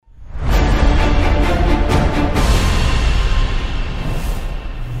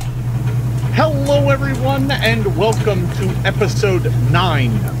everyone, and welcome to episode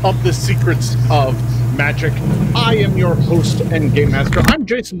 9 of The Secrets of Magic. I am your host and game master. I'm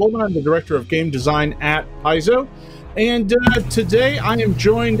Jason Bowman. I'm the director of game design at Paizo, and today I am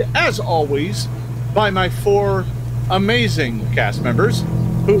joined, as always, by my 4 amazing cast members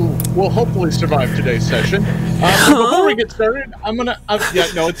who will hopefully survive today's session. Before we get started, I'm gonna...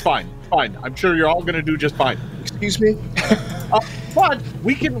 no, it's fine. It's fine. I'm sure you're all gonna do just fine. Excuse me? But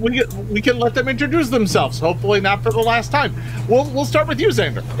we can let them introduce themselves. Hopefully not for the last time. We'll start with you,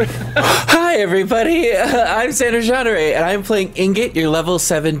 Xander. Hi, everybody. I'm Xander Genre, and I'm playing Ingot, your level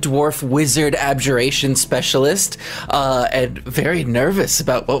 7 dwarf wizard abjuration specialist, and very nervous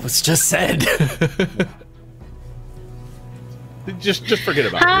about what was just said. Just forget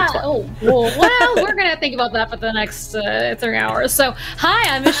about it. It's fine. Well, we're gonna think about that for the next 3 hours. So,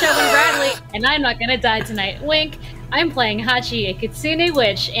 hi, I'm Michelle Bradley, and I'm not gonna die tonight. Wink. I'm playing Hachi, a Kitsune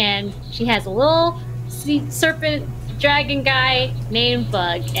witch, and she has a little sea serpent dragon guy named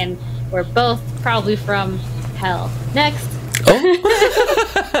Bug, and we're both probably from hell. Next.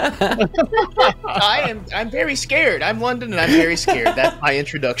 I'm very scared. I'm London, and I'm very scared. That's my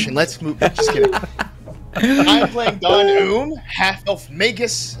introduction. Let's move. Just kidding. I'm playing Don half-elf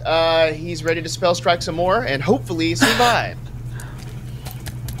magus. He's ready to spell strike some more and hopefully survive.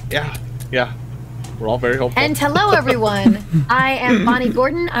 Yeah. We're all very hopeful. And hello, everyone. I am Bonnie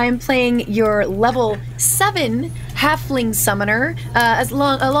Gordon. I'm playing your level 7 halfling summoner.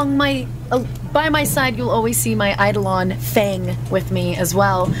 By my side, you'll always see my Eidolon Fang with me as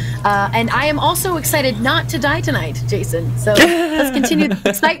well. And I am also excited not to die tonight, Jason. So let's continue the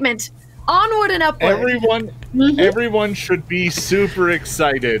excitement. Onward and upward. Everyone should be super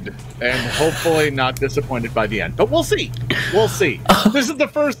excited and hopefully not disappointed by the end. But we'll see. This is the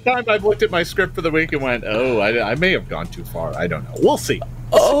first time I've looked at my script for the week and went, I may have gone too far. I don't know. We'll see.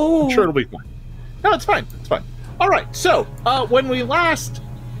 I'm sure it'll be fine. No, it's fine. All right. So when we last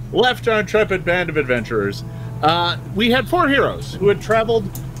left our intrepid band of adventurers, we had 4 heroes who had traveled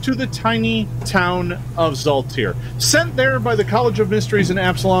to the tiny town of Zaltir, sent there by the College of Mysteries in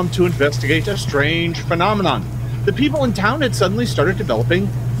Absalom to investigate a strange phenomenon. The people in town had suddenly started developing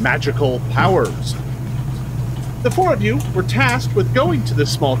magical powers. The 4 of you were tasked with going to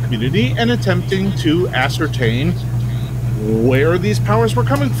this small community and attempting to ascertain where these powers were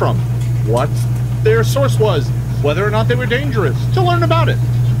coming from, what their source was, whether or not they were dangerous, to learn about it.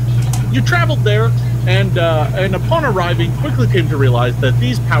 You traveled there, and upon arriving, quickly came to realize that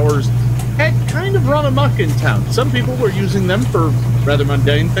these powers had kind of run amok in town. Some people were using them for rather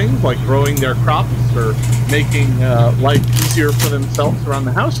mundane things, like growing their crops or making life easier for themselves around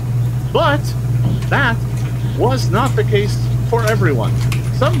the house. But that was not the case for everyone.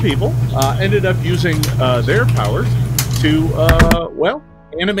 Some people ended up using their powers to,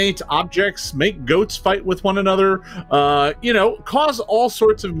 animate objects, make goats fight with one another, cause all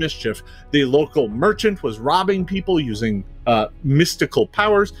sorts of mischief. The local merchant was robbing people using mystical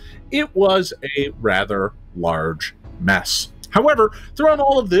powers. It was a rather large mess. However, throughout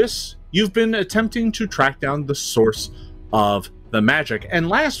all of this, you've been attempting to track down the source of the magic. And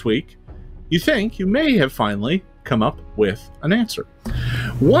last week, you think you may have finally come up with an answer.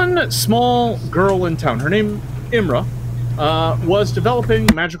 One small girl in town, her name Imra, was developing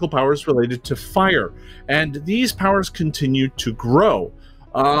magical powers related to fire, and these powers continued to grow.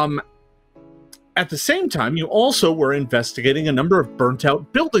 At the same time, you also were investigating a number of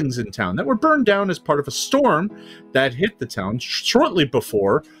burnt-out buildings in town that were burned down as part of a storm that hit the town shortly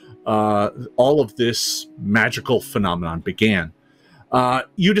before all of this magical phenomenon began.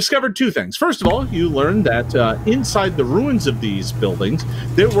 You discovered 2 things. First of all, you learned that inside the ruins of these buildings,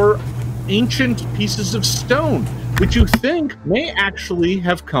 there were ancient pieces of stone, which you think may actually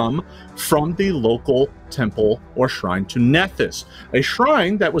have come from the local temple or shrine to Nethys, a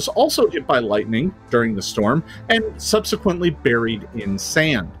shrine that was also hit by lightning during the storm and subsequently buried in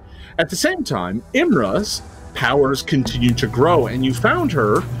sand. At the same time, Imra's powers continued to grow, and you found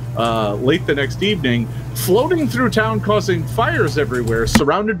her late the next evening floating through town, causing fires everywhere,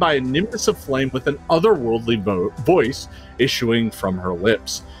 surrounded by a nimbus of flame with an otherworldly voice issuing from her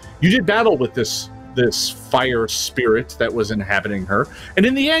lips. You did battle with this fire spirit that was inhabiting her, and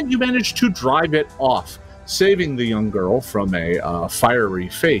in the end you managed to drive it off, saving the young girl from a fiery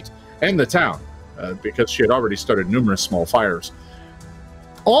fate, and the town, because she had already started numerous small fires.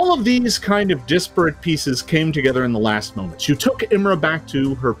 All of these kind of disparate pieces came together in the last moments. You took Imra back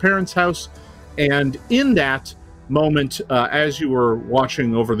to her parents' house, and in that moment, as you were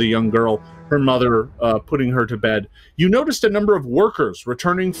watching over the young girl, her mother putting her to bed, you noticed a number of workers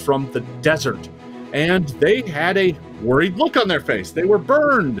returning from the desert, and they had a worried look on their face. They were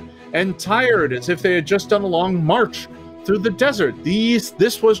burned, and tired as if they had just done a long march through the desert.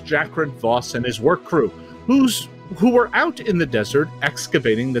 This was Jackred Voss and his work crew, who were out in the desert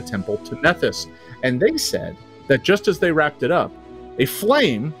excavating the temple to Nethys. And they said that just as they wrapped it up, a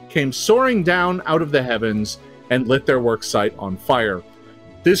flame came soaring down out of the heavens and lit their work site on fire.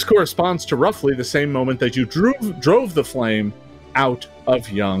 This corresponds to roughly the same moment that you drove the flame out of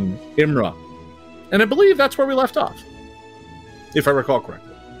young Imra. And I believe that's where we left off, if I recall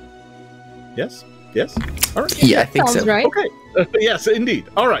correctly. Yes? Yes? All right. Yeah, I think Sounds so. right. Okay. Yes, indeed.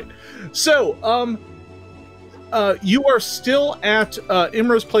 All right. So, you are still at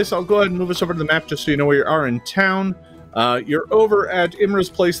Imra's place. I'll go ahead and move us over to the map just so you know where you are in town. You're over at Imra's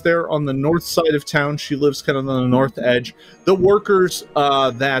place there on the north side of town. She lives kind of on the north edge. The workers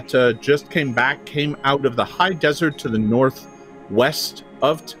that just came back came out of the high desert to the northwest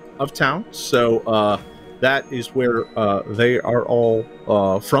of town. So that is where they are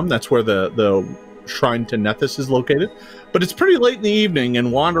all from. That's where the shrine to Nethys is located. But it's pretty late in the evening,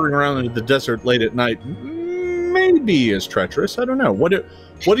 and wandering around into the desert late at night maybe is treacherous. I don't know. What do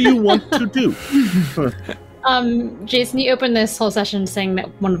you want to do? Jason, you opened this whole session saying that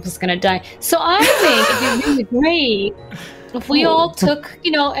one of us is gonna die. So I think it'd be really great if we all took,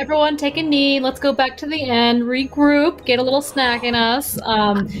 everyone take a knee. Let's go back to the end, regroup, get a little snack in us,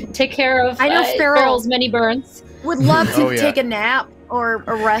 take care of I know Farrell's many burns. Would love to Oh, yeah. take a nap or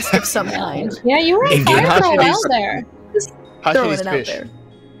a rest of some kind. Yeah, you were on Ingrid, fire for a while Hachi's- there. Throwing Hachi's it out fish. there.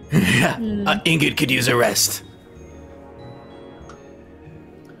 Ingrid could use a rest.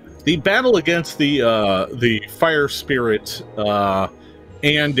 The battle against the fire spirit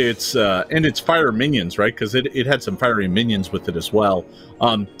and its fire minions, right? Because it had some fiery minions with it as well.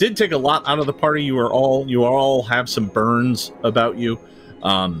 Did take a lot out of the party. You all have some burns about you,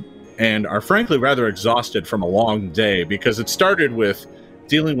 and are frankly rather exhausted from a long day, because it started with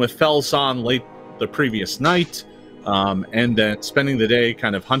dealing with Felzahn late the previous night, and then spending the day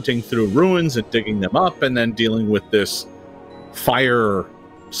kind of hunting through ruins and digging them up, and then dealing with this fire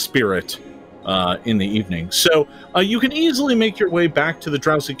spirit in the evening. So you can easily make your way back to the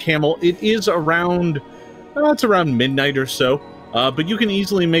Drowsy Camel. It is around midnight or so, but you can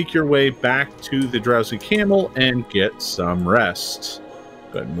easily make your way back to the Drowsy Camel and get some rest.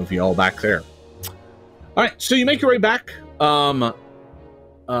 Go ahead and move you all back there. All right, so you make your way back. The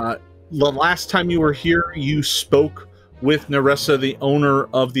last time you were here, you spoke with Nerissa, the owner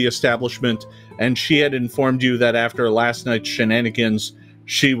of the establishment, and she had informed you that after last night's shenanigans,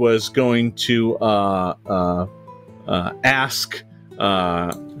 she was going to ask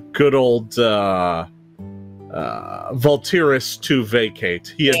good old Voltyrus to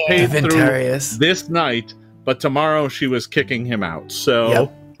vacate. He had paid through Inventarius. this night, but tomorrow she was kicking him out.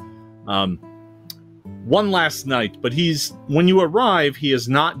 So, one last night, but when you arrive, he is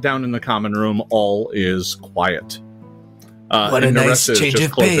not down in the common room. All is quiet. What a and nice Nerissa is change just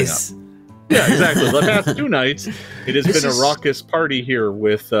of closing pace. up. Yeah, exactly. The past 2 nights, it has This been a is- raucous party here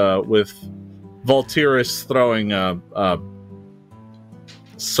with Voltyrus throwing a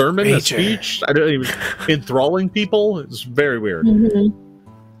sermon, a Major. speech. I don't even enthralling people. It's very weird. Mhm.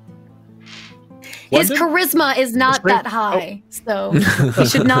 His London? charisma is not Great. that high, so he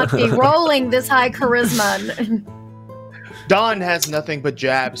should not be rolling this high charisma. Don has nothing but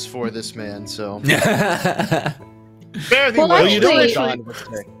jabs for this man, so Yeah. fare thee Well, well, you don't Don would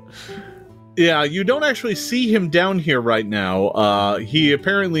say. Yeah, you don't actually see him down here right now. He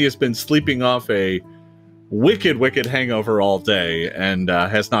apparently has been sleeping off a wicked hangover all day and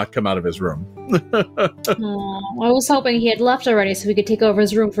has not come out of his room. Aw, I was hoping he had left already so we could take over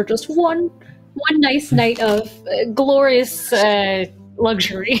his room for just one nice night of glorious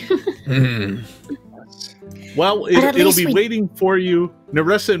luxury. Well, But at it'll least be we- waiting for you.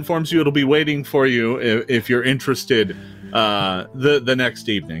 Nerissa informs you it'll be waiting for you if you're interested the next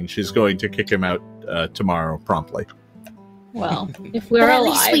evening. She's going to kick him out tomorrow promptly. Well, if we're But at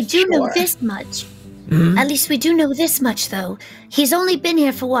alive, least we do know sure. this much. Mhm. At least we do know this much, though. He's only been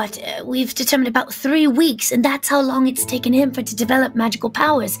here for what? We've determined about 3 weeks, and that's how long it's taken him to develop magical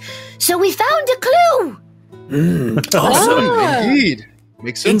powers. So we found a clue! Also, Ah. Indeed.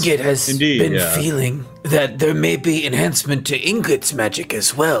 Makes sense. Ingrid has Indeed, been yeah. feeling that there may be enhancement to Ingrid's magic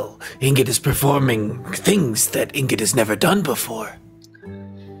as well. Ingrid is performing things that Ingrid has never done before.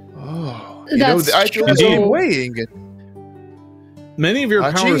 Oh, That's I feel the true. same way, Ingrid. Many of your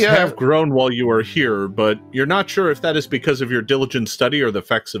Hachi, powers yeah. have grown while you are here, but you're not sure if that is because of your diligent study or the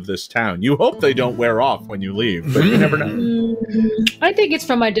effects of this town. You hope they don't wear off when you leave, but you never know. I think it's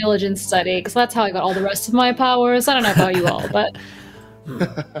from my diligent study, because that's how I got all the rest of my powers. I don't know about you all, but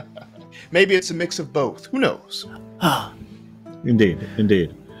Maybe it's a mix of both. Who knows? Ah, Indeed.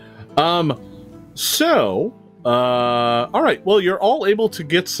 All right. Well, you're all able to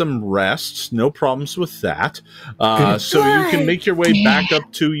get some rest. No problems with that. So you can make your way back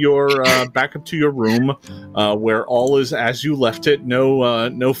up to your room, where all is as you left it.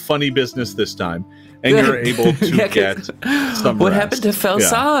 No funny business this time, and you're able to get some. What rest. happened to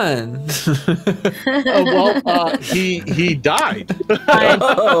Felsan? He died.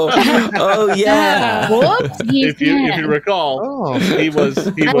 Oh yeah. Whoops, if you recall, he was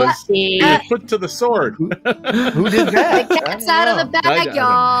put to the sword. Who did that? The cat's out of the bag,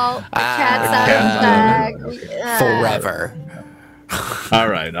 y'all. The cat's out of the bag. Forever. All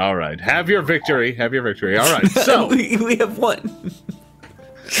right. Have your victory. All right. So we have one.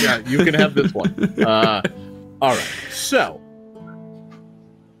 yeah, you can have this one. All right. So,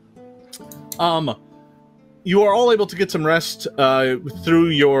 you are all able to get some rest through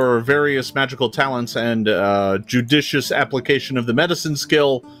your various magical talents and judicious application of the medicine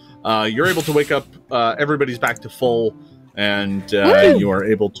skill. You're able to wake up. Everybody's back to full, and you are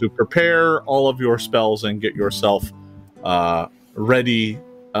able to prepare all of your spells and get yourself ready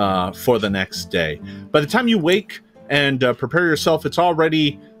for the next day. By the time you wake and prepare yourself, it's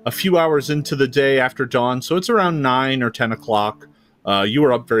already a few hours into the day after dawn, so it's around 9 or 10 o'clock. You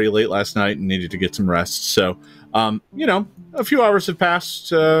were up very late last night and needed to get some rest, so a few hours have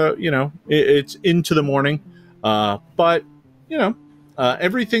passed. It's into the morning, but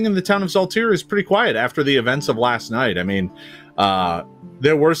everything in the town of Zaltir is pretty quiet after the events of last night. I mean,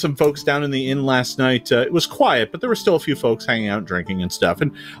 there were some folks down in the inn last night. It was quiet, but there were still a few folks hanging out, drinking and stuff.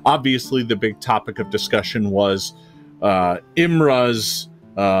 And obviously the big topic of discussion was Imra's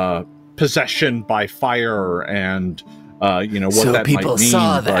possession by fire and, what so that people might mean.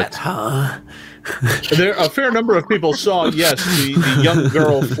 saw that, huh? A fair number of people saw, yes, the young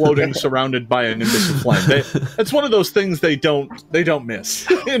girl floating surrounded by a nimbus of flame. That's one of those things they don't miss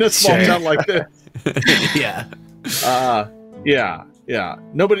in a small town like this. Yeah. Yeah.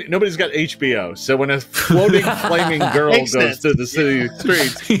 Nobody's got HBO, so when a floating flaming girl Makes goes sense. to the city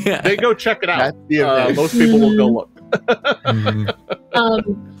streets, Yeah. they go check it out. That's the event. Most people will go look.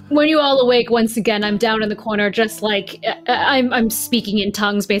 When you all awake once again, I'm down in the corner, just like I'm speaking in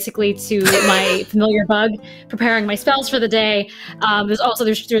tongues, basically to my familiar bug, preparing my spells for the day.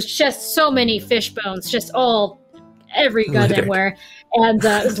 There's just so many fish bones, just every goddamn where, and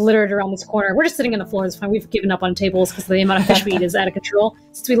it's littered around this corner. We're just sitting on the floor. It's fine. We've given up on tables because the amount of fish we eat is out of control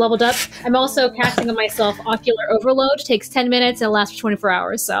since we leveled up. I'm also casting on myself Ocular Overload. It takes 10 minutes and it lasts for 24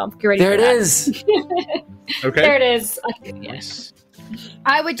 hours. So get ready. There for it that. is. Okay. There it is. Nice.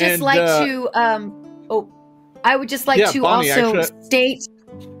 I would just And, like to Bonnie, also actually- state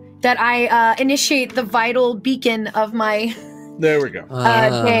that I initiate the vital beacon of my There we go.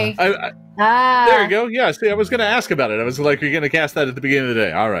 day. There you go. Yeah, see, I was going to ask about it. I was like, you're going to cast that at the beginning of the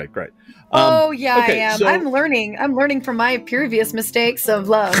day. All right, great. Oh yeah, okay, I am. so- I'm learning from my previous mistakes of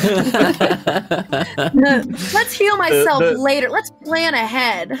love. Let's heal myself later. Let's plan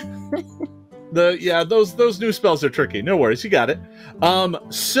ahead. Those new spells are tricky. No worries, you got it.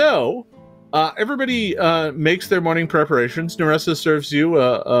 Everybody makes their morning preparations. Naressa serves you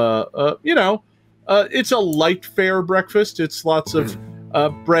it's a light fare breakfast. It's lots of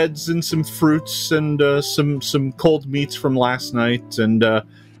breads and some fruits and some cold meats from last night, and there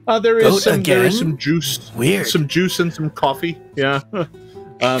is some juice. Weird. Some juice and some coffee. Yeah.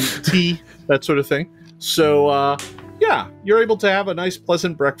 Tea, that sort of thing. So you're able to have a nice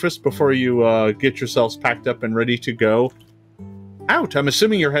pleasant breakfast before you get yourselves packed up and ready to go out. I'm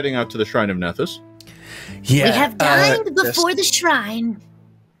assuming you're heading out to the Shrine of Nethys. Yeah. We have dined before the shrine.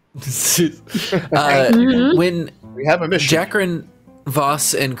 When We have a mission. Jacqueline,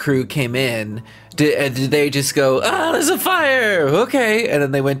 Voss, and crew came in, did they just go, there's a fire, okay, and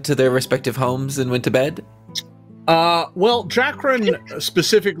then they went to their respective homes and went to bed? Well, Jacqueline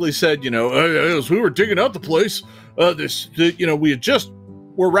specifically said, as we were digging out the place, we're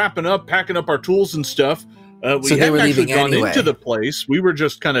wrapping up, packing up our tools and stuff. We So they hadn't were actually leaving gone anyway. into the place. We were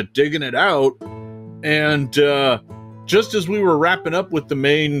just kind of digging it out. And just as we were wrapping up with the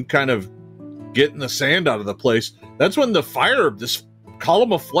main kind of getting the sand out of the place, that's when this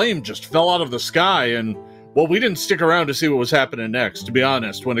column of flame just fell out of the sky. And, well, we didn't stick around to see what was happening next, to be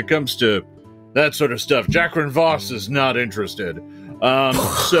honest. When it comes to that sort of stuff, Jacqueline Voss is not interested.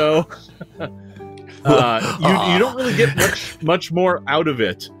 So you don't really get much more out of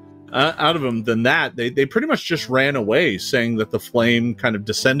them than that. They pretty much just ran away, saying that the flame kind of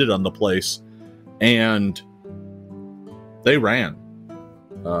descended on the place, and they ran,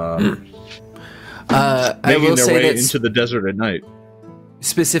 I making will their say way that into the desert at night.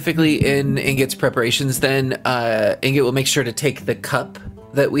 specifically in Ingit's preparations, then Ingit will make sure to take the cup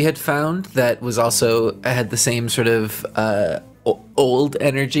that we had found that was also had the same sort of old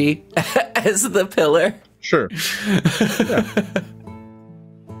energy as the pillar. Sure. Yeah.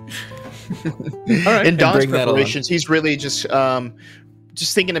 All right. In Don's bring that preparations, he's really just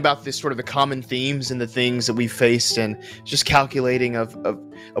thinking about this sort of the common themes and the things that we faced, and just calculating of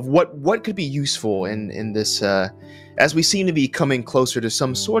what could be useful in this. As we seem to be coming closer to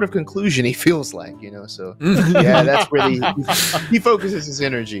some sort of conclusion, he feels like, So yeah, that's really he focuses his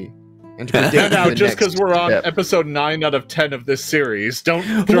energy. And now, just because we're on episode 9 out of 10 of this series, don't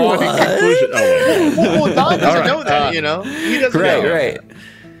draw any conclusion. Well, Don doesn't know that, He doesn't know. Right.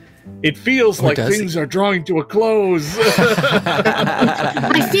 It feels like things are drawing to a close.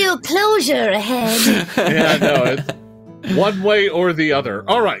 I feel closure ahead. Yeah, no, it's one way or the other.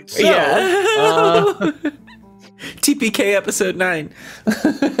 All right, so TPK episode 9.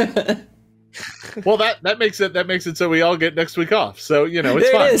 Well, that makes it so we all get next week off. So it's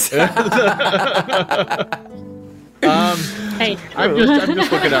fine. Hey, I'm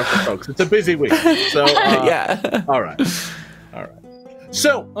just looking out for folks. It's a busy week. So Yeah. All right.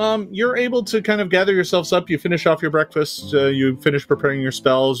 So you're able to kind of gather yourselves up. You finish off your breakfast. You finish preparing your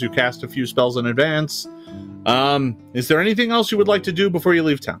spells. You cast a few spells in advance. Is there anything else you would like to do before you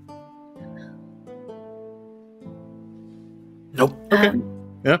leave town? Nope. Okay.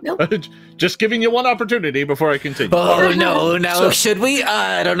 Yeah. Nope. Just giving you one opportunity before I continue. Oh no! Now should we?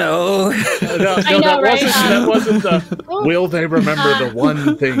 I don't know. No, I know, right? That wasn't the. Will they remember the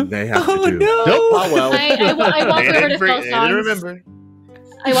one thing they have to do? No. Nope. Oh well. I walk over to Phil Songs. Remember.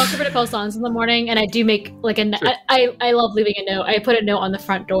 I walk over to Phil Songs in the morning, and I do make like a. Sure. I love leaving a note. I put a note on the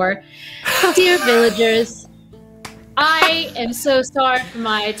front door. Dear villagers, I am so sorry for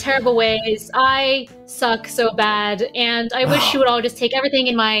my terrible ways. I suck so bad, and I wish you would all just take everything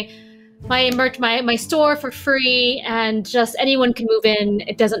in my merch, my store for free, and just anyone can move in.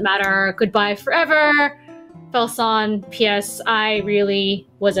 It doesn't matter. Goodbye forever. Felson, P.S. I really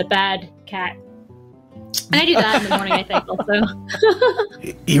was a bad cat. And I do that in the morning, I think, also.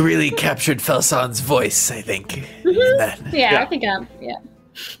 You really captured Felson's voice, I think. Yeah, I think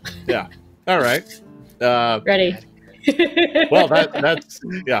Yeah. All right. ready. Well, that's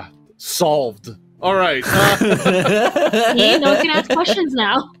solved. All right. He knows he can ask questions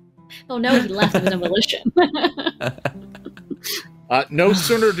now. He'll know he left with no volition. No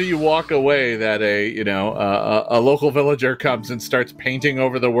sooner do you walk away that a local villager comes and starts painting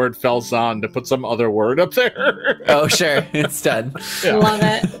over the word Felson to put some other word up there. Oh, sure. It's done. Yeah. Love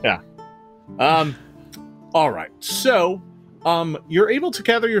it. Yeah. All right. So, you're able to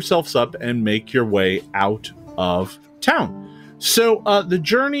gather yourselves up and make your way out of town. So, the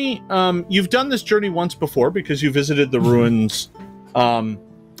journey, you've done this journey once before because you visited the ruins,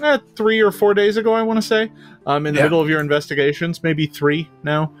 3 or 4 days ago, I want to say, in the middle of your investigations, maybe 3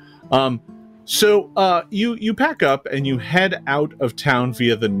 now. So, you pack up and you head out of town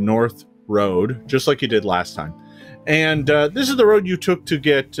via the North Road, just like you did last time. And this is the road you took to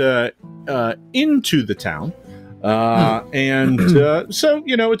get into the town. So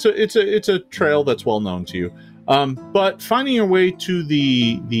it's a trail that's well known to you. But finding your way to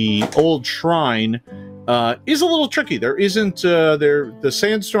the old shrine is a little tricky. There isn't the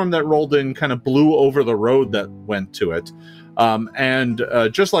sandstorm that rolled in kind of blew over the road that went to it. And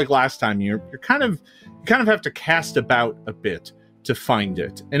just like last time, you kind of have to cast about a bit to find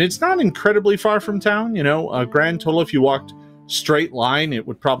it. And it's not incredibly far from town. Grand total, if you walked straight line, it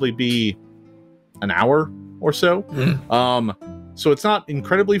would probably be an hour or so. So it's not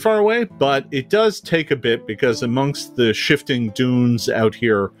incredibly far away, but it does take a bit because amongst the shifting dunes out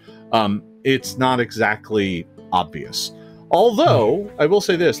here, it's not exactly obvious. Although, I will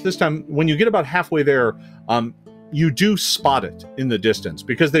say this time, when you get about halfway there, you do spot it in the distance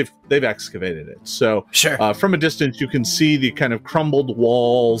because they've excavated it. So Sure. From a distance, you can see the kind of crumbled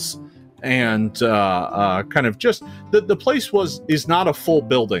walls and kind of just the place is not a full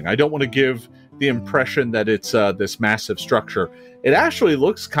building. I don't want to give the impression that it's this massive structure. It actually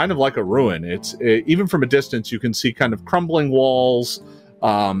looks kind of like a ruin. Even from a distance, you can see kind of crumbling walls.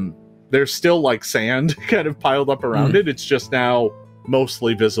 There's still like sand kind of piled up around it. It's just now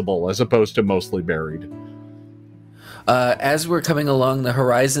mostly visible as opposed to mostly buried. As we're coming along the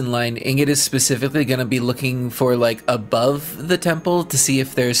horizon line, Ingrid is specifically going to be looking for like above the temple to see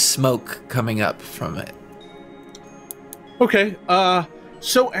if there's smoke coming up from it. Okay.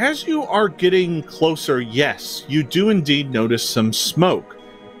 So as you are getting closer, yes, you do indeed notice some smoke.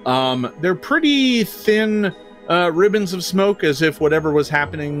 They're pretty thin ribbons of smoke, as if whatever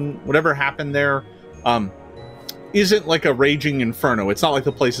happened there isn't like a raging inferno. It's not like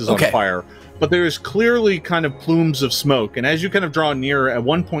the place is on fire, but there is clearly kind of plumes of smoke. And as you kind of draw near, at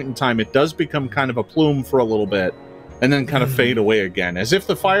one point in time, it does become kind of a plume for a little bit, and then kind of fade away again, as if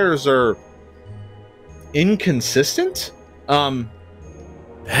the fires are inconsistent.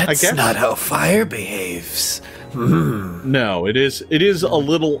 That's not how fire behaves. No, it is a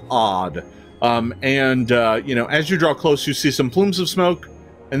little odd. As you draw close, you see some plumes of smoke,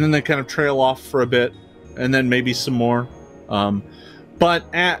 and then they kind of trail off for a bit, and then maybe some more. But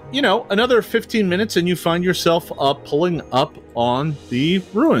at, another 15 minutes, and you find yourself pulling up on the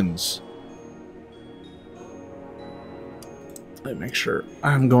ruins. Let me make sure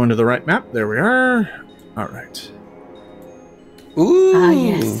I'm going to the right map. There we are. All right. Ooh. Ah,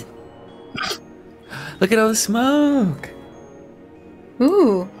 yes. Look at all the smoke.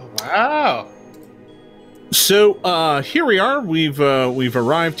 Ooh. Wow. So here we are. We've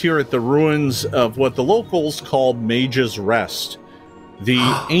arrived here at the ruins of what the locals call Mage's Rest, the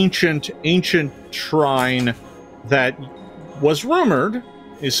ancient shrine that was rumored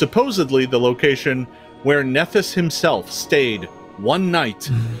is supposedly the location where Nethys himself stayed one night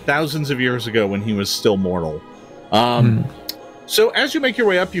thousands of years ago when he was still mortal. So as you make your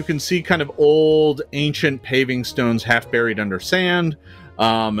way up, you can see kind of old, ancient paving stones half buried under sand.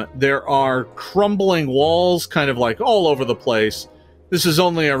 There are crumbling walls kind of like all over the place. This is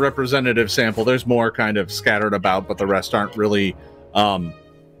only a representative sample. There's more kind of scattered about, but the rest aren't really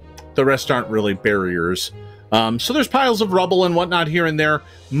barriers. So there's piles of rubble and whatnot here and there.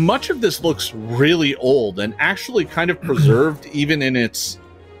 Much of this looks really old and actually kind of preserved even in its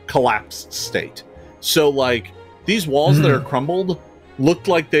collapsed state. So like these walls that are crumbled look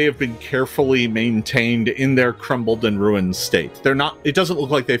like they have been carefully maintained in their crumbled and ruined state. It doesn't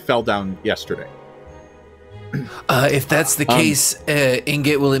look like they fell down yesterday. If that's the case,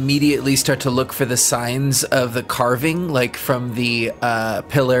 Ingot will immediately start to look for the signs of the carving, like from the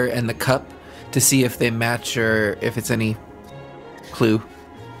pillar and the cup, to see if they match or if it's any clue.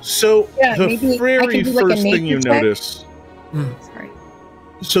 So the very do, like, first thing you notice... Sorry.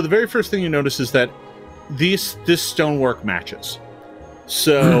 So the very first thing you notice is that this stonework matches.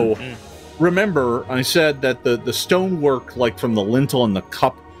 So remember, I said that the stonework, like from the lintel and the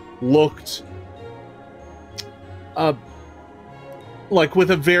cup, looked like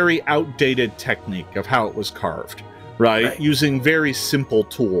with a very outdated technique of how it was carved, right? Using very simple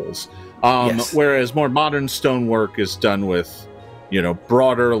tools. Whereas more modern stonework is done with,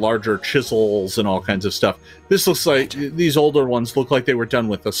 broader, larger chisels and all kinds of stuff. This looks like, these older ones look like they were done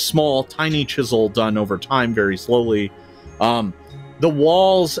with a small, tiny chisel done over time very slowly. The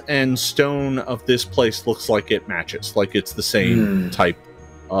walls and stone of this place looks like it matches, like it's the same type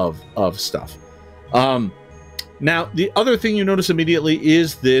of stuff. Now, the other thing you notice immediately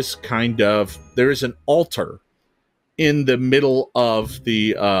is this there is an altar in the middle of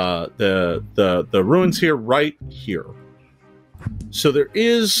the ruins here, right here. So there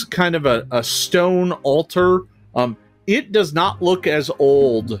is kind of a stone altar. It does not look as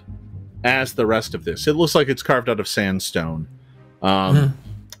old as the rest of this. It looks like it's carved out of sandstone, and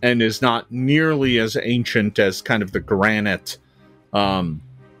is not nearly as ancient as kind of the granite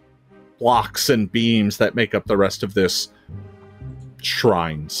blocks and beams that make up the rest of this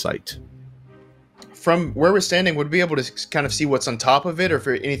shrine site. From where we're standing, would we be able to kind of see what's on top of it, or if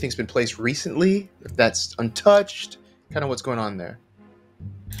anything's been placed recently, if that's untouched, kind of what's going on there?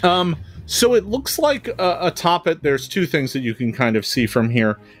 So it looks like atop it, there's two things that you can kind of see from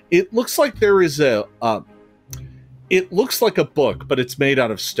here. It looks like there is it looks like a book, but it's made out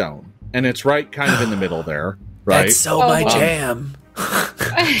of stone, and it's right kind of in the middle there, right? That's so my jam.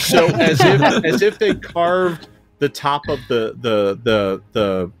 So as if they carved the top of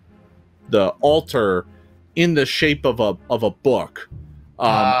the altar in the shape of a book,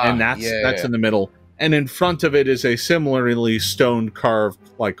 and that's in the middle. And in front of it is a similarly stone carved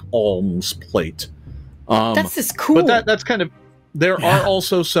like alms plate. That's just cool. But that's kind of. There are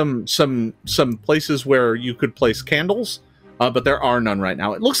also some places where you could place candles, but there are none right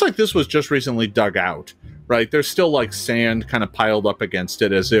now. It looks like this was just recently dug out. Right, there's still like sand kind of piled up against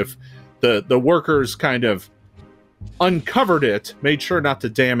it, as if the workers kind of uncovered it, made sure not to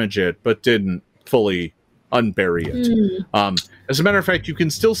damage it, but didn't fully unbury it. As a matter of fact, you can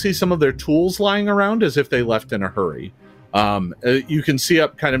still see some of their tools lying around, as if they left in a hurry. You can see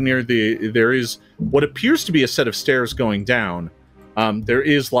up kind of near there is what appears to be a set of stairs going down. There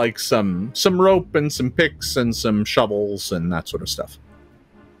is like some rope and some picks and some shovels and that sort of stuff.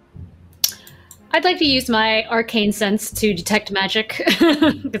 I'd like to use my arcane sense to detect magic. It's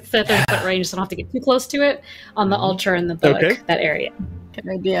a 30-foot range, so I don't have to get too close to it on the altar and the book, that area. Good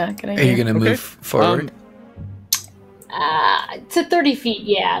idea. Are you going to move forward? To 30 feet,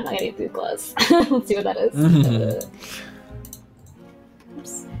 yeah, I'm not gonna get too close. Let's see what that is.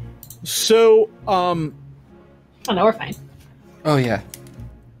 Oops. So, Oh no, we're fine. Oh yeah.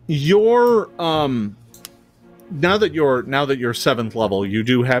 Your now that you're 7th level, you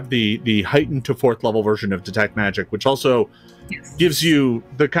do have the heightened to 4th level version of Detect Magic, which also gives you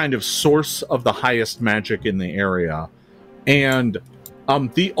the kind of source of the highest magic in the area. And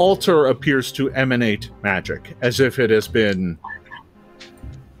the altar appears to emanate magic, as if it has been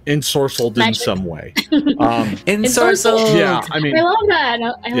ensorcelled in some way. Ensorcelled. Yeah, I mean, I love that.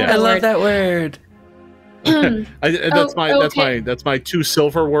 I love that word. That's my 2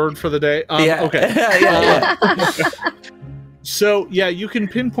 silver word for the day. Okay. So yeah, you can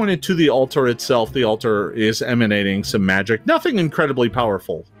pinpoint it to the altar itself. The altar is emanating some magic. Nothing incredibly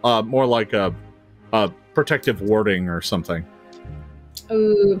powerful. More like a protective warding or something.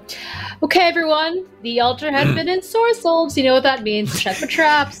 Ooh. Okay, everyone. The altar has been ensorcelled. So you know what that means. Check for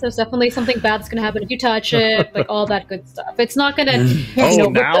traps. There's definitely something bad's going to happen if you touch it. Like all that good stuff. It's not going to.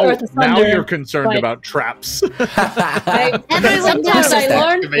 Now you're concerned about traps. Everyone knows Sometimes I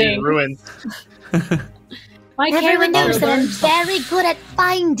learn things. Ruins. Everyone knows that I'm very good at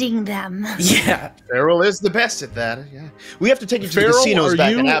finding them. Yeah. Feral is the best at that. Yeah. We have to take you to the Feral, casinos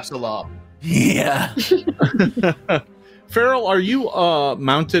back you- in Absalom. Yeah. Feral, are you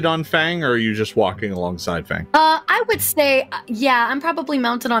mounted on Fang, or are you just walking alongside Fang? I would say, yeah, I'm probably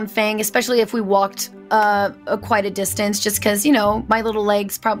mounted on Fang, especially if we walked quite a distance, just because, my little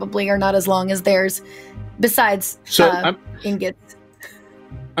legs probably are not as long as theirs, besides Ingit's.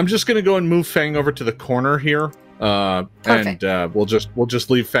 I'm just going to go and move Fang over to the corner here, Perfect. and we'll just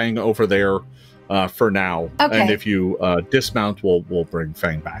leave Fang over there for now. Okay. And if you dismount, we'll bring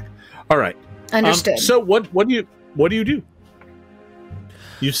Fang back. All right. Understood. So what do you do?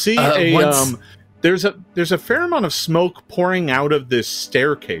 You see there's a fair amount of smoke pouring out of this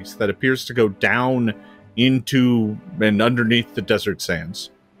staircase that appears to go down into and underneath the desert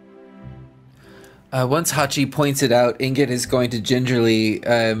sands. Once Hachi points it out, Ingit is going to gingerly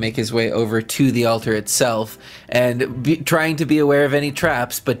make his way over to the altar itself and trying to be aware of any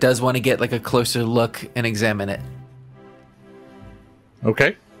traps, but does want to get like a closer look and examine it.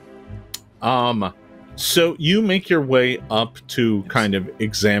 Okay. So you make your way up to kind of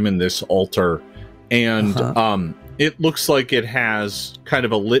examine this altar, and it looks like it has kind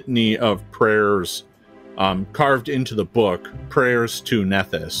of a litany of prayers carved into the book, prayers to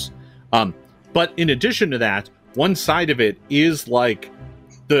Nethys. But in addition to that, one side of it is like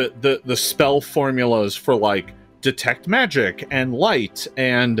the spell formulas for like detect magic and light,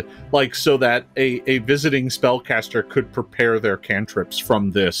 and like so that a visiting spellcaster could prepare their cantrips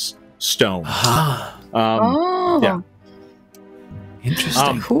from this stone. Yeah.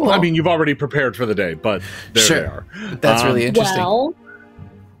 Interesting. Cool. I mean, you've already prepared for the day, but there Sure. they are. That's really interesting. Well,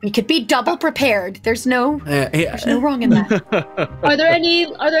 We could be double prepared. There's no wrong in that. are there any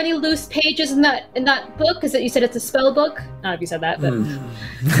loose pages in that book? Because you said it's a spell book. I don't know if you said that, but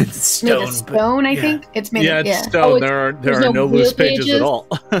Stone. Made of stone, I think. It's made of, it's stone. Oh, there are there's no no loose real pages at pages? all.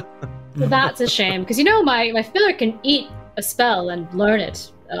 well, that's a shame. Because my filler can eat a spell and learn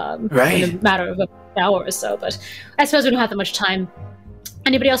it Right. in a matter of an hour or so. But I suppose we don't have that much time.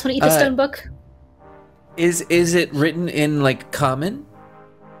 Anybody else want to eat the stone book? Is it written in like common?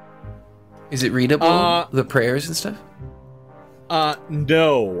 Is it readable? The prayers and stuff?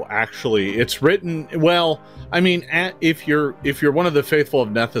 No, actually, it's written. Well, I mean, if you're one of the faithful of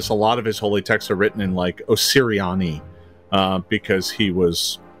Nethys, a lot of his holy texts are written in like Osiriani, because he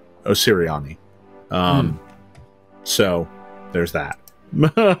was Osiriani. So there's that.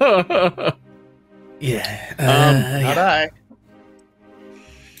 Yeah. Not I.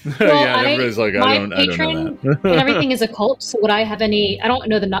 Well, yeah, everybody's like, I don't know patron that. and everything is a cult. So would I have any? I don't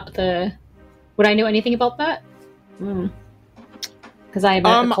know would I know anything about that? Because I have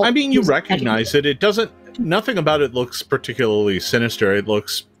a cult I mean, you who's recognize it. It doesn't. Nothing about it looks particularly sinister. It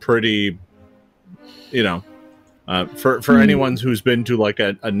looks pretty, for anyone who's been to like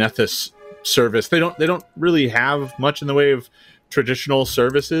a Nethys service, they don't really have much in the way of traditional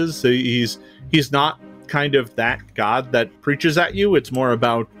services. He's not kind of that god that preaches at you. It's more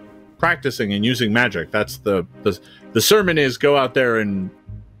about practicing and using magic. That's the sermon is go out there and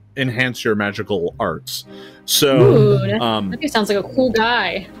enhance your magical arts. So that sounds like a cool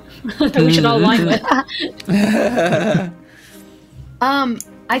guy that we should all align with.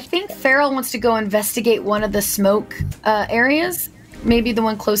 I think Farrell wants to go investigate one of the smoke areas, maybe the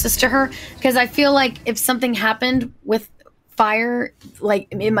one closest to her, because I feel like if something happened with fire, like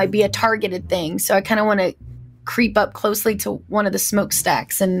it might be a targeted thing. So I kind of want to creep up closely to one of the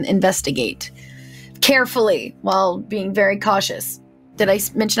smokestacks and investigate. carefully while being very cautious. Did I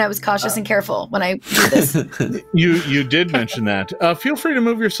mention I was cautious and careful when I do this? You did mention that. Feel free to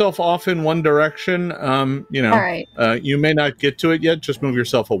move yourself off in one direction. All right. You may not get to it yet. Just move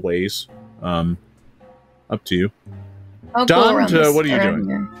yourself a ways. Up to you. I'll Don, go around this, what are you around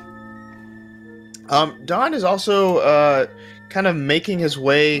doing? here. Don is also kind of making his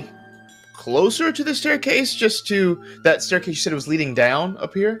way closer to the staircase, just to that staircase you said was leading down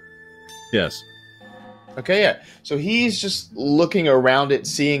up here. Yes. Okay, yeah. So he's just looking around it,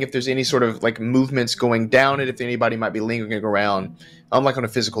 seeing if there's any sort of like movements going down it, if anybody might be lingering around, like on a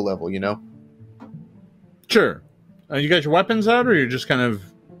physical level, you know? Sure. You got your weapons out, or you're just kind of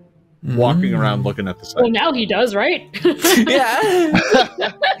walking around looking at the site? Well, now he does, right? Yeah.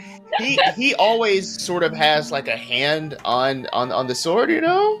 he always sort of has like a hand on the sword, you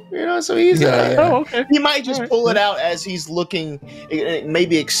know. So he's Oh, okay. he might just All right. pull it out as he's looking,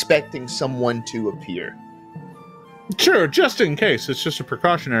 maybe expecting someone to appear. Sure, just in case. It's just a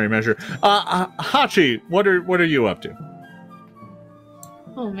precautionary measure. Hachi, what are you up to?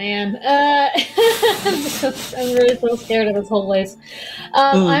 Oh man, I'm really so scared of this whole place.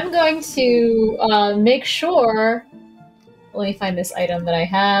 I'm going to make sure. Let me find this item that I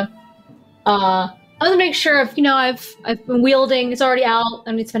have. I'm gonna make sure I've been wielding. It's already out,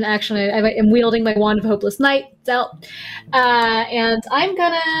 and it's been actually. I'm wielding my Wand of Hopeless Night. It's out, and I'm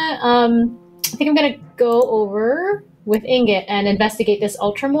gonna. I think I'm gonna go over with Ingot and investigate this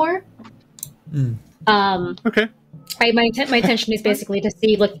altar more. Okay. My intention is basically to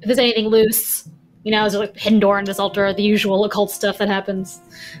see if there's anything loose. Is there like hidden door in this altar, the usual occult stuff that happens.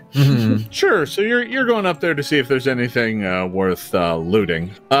 Sure. So you're going up there to see if there's anything worth looting.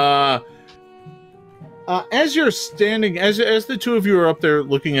 As you're standing, as the two of you are up there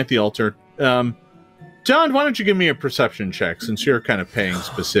looking at the altar, Don, why don't you give me a perception check, since you're kind of paying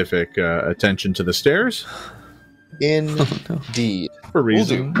specific attention to the stairs? Indeed. For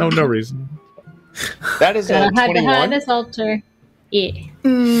reason. Will do. No reason. That is Hide behind 21. this altar. Yeah.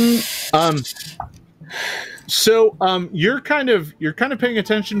 So you're kind of paying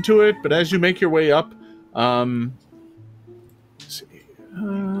attention to it, but as you make your way up, let's see.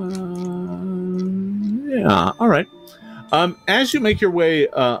 Yeah, all right. As you make your way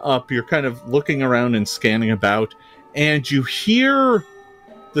up, you're kind of looking around and scanning about, and you hear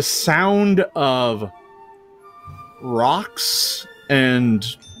the sound of rocks and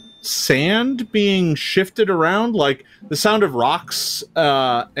sand being shifted around, like the sound of rocks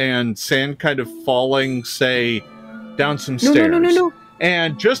and sand kind of falling, say, down some stairs. No.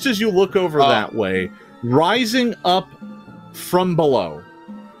 And just as you look over that way, rising up from below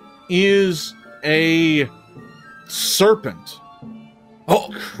is a serpent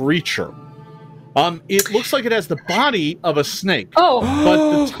creature. It looks like it has the body of a snake. Oh,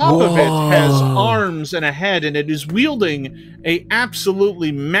 But the top of it has arms and a head, and it is wielding a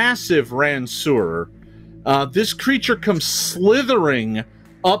absolutely massive Ransur. This creature comes slithering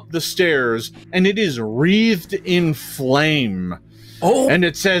up the stairs, and it is wreathed in flame. Oh. And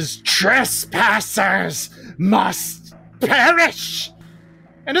it says, "Trespassers must perish!"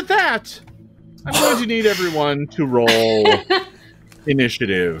 And at that, I'm going to need everyone to roll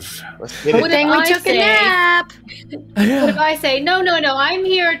initiative. Let's get it. What Good thing if we I took a say- nap. what if I say, no, I'm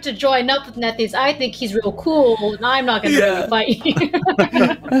here to join up with Nethys. I think he's real cool, and I'm not going to really fight you.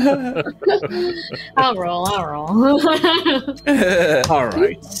 I'll roll. All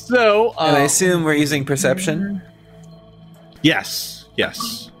right. So, And I assume we're using perception. yes.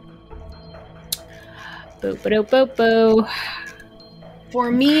 Boop-a-doop-boop-boo.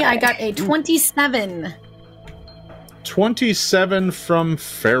 For me, I got a 27. 27 from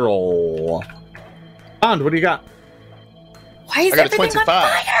Feral. And what do you got? Why is I got a everything on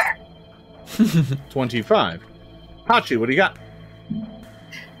 25. fire? 25. Hachi, what do you got?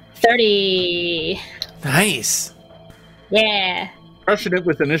 30. Nice. Yeah. Crushing it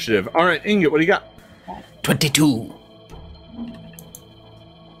with initiative. All right, Ingot, what do you got? 22.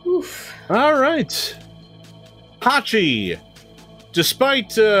 Oof. All right. Hachi,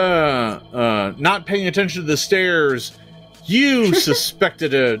 despite not paying attention to the stairs, you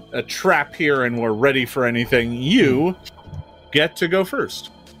suspected a trap here and were ready for anything. You get to go first.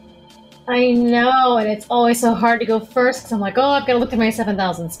 I know, and it's always so hard to go first because I'm like, oh, I've got to look at my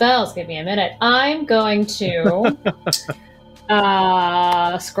 7,000 spells. Give me a minute. I'm going to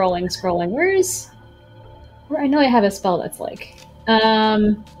scrolling. Where I know I have a spell that's like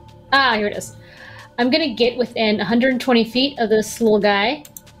here it is. I'm gonna get within 120 feet of this little guy.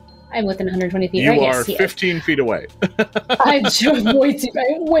 I'm within 120 feet. You right? are Yes, yes. 15 feet away. I'm just way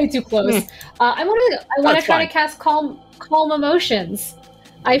too close. I want to That's try fine. to cast calm emotions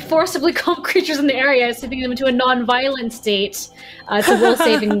I forcibly calm creatures in the area, sending them into a non-violent state. It's a will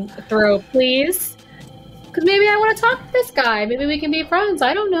saving throw, please. Because maybe I want to talk to this guy. Maybe we can be friends.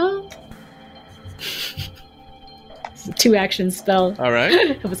 I don't know. It's a 2-action spell. All right.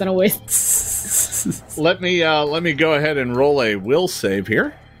 It was on a waste. Let me go ahead and roll a will save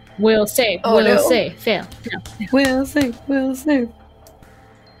here. Will save. Oh, will no. save. Fail. No. Will save. Will save.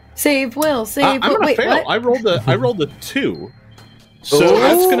 Save. Will save. I'm gonna Wait, fail. what? I rolled a 2, so Oh,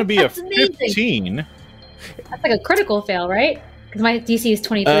 that's gonna be a that's amazing. 15. That's like a critical fail, right? Because my DC is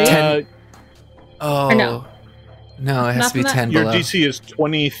 23. Oh. Or no? No, it has to be Nothing 10 Your below. DC is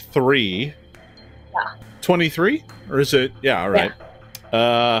 23. Yeah. 23? Or is it? Yeah, all right.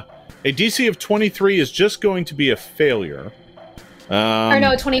 A DC of 23 is just going to be a failure. Or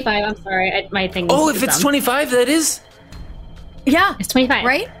no, 25. I'm sorry. My thing. Oh, is if it's dumb. 25, that is? Yeah. It's 25.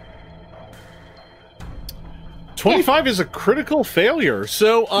 Right? 25 is a critical failure.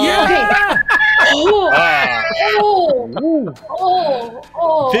 So, Yeah! Oh, Ah.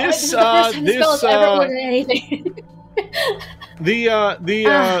 oh. This, is the first time this spell has ever ordered anything.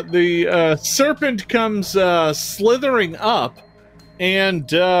 the serpent comes slithering up,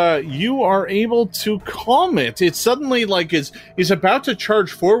 and you are able to calm it. It suddenly is about to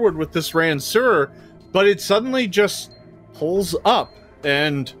charge forward with this Ransur, but it suddenly just pulls up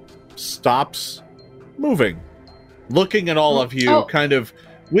and stops moving, looking at all of you, kind of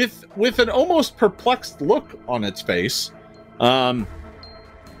with an almost perplexed look on its face.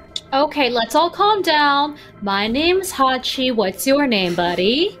 Okay, let's all calm down. My name's Hachi. What's your name,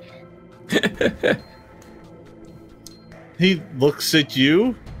 buddy? He looks at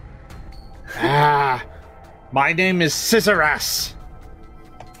you. My name is Scissoras.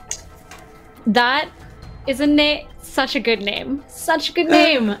 That is a name. Such a good name. Such a good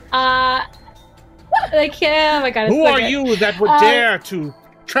name. Oh my god. It's Who so are good. you that would dare to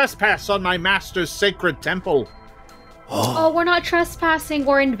trespass on my master's sacred temple? Oh, we're not trespassing.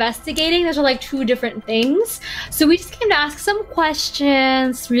 We're investigating. Those are like two different things. So we just came to ask some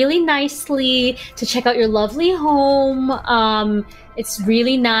questions really nicely to check out your lovely home. It's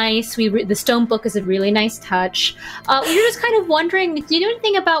really nice. The stone book is a really nice touch. We were just kind of wondering, do you know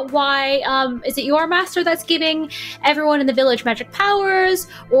anything about why, is it your master that's giving everyone in the village magic powers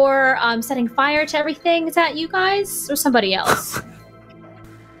or setting fire to everything? Is that you guys or somebody else?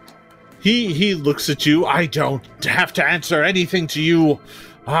 He looks at you. I don't have to answer anything to you.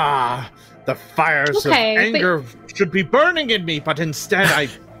 The fires of anger should be burning in me, but instead I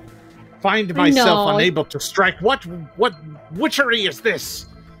find myself unable to strike. What witchery is this?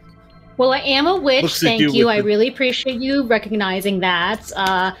 Well, I am a witch, Looks at thank you you. with I the- really appreciate you recognizing that.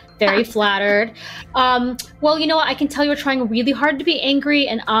 Very flattered. Well, you know what? I can tell you're trying really hard to be angry,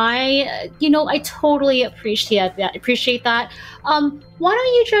 and I totally appreciate that. Why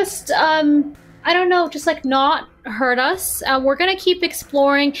don't you just, I don't know, just like not hurt us? We're gonna keep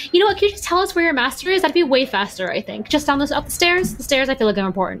exploring. You know what? Can you just tell us where your master is? That'd be way faster, I think. Just up the stairs? The stairs, I feel like are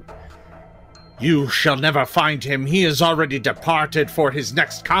important. You shall never find him. He has already departed for his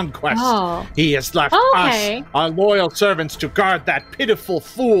next conquest. Oh. He has left Okay. us, our loyal servants, to guard that pitiful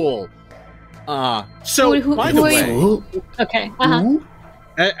fool. By the way, Okay. Uh-huh.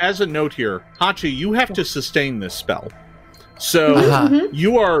 as a note here, Hachi, you have to sustain this spell. So Uh-huh.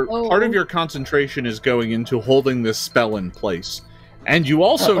 you are Oh. part of your concentration is going into holding this spell in place, and you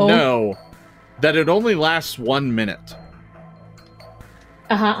also know that it only lasts 1 minute.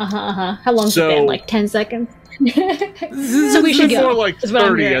 How long's So- it been? Like 10 seconds? So we should It's go. more like is what I'm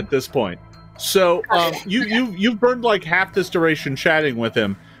 30 hearing. at this point. So you've burned like half this duration chatting with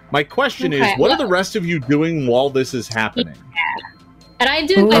him. My question is, Okay, what are the rest of you doing while this is happening? And I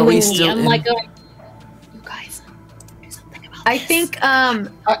do my Are we wiki. still I'm in- like going, you guys, do something about I this." think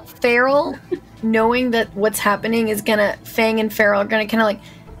Farrell, knowing that what's happening is gonna Fang and Farrell are gonna kind of like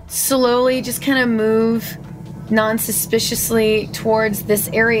slowly just kind of move non-suspiciously towards this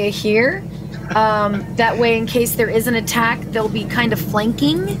area here. That way, in case there is an attack, they'll be kind of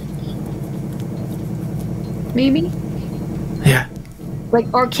flanking. Maybe Yeah.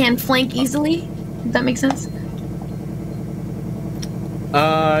 or can flank easily. Does that make sense?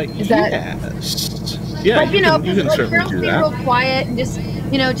 Is that- Yes. Yeah, Like, you can like certainly Farrell's do being that. real quiet and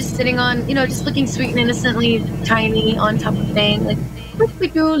just sitting on, just looking sweet and innocently tiny on top of Fang. Like,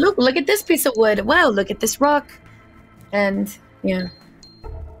 look at this piece of wood. Wow, look at this rock. And yeah.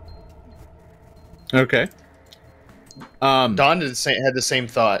 Okay. Don had the same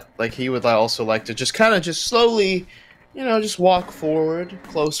thought. Like he would also like to just kind of just slowly, just walk forward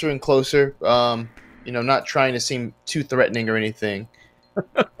closer and closer. Not trying to seem too threatening or anything.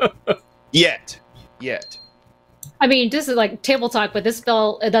 Yet. I mean, this is like table talk, but this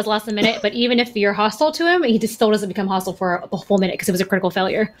spell it does last a minute. But even if you're hostile to him, he just still doesn't become hostile for a full minute because it was a critical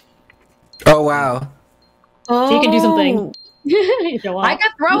failure. Oh wow. Oh, So you can do something. If you want. I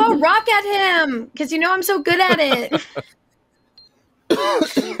could throw a rock at him because I'm so good at it.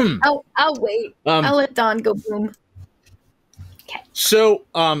 I'll wait. I'll let Don go boom. So,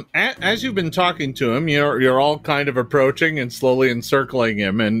 as you've been talking to him, you're all kind of approaching and slowly encircling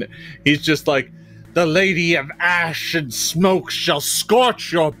him, and he's just like, "The Lady of Ash and Smoke shall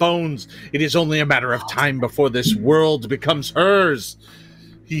scorch your bones. It is only a matter of time before this world becomes hers."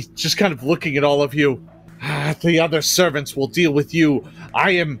 He's just kind of looking at all of you. The other servants will deal with you.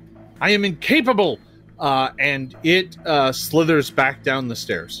 I am incapable. And it slithers back down the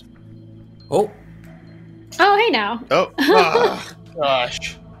stairs. Oh. Oh, hey now. Oh,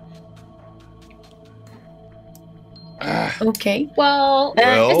 gosh. Okay. Well,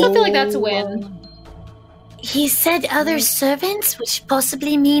 I still feel like that's a win. He said other servants, which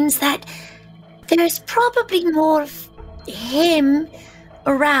possibly means that there's probably more of him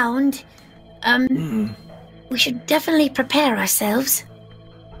around. We should definitely prepare ourselves.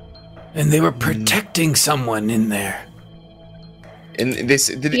 And they were protecting someone in there. And this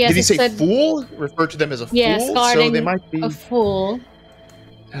did Yes, he it say said- fool? Refer to them as a Yes, fool? guarding So they might be a fool.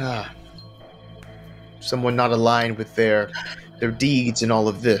 someone not aligned with their deeds and all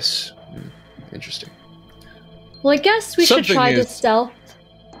of this. Interesting. Well, I guess we should Something try is- this stealth.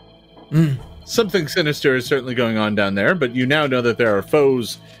 Something sinister is certainly going on down there, but you now know that there are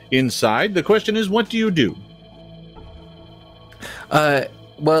foes inside. The question is, what do you do?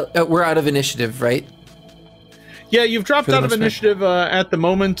 Well, we're out of initiative, right? Yeah, you've dropped For the out of most part. initiative at the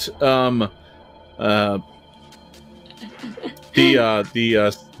moment.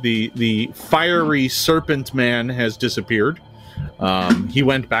 The fiery serpent man has disappeared. He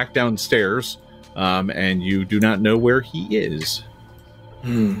went back downstairs, and you do not know where he is.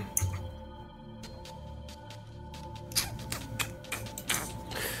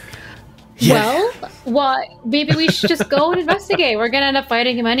 Well, what? Maybe we should just go and investigate. We're gonna end up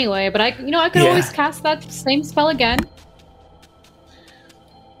fighting him anyway. But I could Yeah. always cast that same spell again.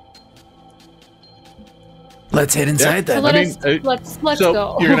 Let's head inside So then. let's so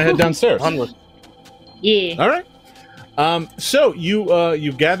go. you're gonna head downstairs. Onward. Yeah. All right. So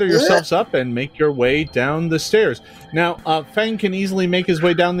you gather yourselves up and make your way down the stairs. Now, Fang can easily make his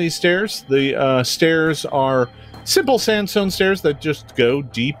way down these stairs. The stairs are simple sandstone stairs that just go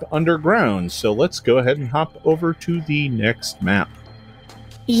deep underground. So let's go ahead and hop over to the next map.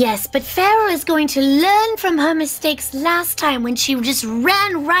 Yes, but Pharaoh is going to learn from her mistakes last time when she just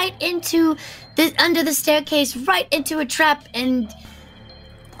ran right into under the staircase, right into a trap, and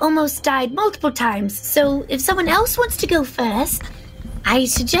almost died multiple times. So if someone else wants to go first, I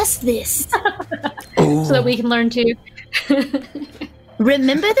suggest this. So that we can learn to.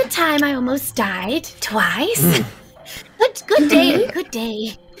 Remember the time I almost died twice? Good day, good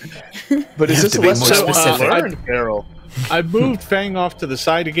day. But is have this to a be lesson more to specific. learn, Carol? I've moved Fang off to the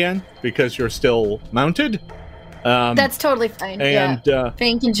side again because you're still mounted. That's totally fine. and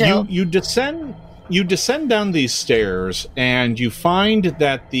Thank you, Jill. you descend down these stairs, and you find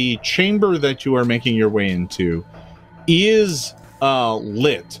that the chamber that you are making your way into is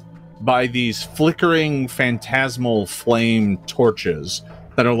lit by these flickering phantasmal flame torches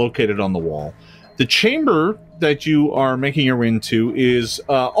that are located on the wall. The chamber that you are making your way into is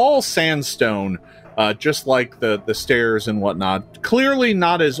all sandstone, just like the stairs and whatnot. Clearly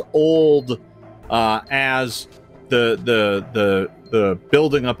not as old as the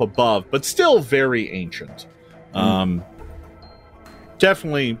building up above, but still very ancient.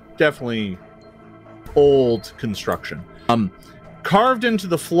 Definitely old construction. Carved into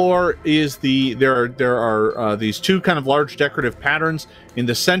the floor is there are these two kind of large decorative patterns. In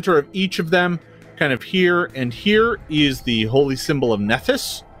the center of each of them, kind of here and here, is the holy symbol of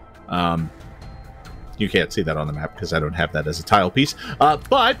Nethys. You can't see that on the map because I don't have that as a tile piece,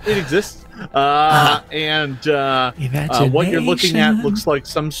 but it exists. And what you're looking at looks like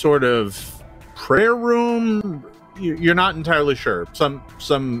some sort of prayer room. You're not entirely sure.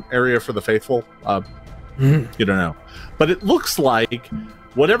 Some area for the faithful. You don't know. But it looks like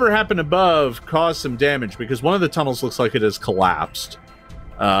whatever happened above caused some damage because one of the tunnels looks like it has collapsed.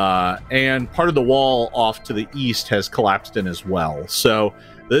 And part of the wall off to the east has collapsed in as well. So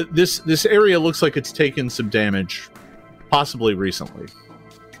this area looks like it's taken some damage, possibly recently.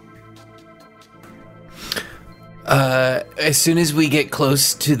 As soon as we get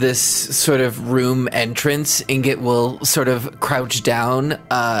close to this sort of room entrance, Ingot will sort of crouch down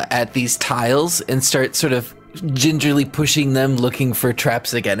at these tiles and start sort of gingerly pushing them, looking for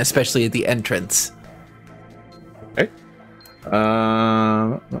traps again, especially at the entrance.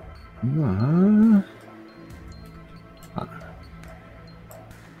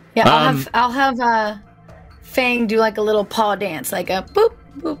 Yeah, I'll have Fang do like a little paw dance, like a boop,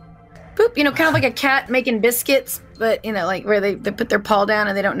 boop, boop. You know, kind of like a cat making biscuits, but you know, like where they put their paw down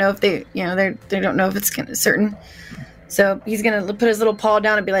and they don't know if they don't know if it's kind of certain. So he's gonna put his little paw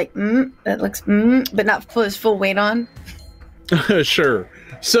down and be like, that looks, but not put his full weight on. Sure.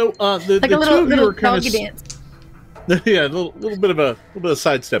 So the Like the a little two of you are kind doggy of dance. yeah, a little bit of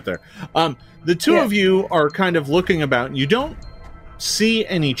sidestep there. The two of you are kind of looking about, and you don't see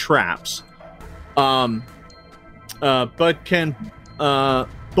any traps. But can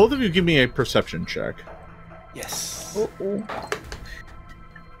both of you give me a perception check? Yes.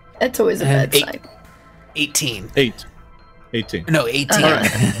 That's always a bad sign. 18. 18. No, 18.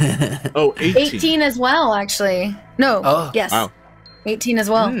 Oh, 18. 18 as well, actually. No. Oh. Yes. Wow. 18 as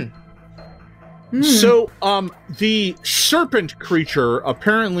well. So, the serpent creature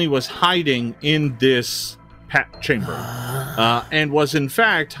apparently was hiding in this chamber, and was in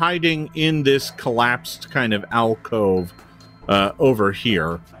fact hiding in this collapsed kind of alcove over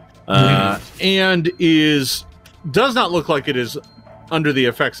here, and does not look like it is under the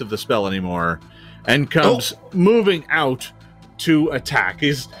effects of the spell anymore, and comes moving out to attack.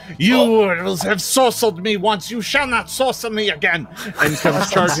 You have sorcered me once, you shall not sorcerer me again, and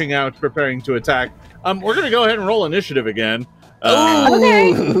comes charging out, preparing to attack. We're going to go ahead and roll initiative again.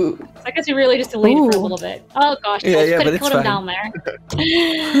 Okay. I guess we really just delayed for a little bit. Oh gosh, Yeah, but it's put him fine. down there.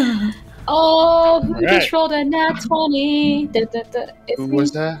 Oh, All we right. just rolled a nat 20. Who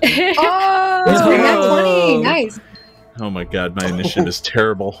was that? Oh, nat 20. Nice. Oh my god, my initiative is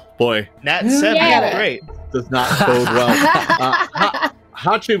terrible. Boy, Nat 7. Yeah. Great. does not bode well.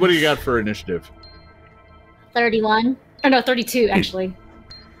 Hachi, what do you got for initiative? 31. Oh no, 32 actually.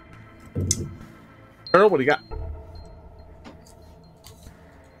 Farrell, what do you got?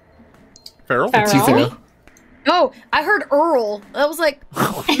 Farrell? Farrell? It's you, Farrell. Oh, I heard Earl. That was like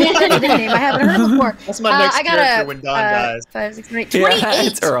that's a good name. I haven't heard it before. That's my next I got character a, when Don dies. 5, 6, 8, Yeah, 28.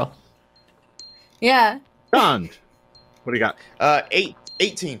 it's Earl. Yeah. Don, what do you got?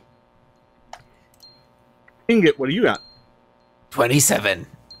 18. Ingot, what do you got? 27.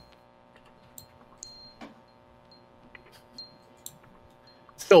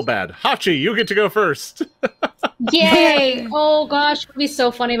 Still bad. Hachi, you get to go first. Yay! Oh gosh, it would be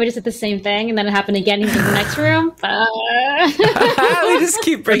so funny if we just did the same thing and then it happened again. He's in the next room. We just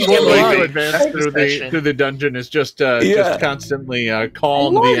keep bringing One him way to along. advance through the dungeon is just constantly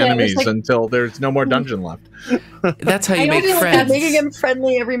calm I love the it. It's enemies like- until there's no more dungeon left. That's how I you make only look at friends. Making him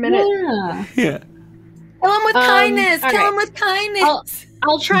friendly every minute. Yeah. Yeah. Kill him with kindness. all Kill right. him with kindness.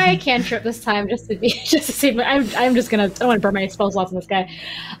 I'll try a cantrip this time just to see. But I'm just gonna. I don't want to burn my spell slots on this guy.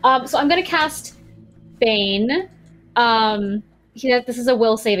 So I'm gonna cast Bane. This is a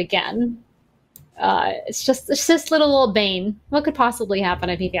will save again. It's just little old Bane. What could possibly happen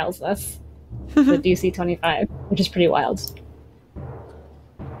if he fails this? The DC 25, which is pretty wild.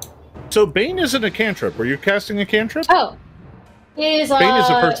 So Bane isn't a cantrip. Were you casting a cantrip? Oh, it is. Bane is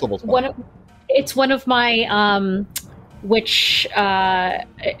a first level spell. It's one of my witch.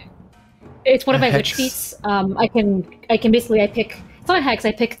 It's one of my witch Hex. feats. I can basically pick. It's not a hex.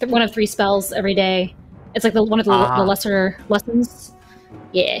 I pick one of 3 spells every day. It's like one of the lesser lessons.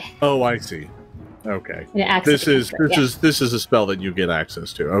 Yeah. Oh, I see. Okay. And it acts This like a is cantrip, this is a spell that you get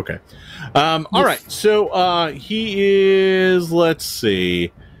access to. Okay. All right. So he is. Let's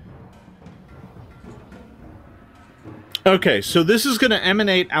see. Okay, so this is going to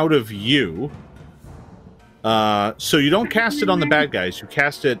emanate out of you. So you don't cast it on the bad guys; you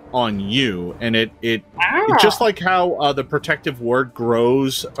cast it on you, and it just like how the protective ward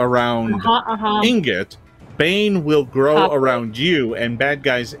grows around Ingot, Bane will grow around you, and bad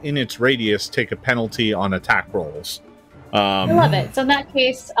guys in its radius take a penalty on attack rolls. I love it. So in that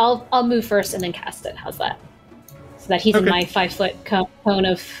case, I'll move first and then cast it. How's that? So that he's in my 5-foot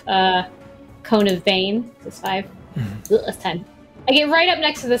cone of Bane. That's 5. Ugh, that's 10. I get right up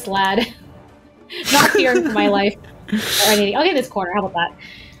next to this lad, not fearing for my life or anything. I'll get this corner. How about that?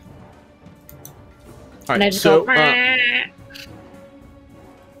 All And I right, just so go.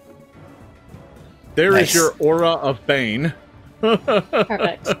 there Nice. is your aura of Bane.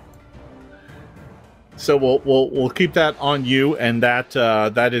 Perfect. So we'll keep that on you, and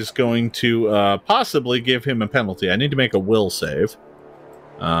that is going to possibly give him a penalty. I need to make a will save.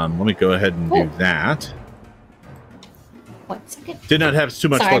 Let me go ahead and do that. 1 second. Did not have too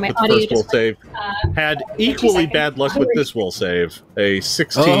much Sorry, luck my with the audio first will just save. Had equally seconds. bad luck with this will save. A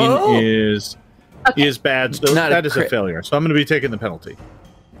 16 Oh. is bad. So Not a that is a crit. failure. So I'm going to be taking the penalty.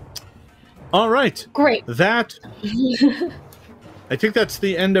 All right. Great. That I think that's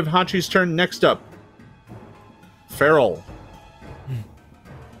the end of Hachi's turn. Next up, Feral.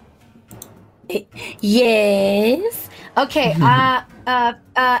 Yes. Okay.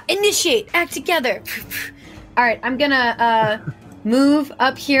 Initiate. Act together. All right. I'm gonna move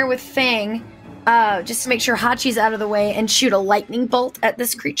up here with Fang, just to make sure Hachi's out of the way, and shoot a lightning bolt at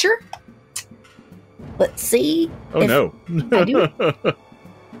this creature. Let's see. Oh no! I do.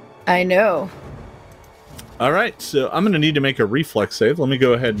 I know. All right, so I'm going to need to make a reflex save. Let me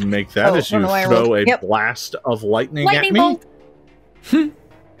go ahead and make that as you throw a blast of lightning at me. Bolt.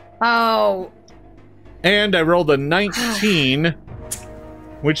 Oh. And I rolled a 19,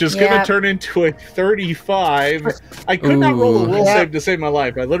 which is going to turn into a 35. I could not roll a will save to save my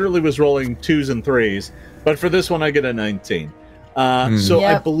life. I literally was rolling 2s and 3s, but for this one I get a 19. So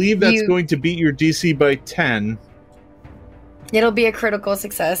I believe that's going to beat your DC by 10. It'll be a critical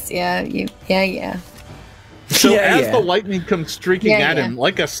success. Yeah. So as the lightning comes streaking at him,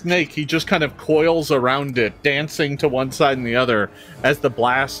 like a snake, he just kind of coils around it, dancing to one side and the other as the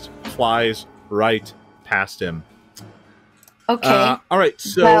blast flies right past him. Okay. All right,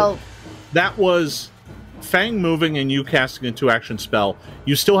 so that was Fang moving and you casting a 2-action spell.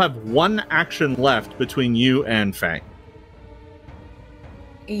 You still have 1 action left between you and Fang.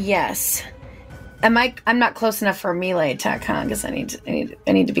 Yes. I'm not close enough for a melee attack, huh? Because I need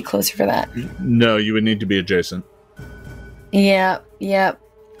to be closer for that. No, you would need to be adjacent. Yep.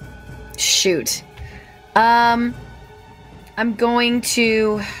 Shoot. I'm going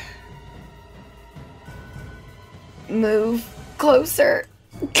to move closer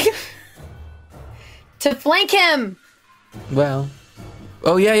to flank him. Well.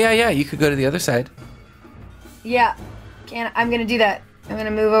 Oh yeah. You could go to the other side. Yeah. I'm gonna do that. I'm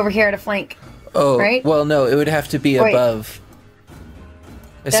gonna move over here to flank. Oh, right? Well, no, it would have to be above.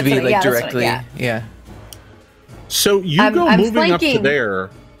 It has to be directly. Yeah. So you go moving flanking up to there,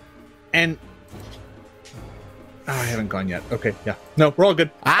 and I haven't gone yet. Okay, yeah, no, we're all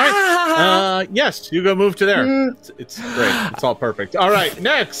good. All right. Yes, you go move to there. It's great. It's all perfect. All right,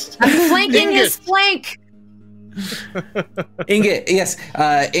 next. I'm flanking his flank. Ingot, yes.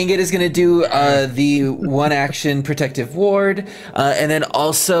 Ingot is going to do the 1-action protective ward, and then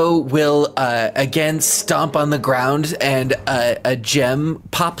also will again stomp on the ground, and a gem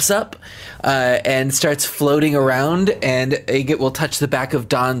pops up and starts floating around, and Ingot will touch the back of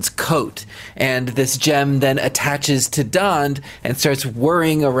Don's coat, and this gem then attaches to Don and starts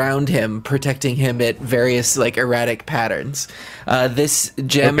whirring around him, protecting him at various erratic patterns. This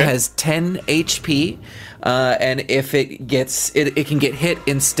gem has 10 HP. And if it gets it can get hit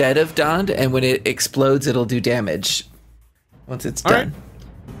instead of Donned, and when it explodes, it'll do damage once it's done. Right.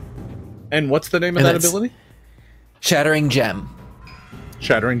 And what's the name of that ability? Shattering Gem.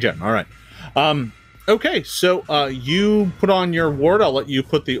 Shattering Gem. All right. Okay, so you put on your ward. I'll let you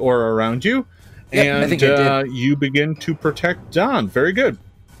put the aura around you, and I think you begin to protect Don. Very good.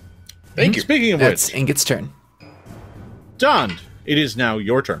 Thank you. Speaking of That's which, Ingot's turn. Don, it is now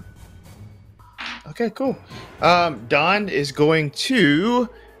your turn. Okay, cool. Don is going to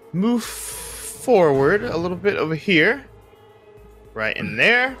move forward a little bit over here. Right in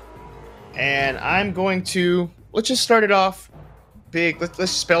there. And I'm going to... Let's just start it off big.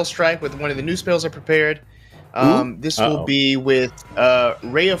 Let's spell strike with one of the new spells I prepared. This will be with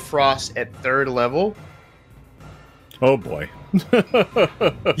Ray of Frost at 3rd level. Oh, boy.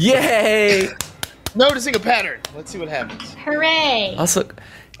 Yay! Noticing a pattern. Let's see what happens. Hooray! Also...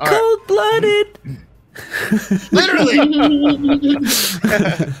 Cold-blooded. Literally.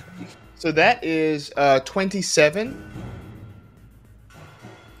 So that is 27.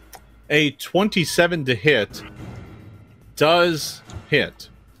 A 27 to hit does hit.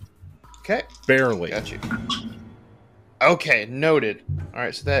 Okay. Barely. Got you. Okay, noted. All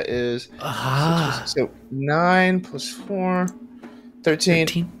right, so that is so 9 plus 4,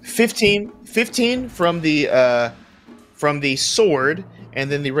 13. 15 from the sword. And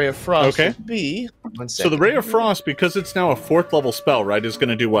then the Ray of Frost would be... So the Ray of Frost, because it's now a 4th level spell, right, is going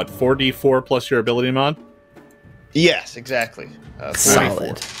to do what? 4d4 plus your ability mod? Yes, exactly.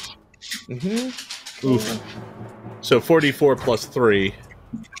 Solid. Mm-hmm. Oof. So 4d4 plus 3.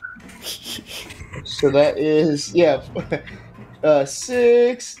 So that is,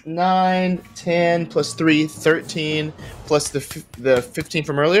 6, 9, 10, plus 3, 13, plus the 15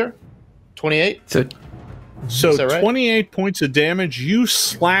 from earlier, 28. So right? 28 points of damage. You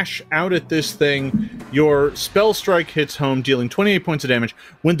slash out at this thing. Your spell strike hits home, dealing 28 points of damage.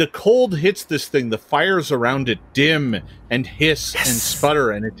 When the cold hits this thing, the fires around it dim and hiss and sputter,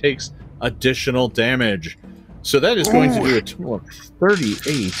 and it takes additional damage. So that is going to do a total of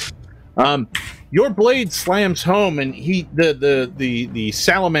 38. your blade slams home, and the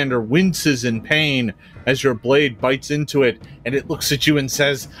salamander winces in pain as your blade bites into it, and it looks at you and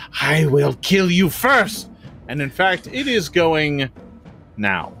says, "I will kill you first." And in fact, it is going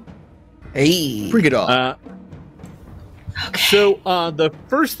now. Hey. Bring it on. So the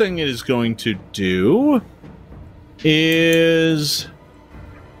first thing it is going to do is,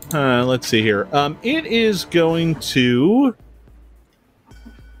 let's see here. It is going to.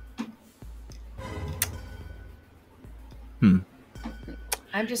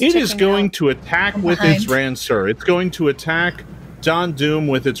 I'm just It is checking going out. to attack I'm with behind. its Ransur. It's going to attack Don Doom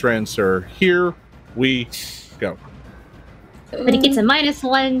with its Ransur. Here we go. But he gets a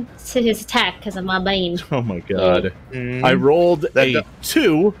 -1 to his attack because of my bane. Oh my god. Mm. I rolled a That-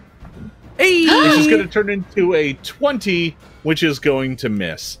 2, Hey. which is going to turn into a 20, which is going to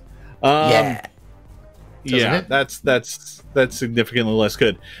miss. Yeah. Yeah, it? that's significantly less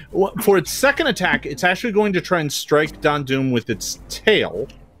good. For its second attack, it's actually going to try and strike Don Doom with its tail.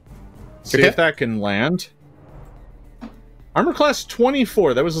 See Okay. if that can land. Armor class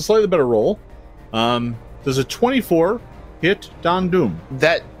 24. That was a slightly better roll. Does a 24 hit Don Doom?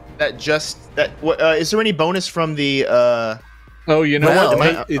 Is there any bonus from the? Oh, you know Well,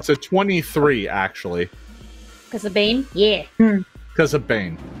 what? It's a 23 actually, Because of bane? Yeah. because of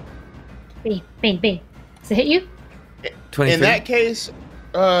Bane. Bane. Does it hit you? 23. In that case,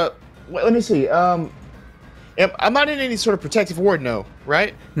 let me see. I'm not in any sort of protective ward, no,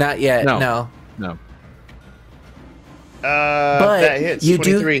 right? Not yet. No. No. No. That hits. you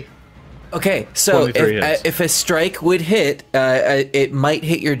do- 23. Okay, so 23 hits. if a strike would hit, it might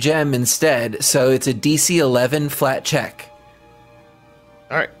hit your gem instead. So it's a DC 11 flat check.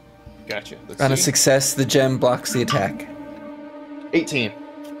 All right, gotcha. Let's On a see. success, the gem blocks the attack. 18.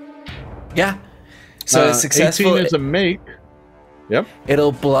 Yeah. So it's successful. 18 is a make. Yep.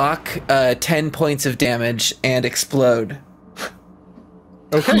 It'll block 10 points of damage and explode.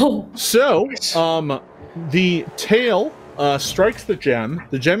 Okay. Oh. So, the tail strikes the gem.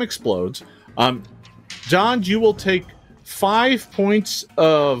 The gem explodes. Don, you will take 5 points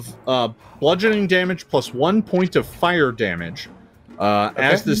of bludgeoning damage plus 1 point of fire damage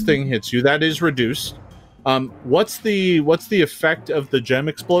as this thing hits you. That is reduced. What's the effect of the gem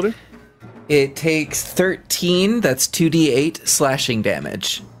exploding? It takes 13. That's 2d8 slashing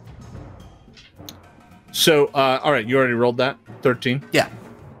damage. So, all right, you already rolled that 13. Yeah.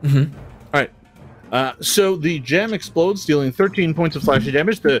 All right. So the gem explodes, dealing 13 points of slashing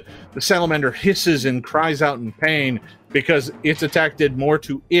damage. The salamander hisses and cries out in pain because its attack did more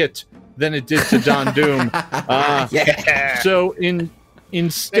to it than it did to Don Doom. Yeah. So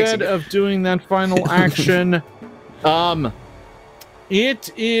instead of doing that final action,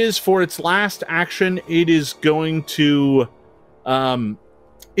 it is for its last action. It is going to,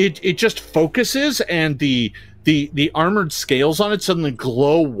 it just focuses, and the armored scales on it suddenly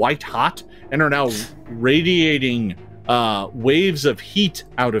glow white hot and are now radiating waves of heat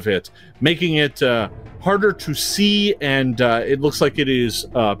out of it, making it harder to see, and it looks like it is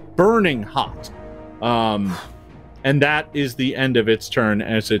burning hot. And that is the end of its turn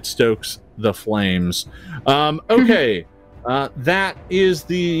as it stokes the flames. Okay, that is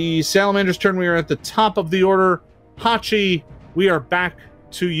the salamander's turn. We are at the top of the order. Hachi, we are back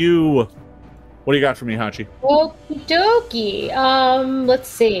to you. What do you got for me, Hachi? Okie dokie. Let's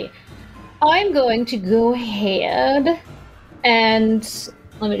see. I'm going to go ahead and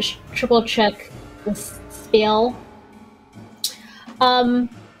let me just triple check this spell. I'm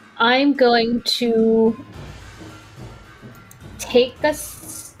going to take a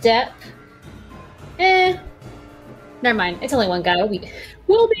step. Never mind. It's only one guy.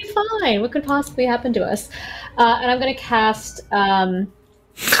 We'll be fine. What could possibly happen to us? And I'm going to cast.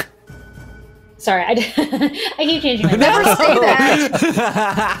 Sorry, I keep changing my Never mind. say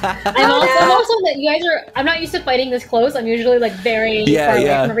that. I'm also that you guys are. I'm not used to fighting this close. I'm usually like very far away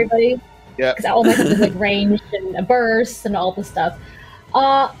from everybody. Yeah. Because all my stuff is like ranged and a burst and all this stuff.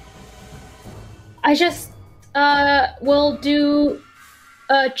 I just will do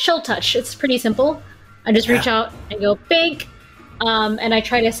a chill touch. It's pretty simple. I just reach out and go big, and I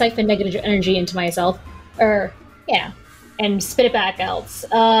try to siphon negative energy into myself, and spit it back out. So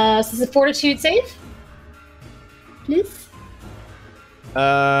this is a fortitude save, please.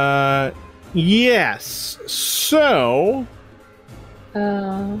 Yes. So,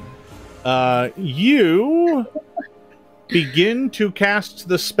 you begin to cast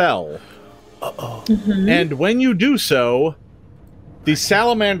the spell. And when you do so, the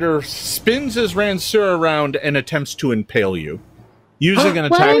salamander spins his Ransur around and attempts to impale you, using an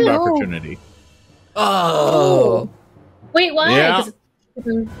attack of What? opportunity. Oh. Wait, why? Yeah. 'Cause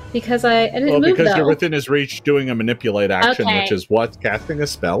Because I didn't Well, move, because though. you're within his reach doing a manipulate action, Okay. which is what casting a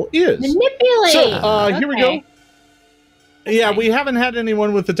spell is. Manipulate! So, here we go. Okay. Yeah, fine. we haven't had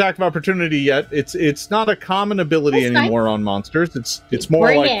anyone with attack of opportunity yet. It's not a common ability That's fine. anymore on monsters. It's more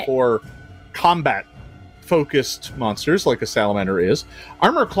Bring like it. for combat focused monsters like a salamander is.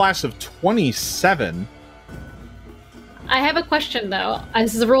 Armor class of 27. I have a question, though.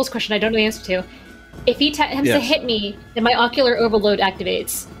 This is a rules question I don't know the answer to. If he attempts to Yes. hit me, then my ocular overload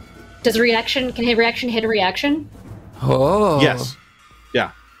activates. Does a reaction, can a reaction hit a reaction? Oh. Yes.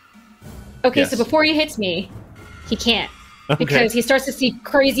 Yeah. Okay, Yes. so before he hits me, he can't. Okay. Because he starts to see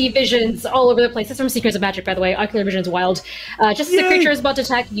crazy visions all over the place. That's from Secrets of Magic, by the way. Ocular vision is wild. Just as the Yay! creature is about to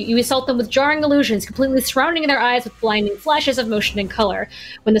attack you, you assault them with jarring illusions, completely surrounding their eyes with blinding flashes of motion and color.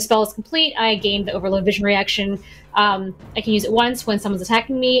 When the spell is complete, I gain the overload vision reaction. I can use it once when someone's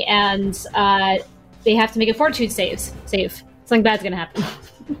attacking me, and they have to make a fortitude save. Something bad's gonna happen.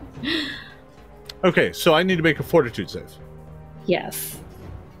 Okay, so I need to make a fortitude save. Yes.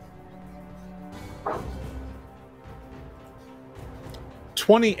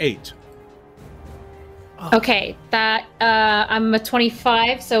 28. Okay, that I'm a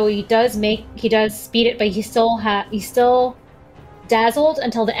 25, so he does speed it, but he's still dazzled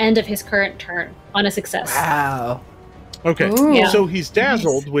until the end of his current turn on a success. Wow. Okay, Ooh. Yeah. so he's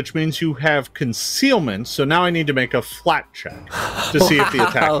dazzled, which means you have concealment. So now I need to make a flat check to see if the Wow.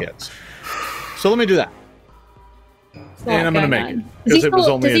 attack hits. So let me do that. It's not And I'm going to make going it. on. Does Because he it was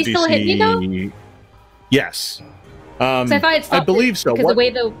still- only does a he still hit me, though? DC. Yes. So if I had I stopped believe so. because the way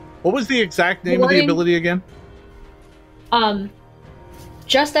the What was the exact name of the wording- ability again?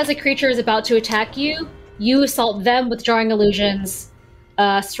 just as a creature is about to attack you, you assault them with jarring illusions,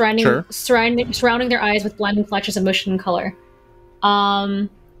 surrounding their eyes with blinding flashes of motion and color.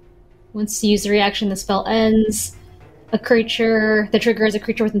 Once you use the reaction, the spell ends. The trigger is a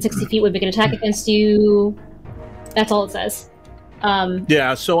creature within 60 feet would make an attack against you. That's all it says.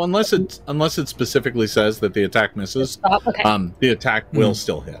 Yeah, so unless it specifically says that the attack misses, Stop. Okay. the attack will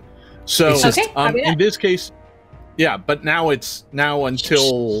still hit. So It's just- Okay, copy that. in this case, yeah, but now it's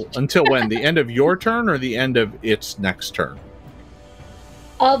until when? The end of your turn or the end of its next turn?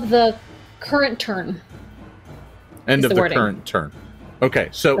 Of the current turn. End Is of the the wording. current turn. Okay,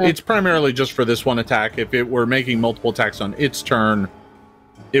 so So- it's primarily just for this one attack. If it were making multiple attacks on its turn,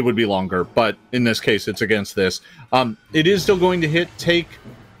 it would be longer. But in this case, it's against this. It is still going to hit. Take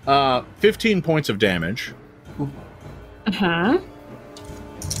 15 points of damage. Uh-huh.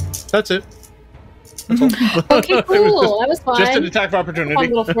 That's it. Okay, cool. That was fun. Just an attack of Fun opportunity.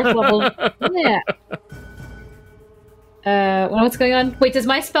 little fourth level. Yeah. What's going on? Wait, does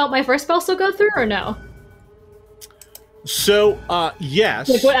my first spell still go through or no? So, yes.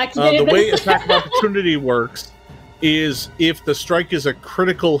 Like what activated the way this? attack of opportunity works is if the strike is a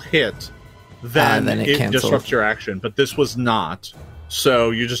critical hit, then then it it cancels. disrupts your action. But this was not.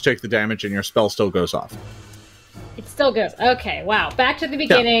 So you just take the damage and your spell still goes off. It still goes. Okay, wow. Back to the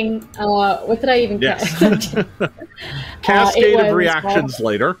beginning. What did I even Yes. get? Cascade was, of reactions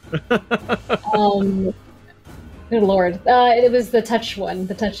later. Good lord. It was the touch one,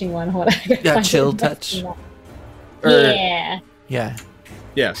 the touching one. Hold on. I gotta Yeah, find chill it. touch. Er, Yeah. Yeah.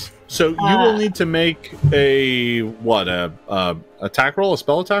 Yes. So you will need to make a attack roll, a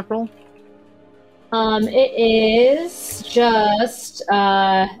spell attack roll? It is just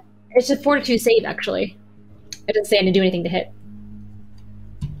it's a fortitude save actually. It didn't say I didn't do anything to hit.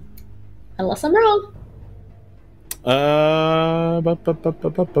 Unless I'm wrong.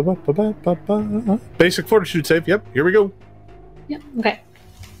 Basic fortitude save. Yep. Here we go. Yeah. Okay.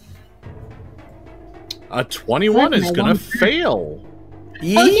 A 21 is That's my gonna one. fail.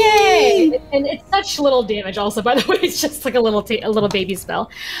 Oh yay! And it's such little damage. Also, by the way, it's just like a little baby spell.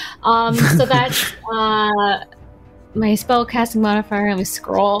 So that's my spell casting modifier. Let me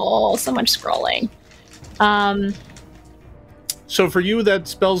scroll. So much scrolling. So for you, that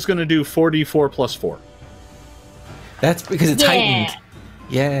spell's gonna do 4d4 plus 4. That's because it's Yeah. heightened.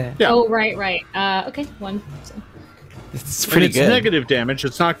 Yeah. Yeah. Oh right. Okay, one. So. It's And pretty it's good. negative damage.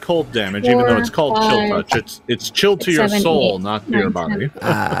 It's not cold damage, even though 4, it's called 5, chill touch. It's chill to your 7, soul, 8, not to your 9, 10.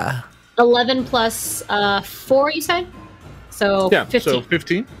 body. 11 plus 4, you said? So Yeah. 15. So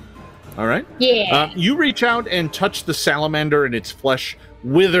 15. All right. Yeah. You reach out and touch the salamander, and its flesh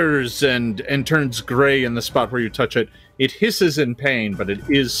withers and turns gray in the spot where you touch it. It hisses in pain, but it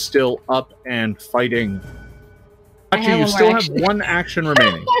is still up and fighting. I Actually, have you one still more have action. one action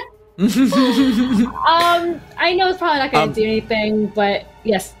remaining. I know it's probably not going to do anything, but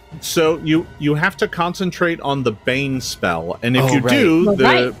yes. So you have to concentrate on the Bane spell, and if Oh, you right. do,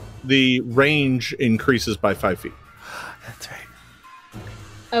 Right. the range increases by 5 feet. That's right.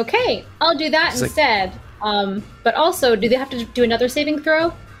 Okay, I'll do that It's like- instead. But also, do they have to do another saving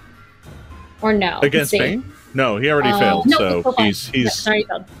throw? Or no? Against Let's see. Bane? No, he already failed. No, So still fine. he's Yeah, sorry, he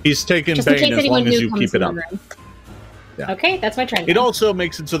failed. he's taken Just in Bane case as anyone long as new you comes keep it in up. the room. Yeah. Okay, that's my turn. It then. also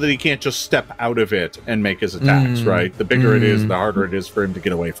makes it so that he can't just step out of it and make his attacks, right? The bigger it is, the harder it is for him to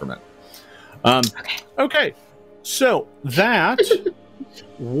get away from it. Okay. So that was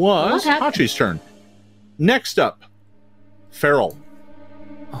What happened? Hachi's turn. Next up, Feral.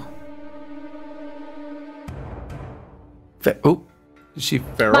 Oh, is she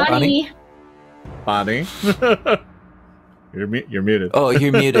Feral. Bonnie. Bonnie. You're muted. Oh,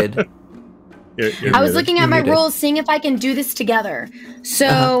 you're muted. You're I was muted. looking at You're my muted. rolls, seeing if I can do this together.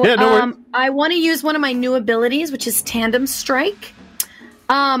 So, Yeah, no worries. I want to use one of my new abilities, which is Tandem Strike.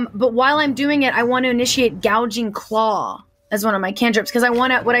 But while I'm doing it, I want to initiate Gouging Claw as one of my cantrips because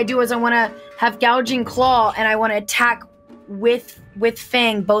what I do is I want to have Gouging Claw and I want to attack with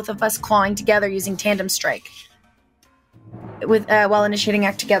Fang, both of us clawing together using Tandem Strike. While initiating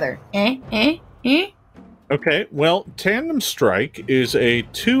act together. Okay, well, Tandem Strike is a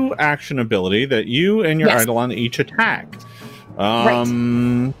 2-action ability that you and your Yes. Eidolon each attack.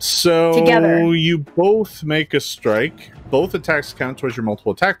 Right. So Together. you both make a strike. Both attacks count towards your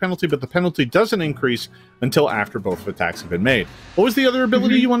multiple attack penalty, but the penalty doesn't increase until after both attacks have been made. What was the other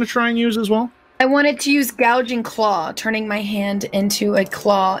ability you want to try and use as well? I wanted to use Gouging Claw, turning my hand into a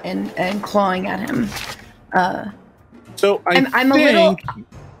claw and clawing at him. So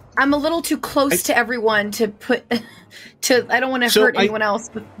I'm a little too close to everyone to put I don't want to So hurt I- anyone else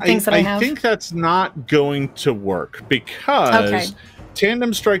with things that I have. think that's not going to work because Okay.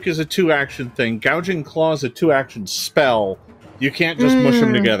 Tandem Strike is a 2-action thing. Gouging Claw is a 2-action spell. You can't just mush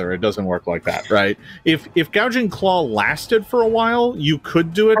them together. It doesn't work like that, right? If Gouging Claw lasted for a while, you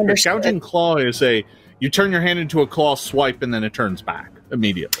could do it. Understood. But Gouging Claw is you turn your hand into a claw swipe and then it turns back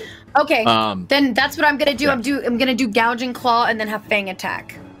immediately. Okay, then that's what I'm gonna do. yeah. I'm gonna do Gouging Claw and then have Fang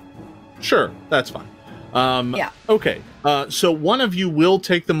attack. Sure, that's fine. Yeah. Okay. So one of you will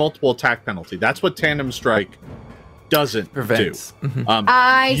take the multiple attack penalty. That's what Tandem Strike doesn't Prevents. do.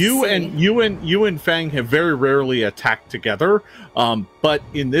 Mhm. You and Fang have very rarely attacked together. But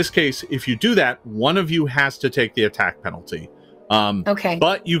in this case, if you do that, one of you has to take the attack penalty. Okay.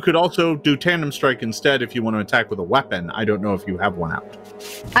 But you could also do Tandem Strike instead if you want to attack with a weapon. I don't know if you have one out.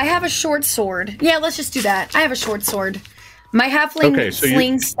 I have a short sword. Yeah, let's just do that. I have a short sword. My halfling Okay, so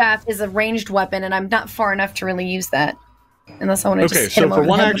sling staff is a ranged weapon, and I'm not far enough to really use that. Unless I want to Okay, just hit so him for over the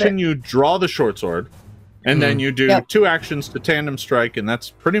one head with action, it. you draw the short sword, and then you do Yep. 2 actions to Tandem Strike, and that's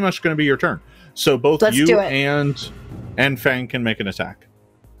pretty much going to be your turn. So both Let's you do it. and Fang can make an attack.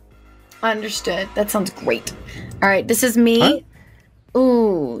 Understood. That sounds great. All right, this is me.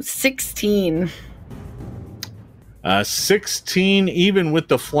 Ooh, 16. 16, even with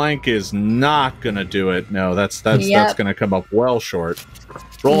the flank, is not going to do it. No, that's Yep. going to come up well short.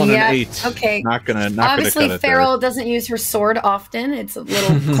 Rolling Yep, an 8. okay. Not going to Obviously, cut it Farrell doesn't use her sword often. It's a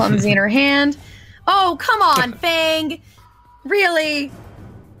little clumsy in her hand. Oh, come on, Fang. Really?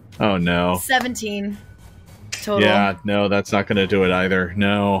 there. Oh no. 17 total. Yeah, no, that's not going to do it either.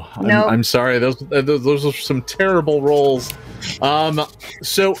 No, Nope. I'm sorry. Those are some terrible rolls.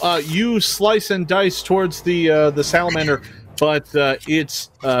 So you slice and dice towards the salamander, but its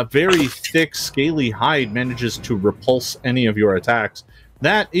very thick, scaly hide manages to repulse any of your attacks.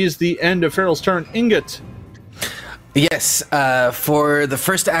 That is the end of Farrell's turn. Ingot. Yes, for the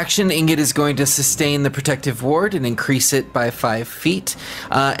first action, Ingot is going to sustain the protective ward and increase it by 5 feet.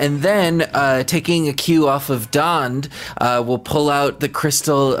 And then, taking a cue off of Dond, we'll pull out the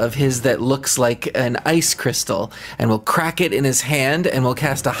crystal of his that looks like an ice crystal, and we'll crack it in his hand, and we'll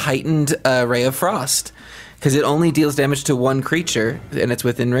cast a heightened Ray of Frost. Because it only deals damage to one creature, and it's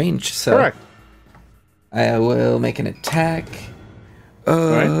within range. So Correct. I will make an attack.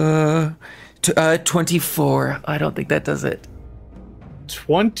 Right. 24. I don't think that does it.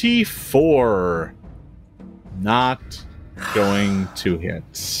 24. Not going to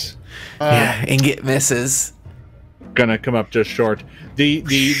hit. Yeah, Ingot misses. Gonna come up just short.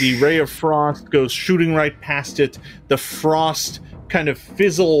 The ray of frost goes shooting right past it. The frost kind of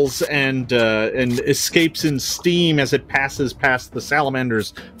fizzles and escapes in steam as it passes past the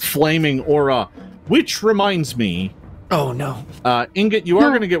salamander's flaming aura. Which reminds me, Oh no. Ingot, you are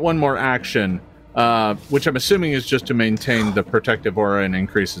going to get one more action, which I'm assuming is just to maintain the protective aura and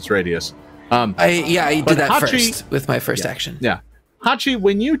increase its radius. I But did that Hachi- first with my first action. Yeah. Hachi,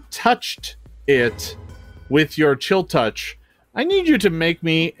 when you touched it with your chill touch, I need you to make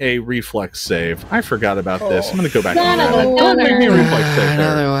me a reflex save. I forgot about this. I'm going to go back and do that. Go make me a reflex save there.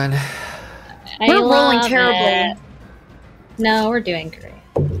 Another one. I We're rolling love terribly. it. No, we're doing great.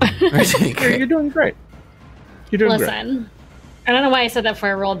 You're doing great. You're doing great. Listen, I don't know why I said that before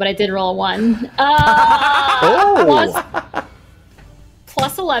I rolled, but I did roll a 1. Oh!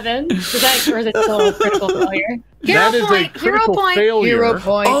 Plus 11. Is that, or is it still a critical failure? That is a critical failure. Hero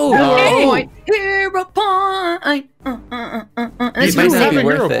point. Oh, Hero okay. point. Hero point. It might You not have be a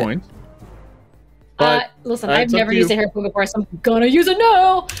worth hero it. point. But Listen, it's I've up never to used you. a hero point before, so I'm gonna use it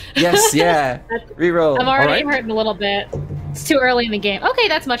now. Yes, yeah. Reroll. I'm already Alright. hurting a little bit. It's too early in the game. Okay,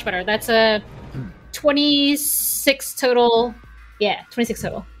 that's much better. That's a 26 total. Yeah, 26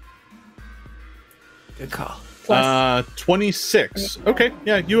 total. Good call. Plus. 26. Okay,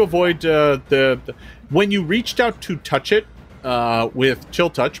 yeah, you avoid the when you reached out to touch it with chill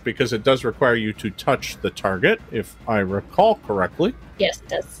touch, because it does require you to touch the target, if I recall correctly. Yes, it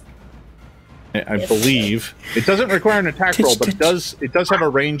does. I Yes. believe it doesn't require an attack Touch, roll, but touch. it does have a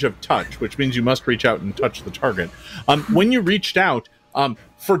range of touch, which means you must reach out and touch the target. When you reached out,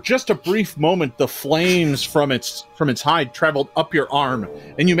 for just a brief moment, the flames from its hide traveled up your arm,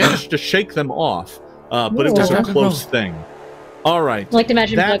 and you managed to shake them off. But it was a close thing. All right. I like to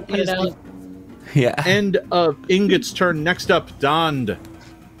imagine That Doug put is it out. Yeah. End of Ingot's turn. Next up, Dond.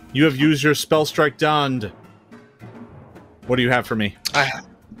 You have used your spell strike, Dond. What do you have for me? I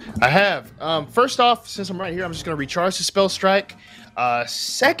have. First off, since I'm right here, I'm just going to recharge the spell strike.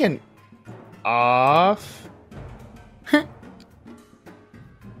 Second off.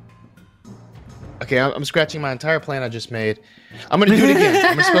 Okay, I'm scratching my entire plan I just made. I'm going to do it again.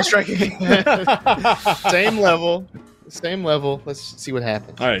 I'm going to spell strike again. Same level. Let's see what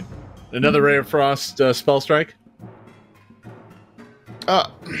happens. All right. Another Ray of Frost spell strike.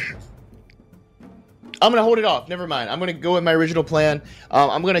 I'm gonna hold it off. Never mind. I'm gonna go with my original plan.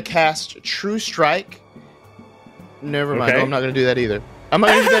 I'm gonna cast True Strike. Never mind. Okay. No, I'm not gonna do that either. I'm not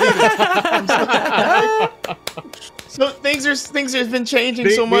gonna do that either. So things have been changing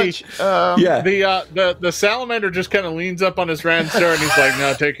so much. Yeah. The salamander just kind of leans up on his Ranster and he's like,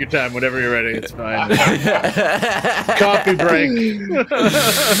 "No, take your time. Whenever you're ready, it's fine." Coffee break.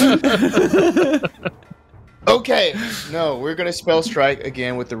 Okay. No, we're gonna spell strike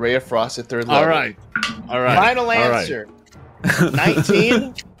again with the Ray of Frost at third level. All right. Final All right. answer.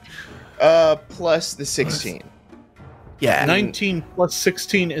 19 plus the 16. Yeah. 19 plus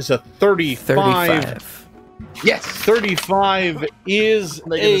 16 is a 35. 35. Yes. 35 is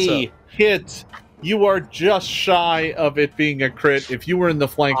Making a this hit. You are just shy of it being a crit. If you were in the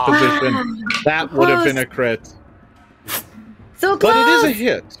flank position, that would have been a crit. So close. But it is a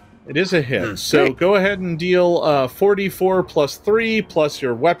hit. It is a hit. So Great. go ahead and deal 44 plus 3 plus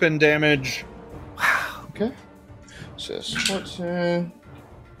your weapon damage. Okay. So 14.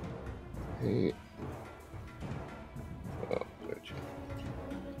 8.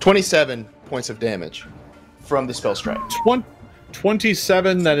 27 points of damage from the spell strike.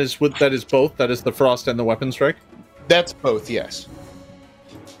 27. That is both. That is the frost and the weapon strike. That's both, yes.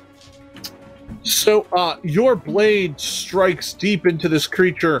 So your blade strikes deep into this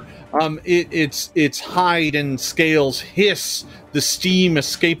creature. Its hide and scales hiss, the steam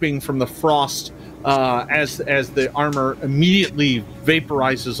escaping from the frost as the armor immediately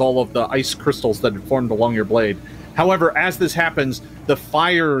vaporizes all of the ice crystals that had formed along your blade. However, as this happens, the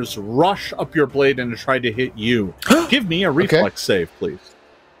fires rush up your blade and try to hit you. Give me a reflex save, please.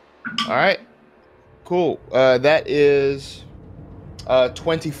 All right. Cool. That is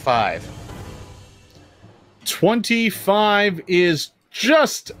 25. 25 is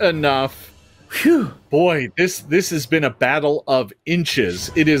just enough. Phew. Boy, this has been a battle of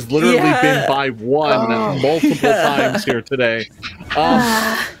inches. It has literally been by one multiple times here today.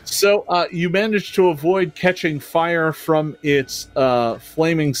 So you managed to avoid catching fire from its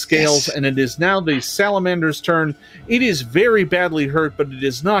flaming scales, and it is now the salamander's turn. It is very badly hurt, but it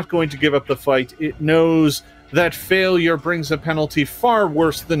is not going to give up the fight. It knows that failure brings a penalty far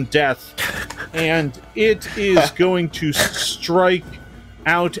worse than death, and it is going to strike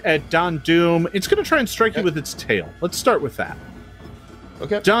out at Don Doom. It's going to try and strike you with its tail. Let's start with that.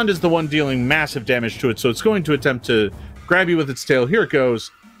 Okay. Don is the one dealing massive damage to it, so it's going to attempt to grab you with its tail. Here it goes.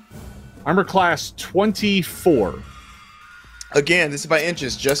 Armor class 24. Again, this is by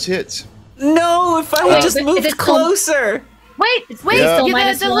inches. Just hits. No, if I had just is moved it still- closer. Wait, Yeah. you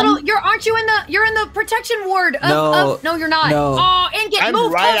Minus the one? little. Aren't you in the? You're in the protection ward. No. No, you're not. No. Oh, and get I'm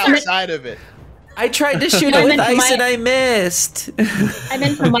moved right closer. outside of it. I tried to shoot I it with meant ice my- and I missed. I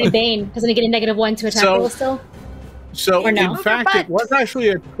meant from my Bane. Doesn't it get a -1 to attack So- roll still? So, Or no? in fact, it was actually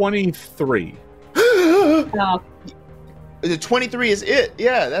a 23. No. The 23 is it.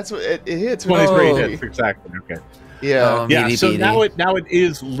 Yeah, that's what it hits. with 23 Oh. hits, exactly. Okay. Yeah. Yeah, Meaty so beady. now it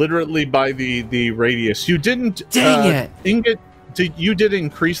is literally by the radius. You didn't Dang it. Ingot, you did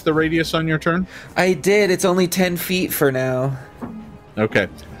increase the radius on your turn? I did. It's only 10 feet for now. Okay.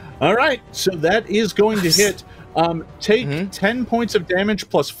 All right. So that is going to hit. Take 10 points of damage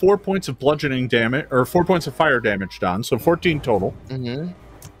plus 4 points of bludgeoning damage, or 4 points of fire damage, Don. So 14 total.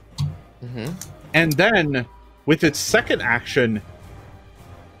 And then, with its second action,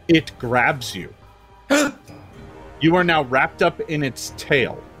 it grabs you. You are now wrapped up in its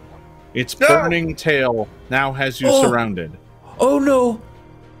tail. Its burning tail now has you surrounded. Oh no!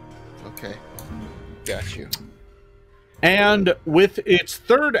 Okay. Got you. And with its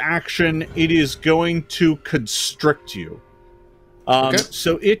third action, it is going to constrict you.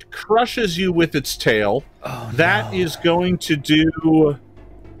 So it crushes you with its tail. Oh, That is going to do...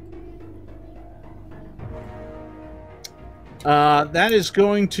 that is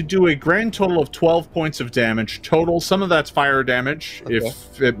going to do a grand total of 12 points of damage total. Some of that's fire damage,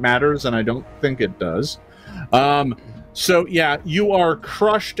 if it matters, and I don't think it does. So, yeah, you are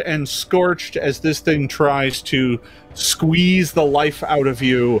crushed and scorched as this thing tries to squeeze the life out of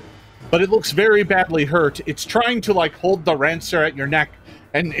you, but it looks very badly hurt. It's trying to, like, hold the rancer at your neck,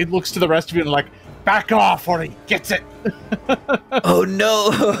 and it looks to the rest of you and, like, back off or he gets it. Oh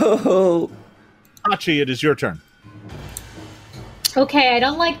no! Hachi, it is your turn. Okay, I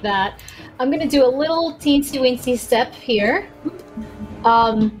don't like that. I'm gonna do a little teensy-weensy step here.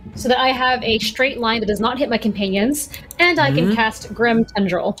 So that I have a straight line that does not hit my companions, and I can cast Grim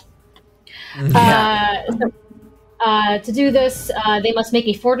Tendril. To do this, they must make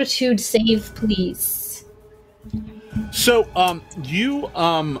a Fortitude save, please. So,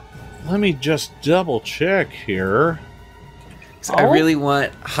 let me just double check here. I really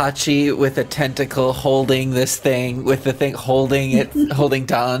want Hachi with a tentacle holding this thing, with the thing holding it, holding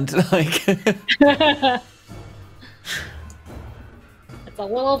Don. Like,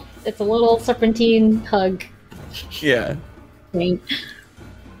 it's a little serpentine hug yeah. thing.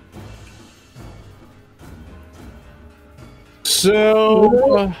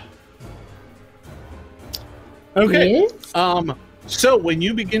 So, okay. Yes? So when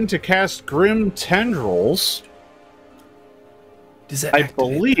you begin to cast Grim Tendrils, Does that I activate?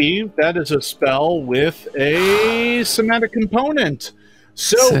 believe that is a spell with a somatic component.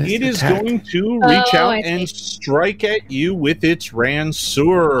 So Says it is attack. going to reach out I and see. strike at you with its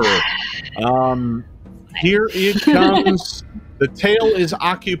Ranseur. Here it comes. The tail is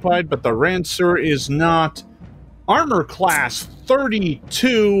occupied, but the Ranseur is not. Armor class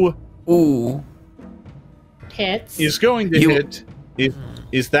 32 Ooh. Hits. is going to You- hit.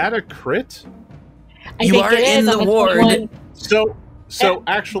 Is that a crit? I You think are it in is the on a ward. 21. So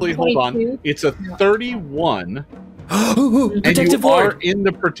actually, hold on. 22. It's a 31, Ooh, and protective you are ward. in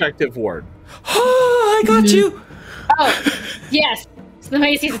the protective ward. Oh, I got you. Oh, yes. So the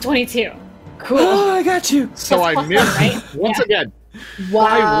AC is a 22. Cool. Oh, I got you. So That's I plus missed one, right? once Yeah. again.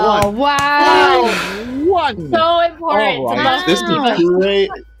 Wow! won. Wow! One. So important. All to right. both This of us. is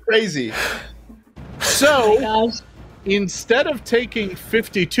crazy. So Gosh. instead of taking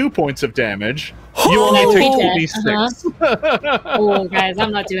 52 points of damage, you only Oh, take okay. 26. Oh, guys,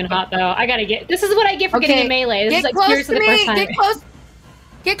 I'm not doing hot though. I gotta get. This is what I get for getting Okay, in melee. This is Get like close seriously to the first me! time.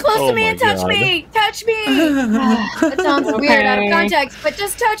 Get close Oh to me my and touch God. me! Touch me! That sounds weird out of context, but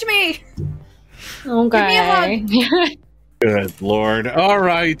just touch me! Okay. a Good lord. All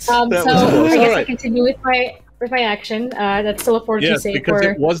right. So That was close. I All guess I right. continue with my action. That's still a fortitude Yes, save because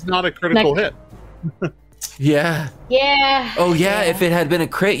for. it was not a critical hit. Yeah. Yeah. Oh, yeah. If it had been a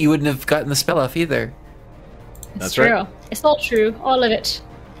crit, you wouldn't have gotten the spell off either. It's That's true. right. It's all true. All of it.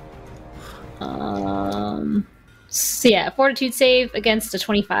 So yeah, fortitude save against a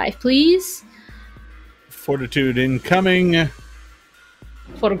 25, please. Fortitude incoming.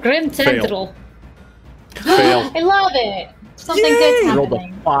 For Grim Tendril. Fail. I love it. Something Yay! good's Rolled a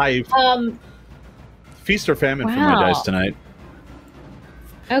happening. 5. Feast or famine for my Wow. dice tonight.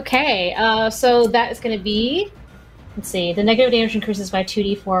 Okay, so that is going to be. Let's see. The negative damage increases by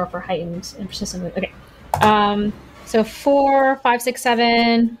 2d4 for heightened and persistent move. Okay. So 4, 5, 6,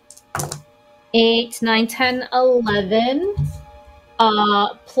 7, 8, 9, 10, 11.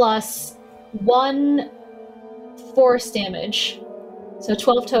 Plus 1 force damage. So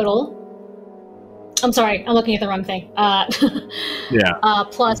 12 total. I'm sorry, I'm looking at the wrong thing. Yeah.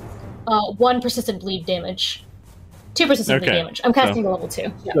 Plus 1 persistent bleed damage. 2 persistent bleed Okay. damage. I'm casting the level 2.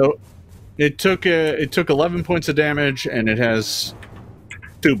 Yeah. So it took 11 points of damage, and it has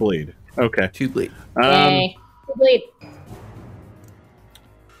 2 bleed. Okay. 2 bleed. Yay. Bleed.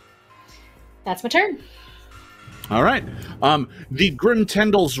 That's my turn. All right. The grim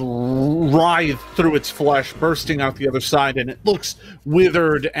tendrils writhe through its flesh, bursting out the other side, and it looks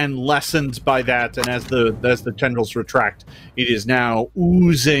withered and lessened by that. And as the tendrils retract, it is now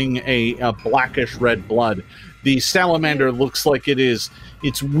oozing a blackish red blood. The salamander looks like it's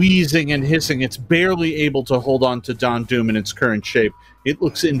wheezing and hissing. It's barely able to hold on to Don Doom in its current shape. It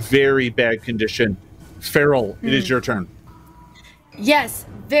looks in very bad condition. Feral, it is your turn. Yes,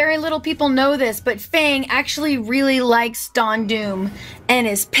 very little people know this, but Fang actually really likes Don Doom and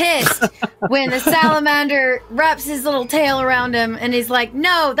is pissed when the salamander wraps his little tail around him and he's like,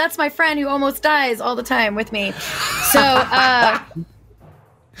 no, that's my friend who almost dies all the time with me. So,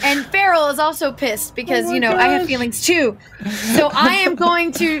 and Feral is also pissed because, I have feelings too. So I am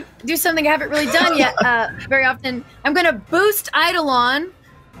going to do something I haven't really done yet very often. I'm going to boost Eidolon.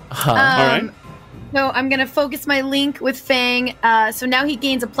 All right. So I'm going to focus my link with Fang. So now he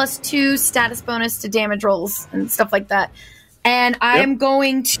gains a +2 status bonus to damage rolls and stuff like that. And I am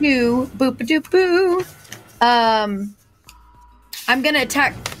going to boop-a-doop-boo. I'm going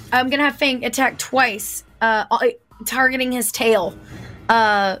to have Fang attack twice, targeting his tail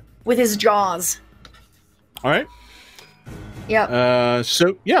with his jaws. All right. Yep.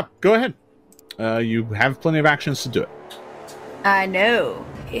 Go ahead. You have plenty of actions to do it. I know.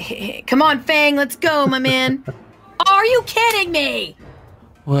 Come on, Fang, let's go, my man. Are you kidding me?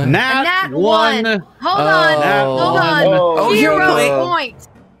 What? Nat 1. Hold on. Oh, Hero point.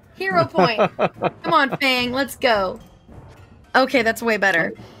 Hero point. Come on, Fang, let's go. Okay, that's way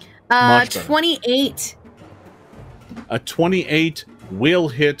better. Much better. 28. A 28 will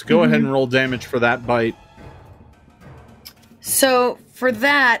hit. Go ahead and roll damage for that bite. So for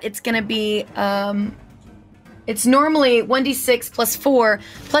that, it's going to be... it's normally 1d6 +4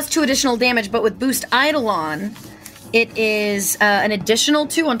 +2 additional damage, but with boost Eidolon, it is an additional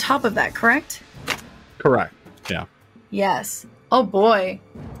 2 on top of that, correct? Correct. Yeah. Yes. Oh boy.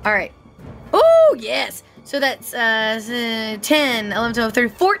 All right. Oh, yes. So that's 10, 11, 12, 13,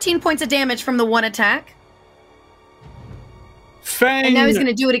 14 points of damage from the one attack. Fang, And now he's going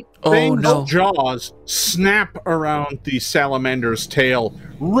to do it again. Fang's jaws snap around the salamander's tail,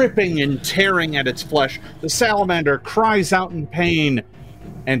 ripping and tearing at its flesh. The salamander cries out in pain,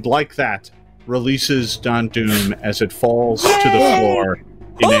 and like that, releases Don Doom as it falls to the floor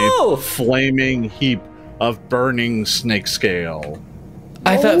in a flaming heap of burning snake scale.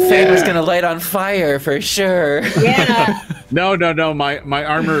 I thought Fang was gonna light on fire for sure. Yeah. No. My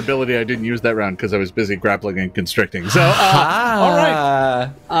armor ability, I didn't use that round because I was busy grappling and constricting. So, all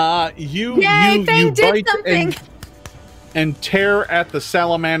right. You Fang did bite something. and tear at the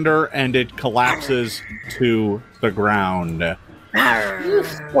salamander, and it collapses to the ground.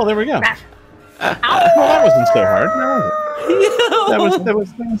 Well, there we go. Well, that wasn't so hard. That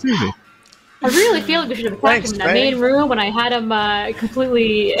was easy. I really feel like we should have attacked him in that main room when I had him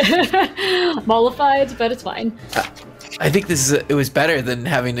completely mollified, but it's fine. I think it was better than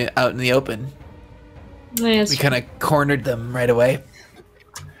having it out in the open. Yeah, We kind of cornered them right away.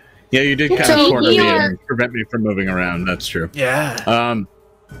 Yeah, you did kind of corner me and prevent me from moving around. That's true. Yeah.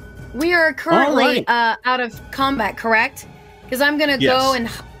 We are currently All out of combat, correct? Because I'm gonna go and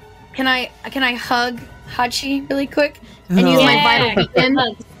can I hug Hachi really quick and use my vital beacon?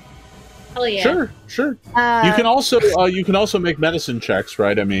 Hell yeah. Sure. You can also make medicine checks,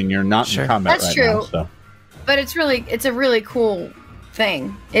 right? I mean, you're not in combat That's right true. now. So. But it's a really cool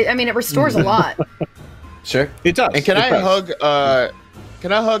thing. It restores a lot. Sure. It does. And can I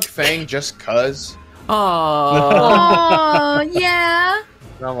hug Fang just cuz? Oh yeah.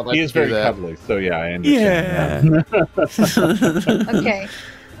 He is very cuddly, so yeah, I understand. Yeah. Okay.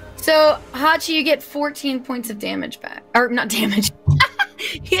 So Hachi, you get 14 points of damage back. Or not damage.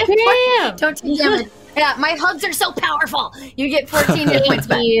 Damn. Don't take damage. Yeah, my hugs are so powerful. You get 14 hit points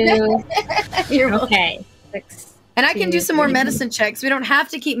back. You're welcome. Okay. 6, And I can do some more medicine checks. We don't have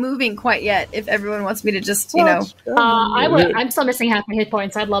to keep moving quite yet if everyone wants me to just, I'm still missing half my hit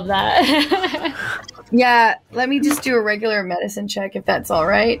points. I'd love that. Yeah, let me just do a regular medicine check if that's all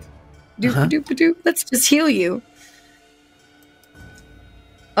right. Doop-a-doop-a-doop. Let's just heal you.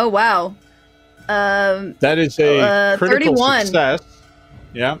 Oh, wow. That is a critical 31. success.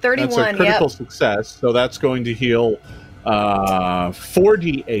 Yeah, 31, that's a critical success. So that's going to heal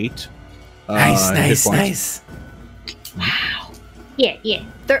 48. Nice. Wow. Yeah.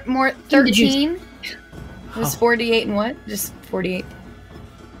 More 13? It was 48 and what? Just 48.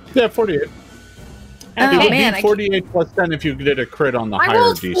 Yeah, 48. Oh, it would man, be 48 plus 10 if you did a crit on the I higher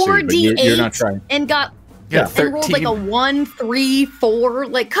rolled DC. 4 but you're not D8 trying. and got Yeah, and rolled like a 13. 1, 3, 4.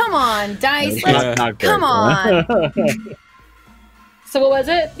 Like, come on, dice. That's not great. Come on. So what was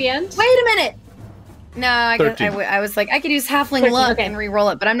it at the end? Wait a minute. No, I guess 13. I was like, I could use halfling 13, luck okay. and re-roll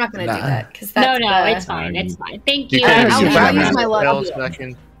it, but I'm not going to do Nah. that because No, that's no, it's fine. fine. It's fine. Thank You you. can I'll use use that. my luck. Spells that I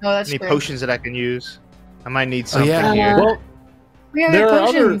can, Oh, that's any true. potions that I can use. I might need something yeah. here. Well, We have there are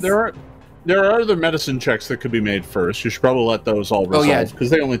potions. there are other medicine checks that could be made first. You should probably let those all Oh, yeah. resolve because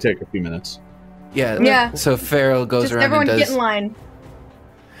they only take a few minutes. Yeah. Yeah. So Farrell goes Just around everyone and get in does. line.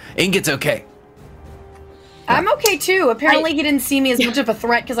 Ingit's okay. I'm okay too. Apparently, he didn't see me as much of a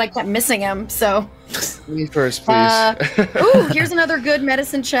threat because I kept missing him. So, Me first, please. ooh, here's another good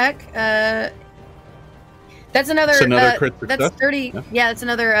medicine check. That's another. It's another crit That's success? 30. Yeah, that's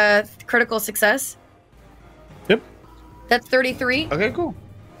another critical success. Yep. That's 33. Okay, cool.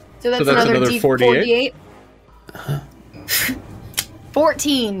 So that's, that's another D48.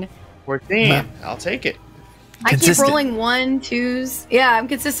 14. 14. I'll take it. I keep Consistent. rolling 1, 2s. Yeah, I'm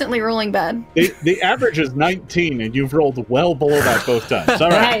consistently rolling bad. The average is 19, and you've rolled well below that both times. All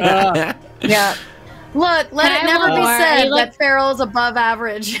right. Yeah. Look, let Can it I never roll be more? said You look- that Farrell's above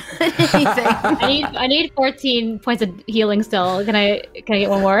average. Anything. I need 14 points of healing still. Can I get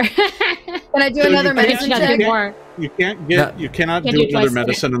one more? Can I do So another you I medicine got check? two more. you cannot Can't do do another twice.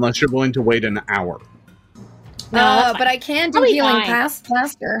 medicine unless you're willing to wait an hour. that's But I can do I'll be healing fine. past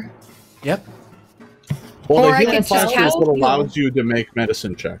plaster. Yep. Well, Or the I healing could just plaster is what heal. allows you to make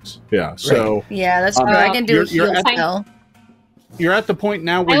medicine checks. Yeah. So Yeah, that's true. I can do a you're heal at- spell. you're at the point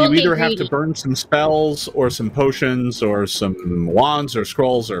now I where will you be either have to greedy. burn some spells or some potions or some wands or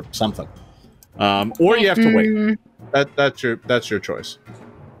scrolls or something, or you have to wait. Mm, That's your choice.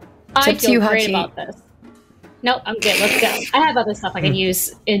 I Tips you, feel great Hachi. about this. Nope, I'm good. Let's go. I have other stuff I can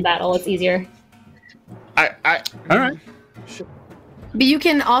use in battle. It's easier. I All right. But you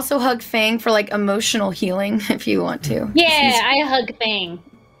can also hug Fang for like emotional healing if you want to. Yeah, I hug Fang.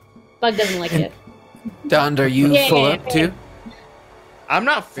 Bug doesn't like it. Dond, are you Yeah. full up too? I'm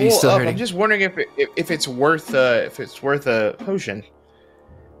not Are you full still up. hurting? I'm just wondering if it's worth a potion.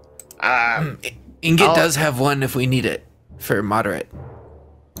 Ingot I'll- does have one if we need it for moderate.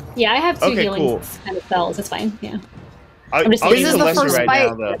 Yeah, I have two Okay, healing cool. kind of spells. It's fine. Yeah. I'll I'm just use thinking- the This is the lesser first right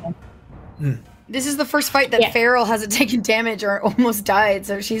fight. now, though. This is the first fight that Yeah. Farrell hasn't taken damage or almost died,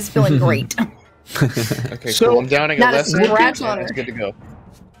 so she's feeling great. Okay, So- cool. I'm downing a Not a lesser. scratch on her. It's good to go.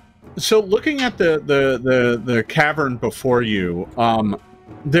 So looking at the cavern before you,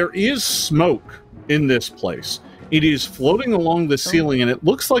 there is smoke in this place. It is floating along the ceiling, and it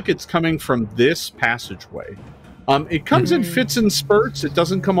looks like it's coming from this passageway. It comes in fits and spurts. It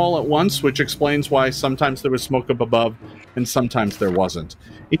doesn't come all at once, which explains why sometimes there was smoke up above and sometimes there wasn't.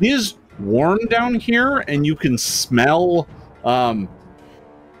 It is warm down here, and you can smell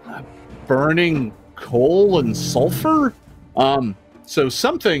burning coal and sulfur. So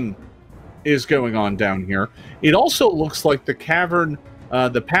something is going on down here. It also looks like the cavern,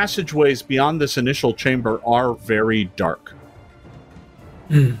 the passageways beyond this initial chamber are very dark.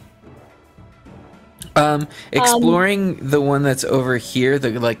 Exploring the one that's over here,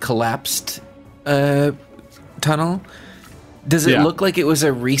 the like collapsed tunnel. Does it Yeah. look like it was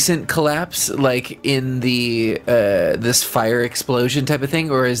a recent collapse, like in the this fire explosion type of thing,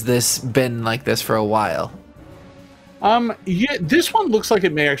 or has this been like this for a while? Yeah, this one looks like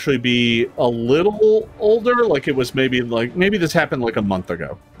it may actually be a little older. Like it was maybe this happened like a month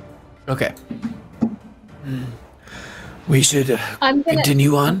ago. Okay. We should I'm gonna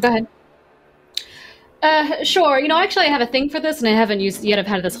continue on. Go ahead. Sure. You know, actually, I have a thing for this, and I haven't used it yet. I've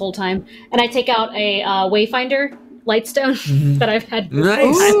had it this whole time, and I take out a Wayfinder lightstone that I've had.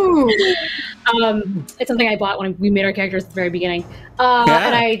 Nice. Ooh. It's something I bought when we made our characters at the very beginning. And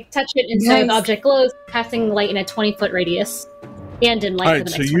I touch it, and so the Nice. object glows, casting light in a 20-foot radius, and in light All for right,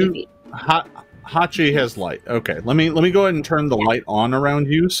 the so next 20 you- feet. Hachi has light. Okay, let me go ahead and turn the light on around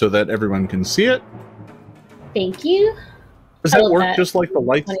you so that everyone can see it. Thank you. Does I that love work that. just like the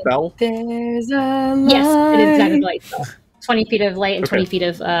light spell? There's a light. Yes, it is exactly light. So 20 feet of light and Okay. 20 feet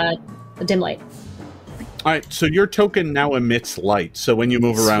of dim light. All right, so your token now emits light. So when you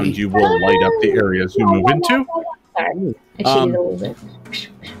move around, Sweet. you will light up the areas you move into. Sorry, I cheated Um, a little bit.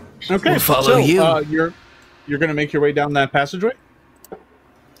 Okay, We'll follow so, you. You're going to make your way down that passageway,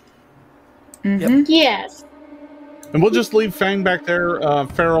 Mhm. Yes. and we'll just leave Fang back there,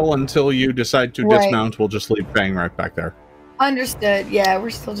 Farrell, until you decide to Right. dismount. We'll just leave Fang right back there. Understood. Yeah, we're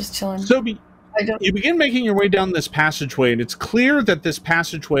still just chilling. So I don't. you begin making your way down this passageway, and it's clear that this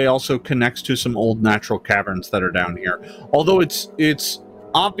passageway also connects to some old natural caverns that are down here. Although it's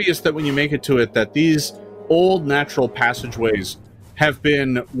obvious that when you make it to it, that these old natural passageways have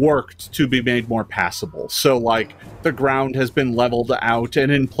been worked to be made more passable. So, like, the ground has been leveled out,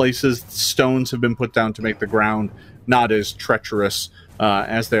 and in places, stones have been put down to make the ground not as treacherous.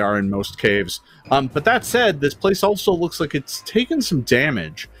 as they are in most caves. But that said, this place also looks like it's taken some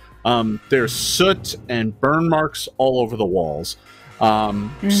damage. There's soot and burn marks all over the walls.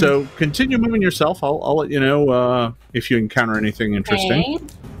 So continue moving yourself. I'll let you know if you encounter anything interesting.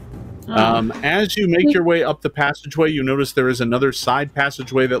 Okay. As you make your way up the passageway, you notice there is another side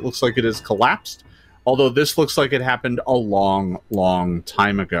passageway that looks like it has collapsed, although this looks like it happened a long, long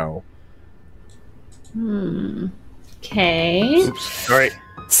time ago. Okay. Oops. All right.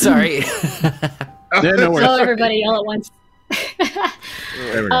 Sorry. Yeah, no worries. Tell everybody all at once.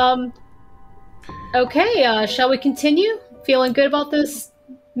 There we go. Okay, shall we continue? Feeling good about this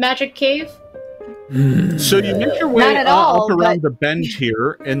magic cave? So you make your way Not at all, up around the bend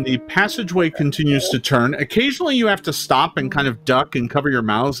here, and the passageway continues to turn. Occasionally you have to stop and kind of duck and cover your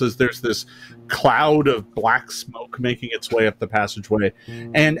mouths as there's this cloud of black smoke making its way up the passageway.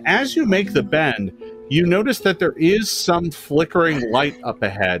 And as you make the bend, you notice that there is some flickering light up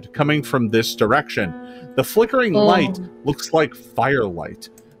ahead coming from this direction. The flickering light looks like firelight,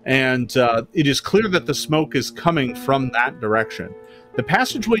 and it is clear that the smoke is coming from that direction. The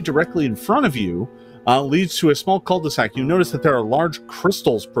passageway directly in front of you leads to a small cul-de-sac. You notice that there are large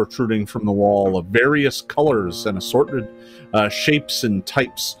crystals protruding from the wall of various colors and assorted shapes and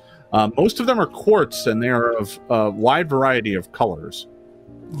types. Most of them are quartz, and they are of a wide variety of colors.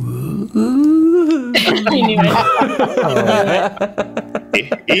 I knew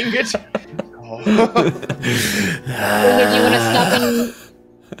it. Ingot? Do you want to stop and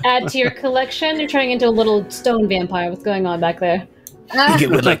add to your collection? You're turning into a little stone vampire. What's going on back there?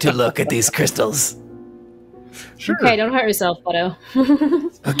 Ingrid would like to look at these crystals. Sure. Okay, don't hurt yourself, Otto.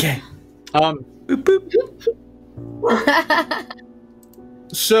 Okay.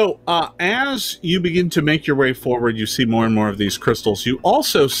 So, as you begin to make your way forward, you see more and more of these crystals. You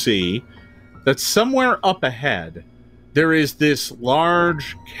also see that somewhere up ahead, there is this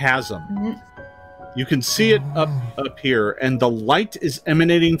large chasm. You can see it up here, and the light is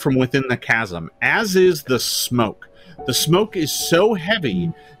emanating from within the chasm, as is the smoke. The smoke is so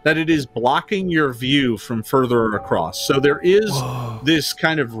heavy that it is blocking your view from further across. So there is this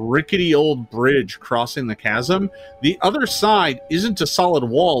kind of rickety old bridge crossing the chasm. The other side isn't a solid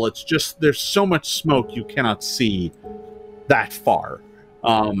wall. It's just there's so much smoke you cannot see that far.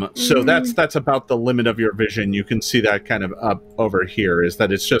 So that's about the limit of your vision. You can see that kind of up over here, is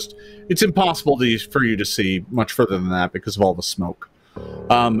that it's impossible for you to see much further than that because of all the smoke.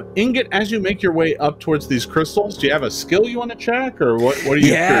 Ingot, as you make your way up towards these crystals, do you have a skill you want to check, or what are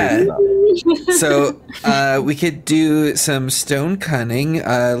you curious about? So we could do some stone cunning.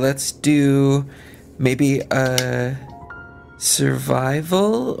 Let's do maybe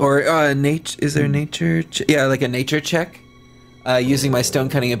survival or nature. Is there nature? Yeah, like a nature check. Using my stone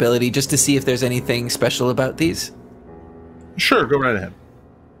cunning ability just to see if there's anything special about these. Sure, go right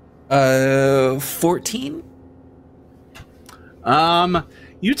ahead. 14.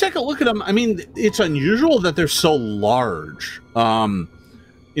 You take a look at them. I mean, it's unusual that they're so large.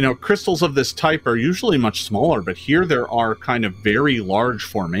 Crystals of this type are usually much smaller, but here there are kind of very large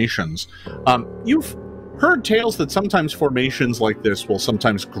formations. You've heard tales that sometimes formations like this will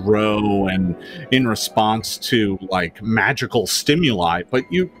sometimes grow and in response to like magical stimuli,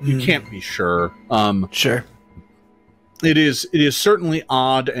 but you can't be sure. Sure. It is certainly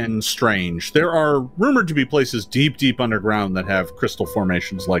odd and strange. There are rumored to be places deep underground that have crystal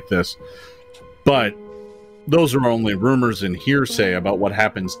formations like this, but those are only rumors and hearsay about what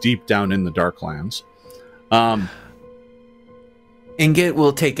happens deep down in the Darklands. Ingot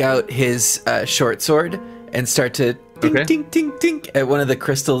will take out his short sword and start to tink at one of the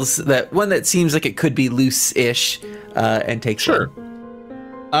crystals, that one that seems like it could be loose-ish, and take Sure.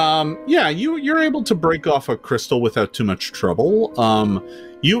 Yeah, you're able to break off a crystal without too much trouble.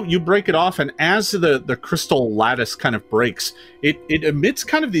 You break it off, and as the crystal lattice kind of breaks, it emits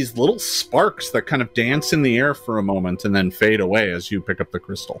kind of these little sparks that kind of dance in the air for a moment and then fade away as you pick up the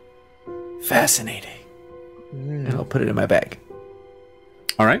crystal. Fascinating. And I'll put it in my bag.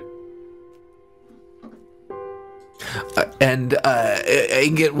 All right. And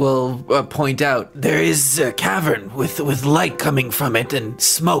Ingot will point out there is a cavern with light coming from it and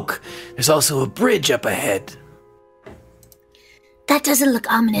smoke. There's also a bridge up ahead. That doesn't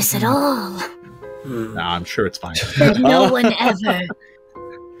look ominous at all. Nah, I'm sure it's fine. No one ever.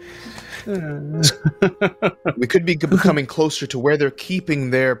 We could be coming closer to where they're keeping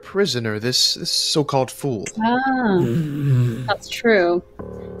their prisoner, this so-called fool. That's true.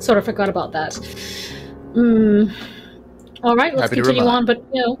 Sort of forgot about that. All right, let's continue on, but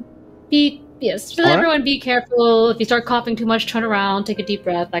everyone be careful. If you start coughing too much, turn around, take a deep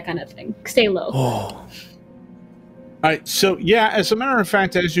breath, that kind of thing. Stay low. All right, so yeah, as a matter of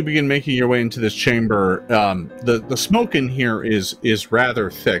fact, as you begin making your way into this chamber, the smoke in here is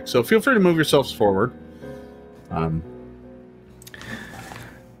rather thick. So feel free to move yourselves forward.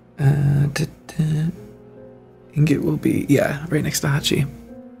 Ingot will be right next to Hachi.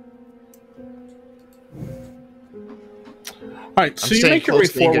 All right, so you make your way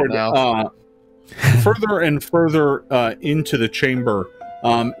forward, further and further into the chamber,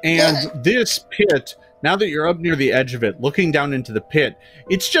 and this pit. Now that you're up near the edge of it, looking down into the pit,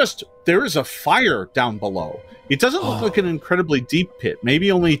 it's just, there is a fire down below. It doesn't look like an incredibly deep pit,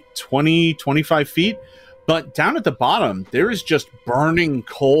 maybe only 20, 25 feet, but down at the bottom, there is just burning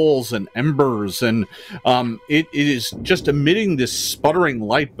coals and embers, and it is just emitting this sputtering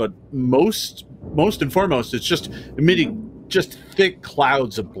light, but most and foremost, it's just emitting just thick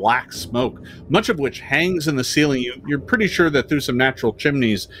clouds of black smoke, much of which hangs in the ceiling. You're pretty sure that through some natural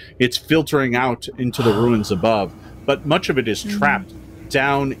chimneys, it's filtering out into the ruins above, but much of it is trapped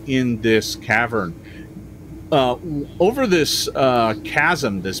down in this cavern. Over this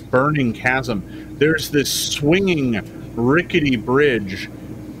chasm, this burning chasm, there's this swinging, rickety bridge,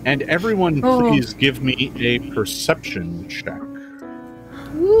 and everyone please give me a perception check.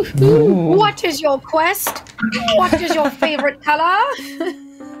 What is your quest? What is your favorite color?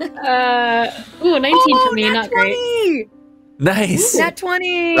 19 for me, not 20! great. Nice. Nat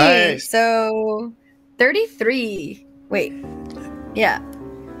 20. Nice. So 33. Wait. Yeah.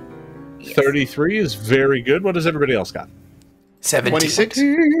 Yes. 33 is very good. What does everybody else got? 17. 26?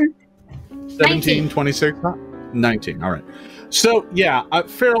 17, 26, 19. All right. So, yeah,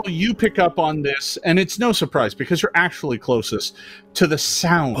 Farrell, you pick up on this, and it's no surprise because you're actually closest to the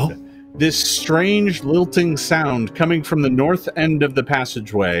sound. This strange lilting sound coming from the north end of the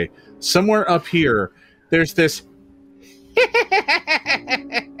passageway. Somewhere up here, there's this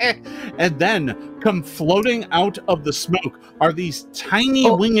and then come floating out of the smoke are these tiny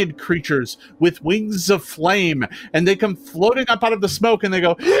winged creatures with wings of flame, and they come floating up out of the smoke and they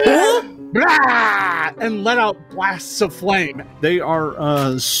go blah, and let out blasts of flame. They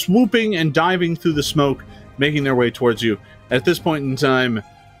are swooping and diving through the smoke, making their way towards you. At this point in time,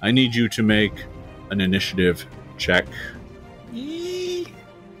 I need you to make an initiative check.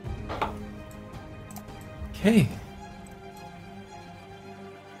 Okay.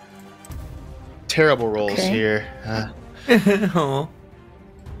 Terrible rolls here. Oh.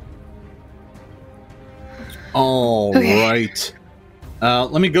 All right.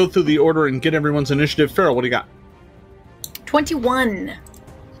 Let me go through the order and get everyone's initiative. Farrell, what do you got? 21.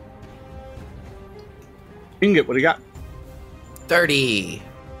 Ingot, what do you got? 30.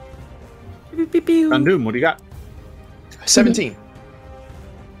 Randoom, what do you got? 17.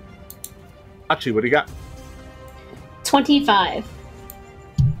 Hachi, what do you got? 25.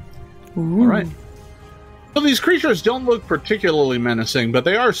 All right. So these creatures don't look particularly menacing, but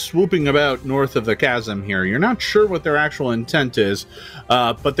they are swooping about north of the chasm here. You're not sure what their actual intent is,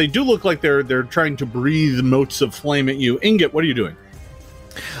 but they do look like they're trying to breathe motes of flame at you. Ingot, what are you doing?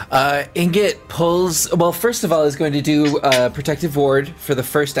 Ingot pulls... Well, first of all, is going to do Protective Ward for the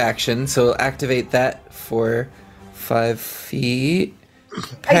first action, so activate that for 5 feet.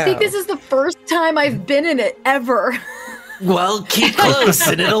 I think this is the first time I've been in it ever. Well, keep close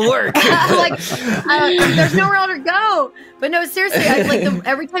and it'll work. There's nowhere else to go. But no, seriously,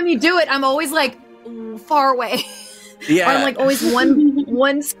 every time you do it, I'm always like far away. Yeah. Or I'm like always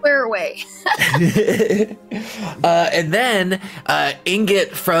one square away. And then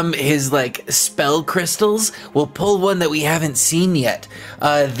Ingot from his spell crystals will pull one that we haven't seen yet.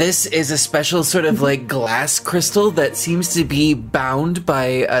 This is a special sort of glass crystal that seems to be bound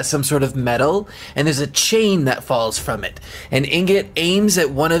by some sort of metal, and there's a chain that falls from it. And Ingot aims at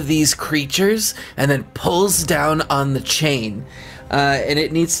one of these creatures and then pulls down on the chain. And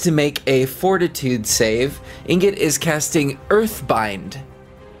it needs to make a fortitude save. Ingot is casting Earthbind.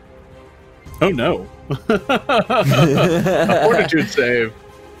 Oh no. A fortitude save.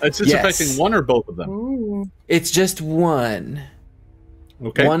 It's just affecting one or both of them. Ooh. It's just one.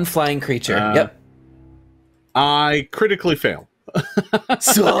 Okay. One flying creature. Yep. I critically fail.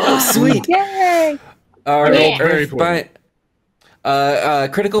 So sweet. Yay! All right. Very Earthbind.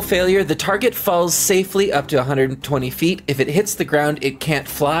 Critical failure. The target falls safely up to 120 feet. If it hits the ground, it can't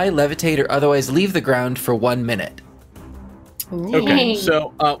fly, levitate, or otherwise leave the ground for 1 minute. Okay,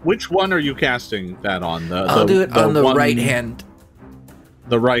 so which one are you casting that on? I'll do it on the one, right hand.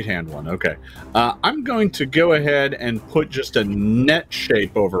 The right hand one, okay. I'm going to go ahead and put just a net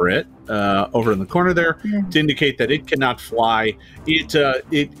shape over it, over in the corner there, to indicate that it cannot fly.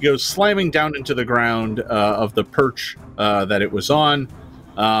 It goes slamming down into the ground of the perch that it was on,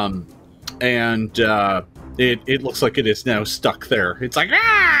 and it looks like it is now stuck there. It's like,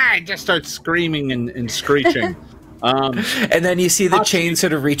 ah! It just starts screaming and screeching. And then you see the chain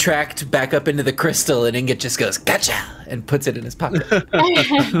sort of retract back up into the crystal, and Ingot just goes, gotcha, and puts it in his pocket.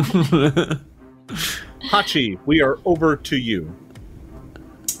 Hachi, we are over to you.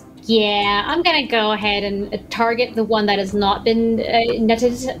 Yeah, I'm gonna go ahead and target the one that has not been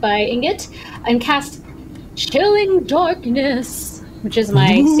netted by Ingot and cast Chilling Darkness, which is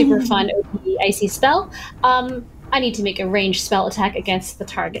my super fun OP icy spell. I need to make a ranged spell attack against the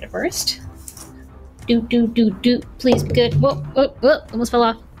target first. Do. Please be good. Whoa, almost fell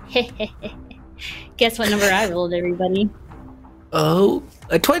off. Guess what number I rolled, everybody? Oh,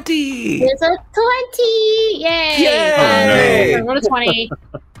 a 20! It's a 20! Yay! Yay! I rolled a 20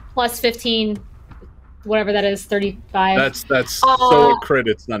 plus 15, whatever that is, 35. That's so a crit,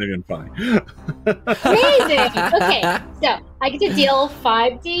 it's not even funny. Amazing! Okay, so I get to deal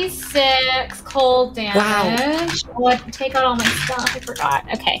 5d6 cold damage. Wow. Oh, take out all my stuff, I forgot.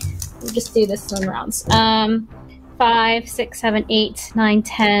 Okay, we'll just do this in rounds. 5, 6, 7, 8, 9,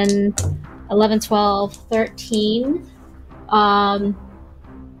 10, 11, 12, 13.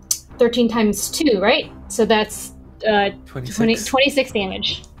 13 times 2, right? So that's 26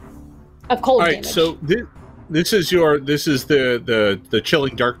 damage of cold damage. All right, so this is the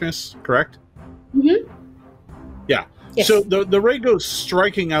Chilling Darkness, correct? Mm-hmm. Yeah. Yes. So the ray goes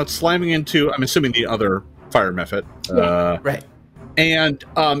striking out, slamming into, I'm assuming, the other fire method. Yeah. Right. And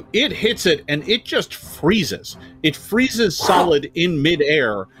it hits it, and it just freezes. It freezes solid in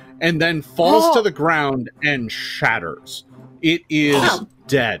midair, and then falls to the ground and shatters. It is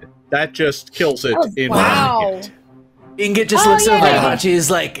dead. That just kills it in one hit. Ingot just looks over at Hachi, is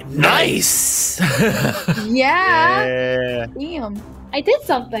like, nice! Yeah. Damn. I did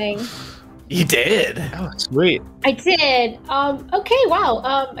something. You did. Oh, sweet. I did. Okay,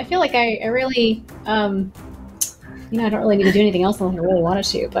 wow. I feel like I really, I don't really need to do anything else unless I really wanted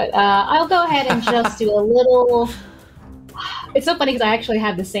to, but I'll go ahead and just do a little... It's so funny because I actually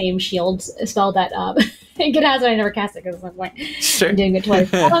have the same shield spell that Ingot has, but I never cast it because there's no point. Sure. I'm doing it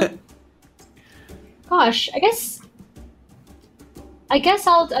twice. Gosh, I guess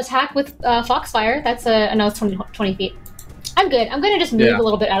I'll attack with Foxfire. That's no, it's 20 feet. I'm good. I'm gonna just move a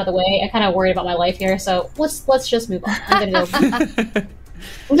little bit out of the way. I'm kind of worried about my life here, so let's just move on. I'm gonna have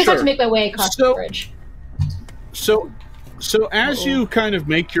to make my way across the bridge. So as you kind of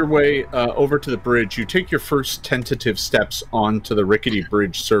make your way over to the bridge, you take your first tentative steps onto the rickety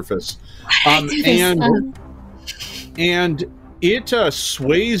bridge surface, and it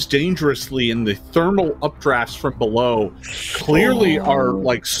sways dangerously, and the thermal updrafts from below clearly are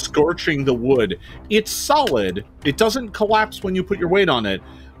like scorching the wood. It's solid. It doesn't collapse when you put your weight on it,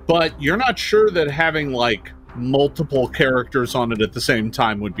 but you're not sure that having like multiple characters on it at the same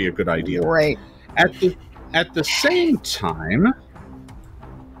time would be a good idea. Right. At the same time,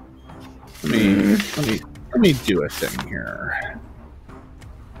 let me do a thing here.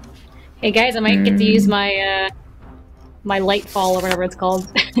 Hey guys, I might get to use my my light fall or whatever it's called.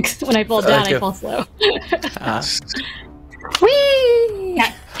 When I fall down, I fall slow. Whee!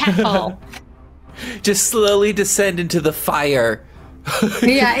 Cat fall. Just slowly descend into the fire.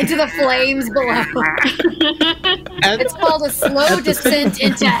 Yeah, into the flames below. It's called a slow descent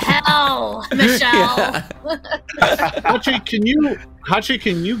into hell, Michelle. Hachi,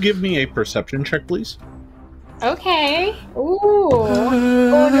 can you give me a perception check, please? Okay. Ooh.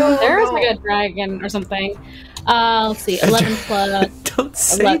 Oh no, there's like a dragon or something. Let's see. 11 plus. Don't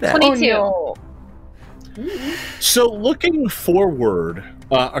say that. 22. Oh, no. So looking forward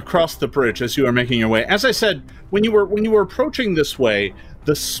across the bridge as you are making your way, as I said, when you were approaching this way,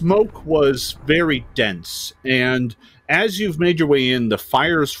 the smoke was very dense, and as you've made your way in, the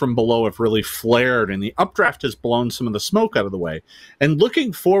fires from below have really flared, and the updraft has blown some of the smoke out of the way. And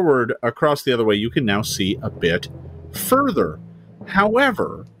looking forward across the other way, you can now see a bit further.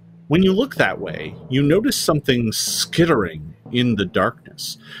 However, when you look that way, you notice something skittering in the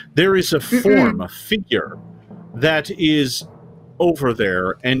darkness. There is a form, a figure, that is over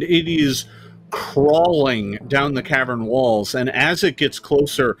there, and it is crawling down the cavern walls, and as it gets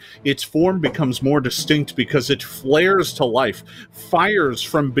closer, its form becomes more distinct because it flares to life. Fires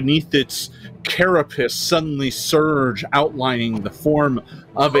from beneath its carapace suddenly surge, outlining the form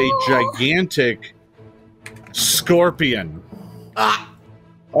of a gigantic scorpion.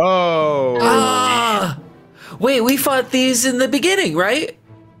 Wait, we fought these in the beginning, right?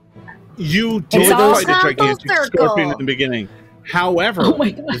 You did fight a gigantic scorpion in the beginning. However,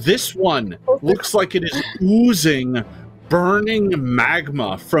 this one looks like it is oozing burning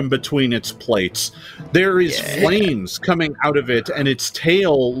magma from between its plates. There is flames coming out of it, and its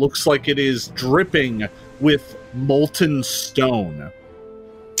tail looks like it is dripping with molten stone.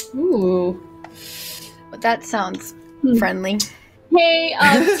 Ooh. But that sounds friendly. Hey,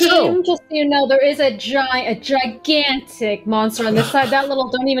 So- team, just so you know, there is a gigantic monster on this side. That little,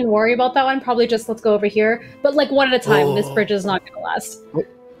 don't even worry about that one. Probably just let's go over here. But like one at a time. This bridge is not going to last.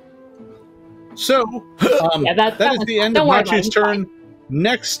 So, Yeah, that that is one's the fine. end Don't of worry about Hachi's it, it's turn.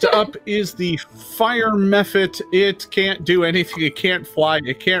 Next up is the Fire Mephit. It can't do anything. It can't fly.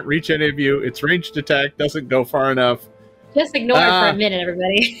 It can't reach any of you. Its ranged attack doesn't go far enough. Just ignore it for a minute,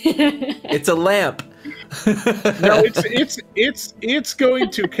 everybody. It's a lamp. No, it's going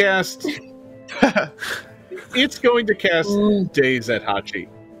to cast. It's going to cast Daze at Hachi.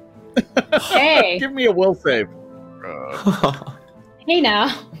 Hey, Give me a will save. hey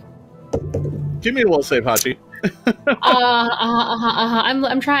now. Give me a will save, Hachi.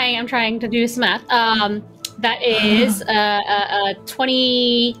 I'm trying to do some math. That is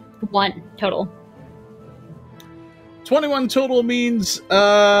 21 total. 21 total means,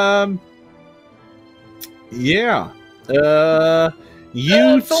 yeah.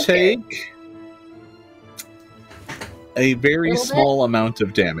 You it's okay. take a very Little bit? small amount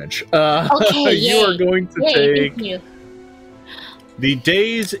of damage. Okay, you yay. are going to Yay, take. thank you. The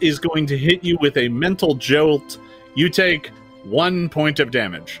Daze is going to hit you with a mental jolt. You take 1 point of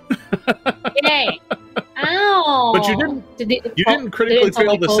damage. Yay! Ow! But you didn't- You didn't critically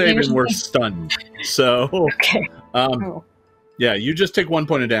fail the save and were stunned. So, Okay. Oh. yeah, you just take 1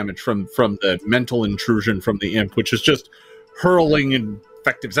 point of damage from the mental intrusion from the imp, which is just hurling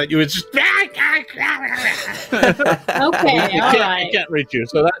invectives at you. It's just Okay, all right. it can't reach you.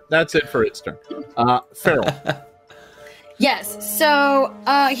 So that's it for its turn. Feral. Yes. So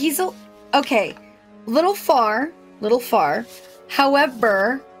he's okay. Little far.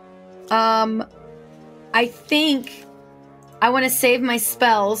 However, I think I want to save my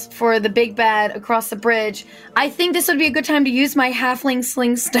spells for the big bad across the bridge. I think this would be a good time to use my halfling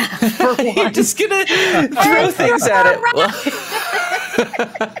sling staff for You're one. just gonna throw things at it.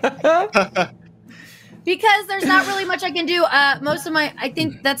 Because there's not really much I can do. Most of my, I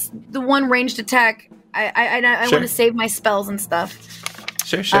think that's the one ranged attack. I Sure. want to save my spells and stuff.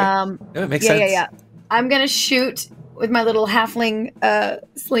 Sure. No, it makes sense. Yeah. I'm gonna shoot with my little halfling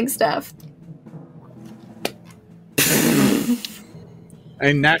sling staff.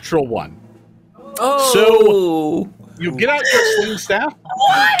 A natural 1. Oh, You get out your sling staff,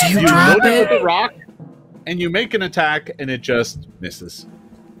 do you you drop load it it? with a rock, and you make an attack, and it just misses.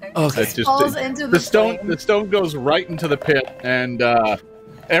 Okay. It just, Falls into the flame. the stone goes right into the pit, and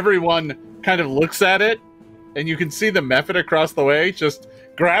everyone kind of looks at it, and you can see the Mephit across the way just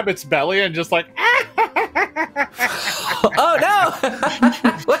grab its belly and just like, Oh no!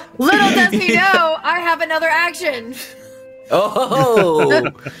 What? Little does he know, I have another action, Oh,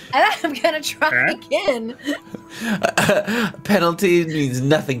 and I'm gonna try again. penalty means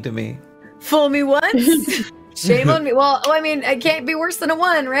nothing to me. Fool me once, shame on me. Well, I mean, it can't be worse than a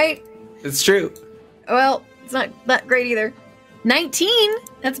 1, right? It's true. Well, it's not that great either. 19.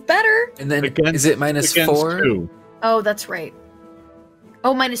 That's better. And then Against- is it minus against 4? 2. Oh, that's right.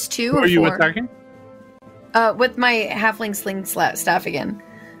 Oh, minus 2 Who or are you 4? attacking? With my halfling sling staff again.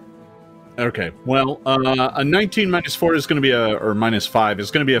 Okay, well, a 19 minus 4 is going to be or minus 5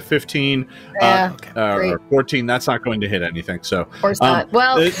 is going to be a 15, Yeah, or 14. That's not going to hit anything. So, of course not.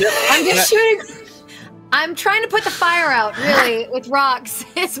 Well, I'm just shooting. I'm trying to put the fire out, really, with rocks.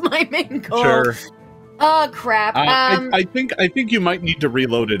 It's my main goal. Sure. Oh, crap. I think you might need to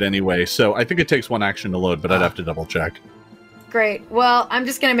reload it anyway. So I think it takes 1 action to load, but I'd have to double check. Great. Well, I'm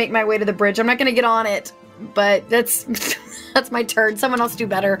just going to make my way to the bridge. I'm not going to get on it, but that's that's my turn. Someone else do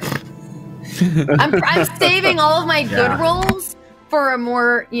better. I'm saving all of my good rolls for a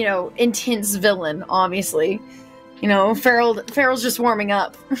more, intense villain, obviously. Farrell's just warming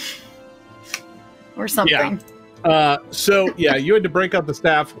up. Or something. So you had to break out the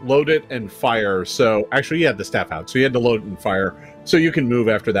staff, load it, and fire. So actually, you had the staff out, so you had to load it and fire. So you can move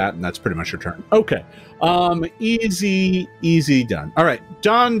after that, and that's pretty much your turn. Okay, easy done. All right,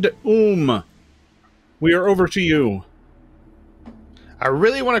 Dond we are over to you. I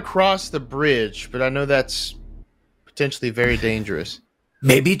really want to cross the bridge, but I know that's potentially very dangerous.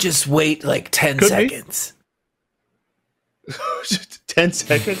 Maybe just wait like 10 Could be. seconds. 10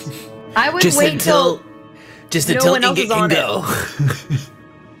 seconds? I would Just wait until till. just no until one else Ingot is can on it. go.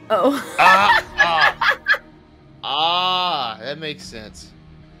 Oh. That makes sense.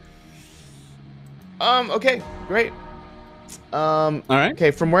 Okay, great. All right.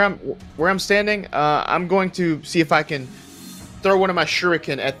 Okay, from where I'm standing, I'm going to see if I can throw one of my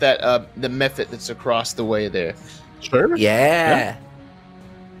shuriken at that the Mephit that's across the way there. Sure. Yeah.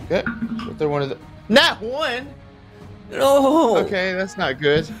 Okay, we'll throw one of the. Not one. No. Okay, that's not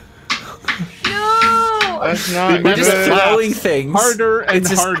good. No. That's not We're just good. throwing things. Harder and It's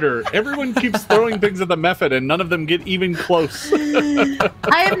just- harder. Everyone keeps throwing things at the method, and none of them get even close. I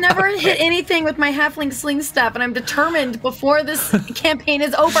have never hit anything with my halfling sling staff, and I'm determined before this campaign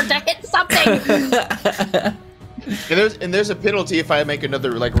is over to hit something. And there's a penalty if I make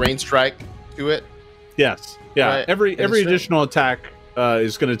another like rain strike to it. Yes. Yeah. Right. Every And it's- additional attack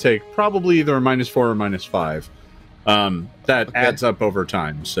is going to take probably either a -4 or -5. That Okay. adds up over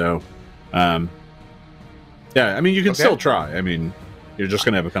time. So, yeah. I mean, you can Okay. still try. I mean, you're just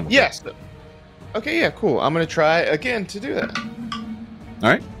going to have a penalty. Yes. Okay, yeah, cool. I'm gonna try again to do that. All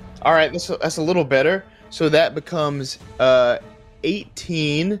right. All right, that's a little better. So that becomes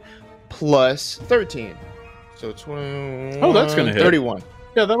 18 plus 13. So 20. Oh, that's gonna hit. 31.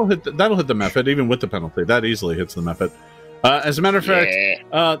 Yeah, that'll hit. That'll hit the method even with the penalty. That easily hits the method. As a matter of fact,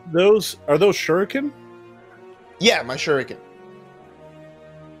 those shuriken. Yeah, my shuriken.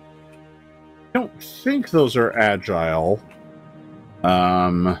 I don't think those are agile.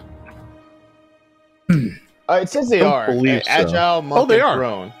 It says they Don't are believe so. agile. Monk, they and are.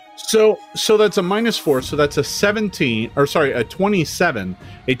 prone. So that's a -4. So that's a 17, or sorry, a 27.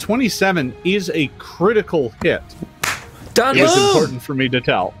 A 27 is a critical hit. Done. It's important for me to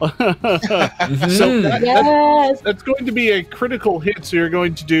tell. So Yes. that's going to be a critical hit. So you're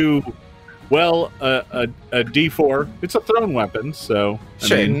going to do well a D4. It's a thrown weapon, so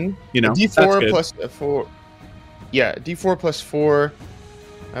Sure. I mean, you know, that's D4 good. plus 4. Yeah, D4 plus 4.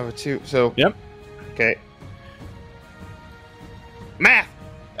 I have a 2. So Yep. Okay. Math.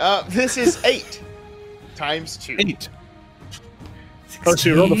 This is 8 times 2. 8. Oh, so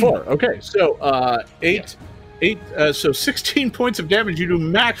you rolled a 4. Okay, so 8. 8. So 16 points of damage. You do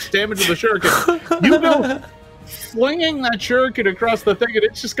max damage with the shuriken. You go flinging that shuriken across the thing, and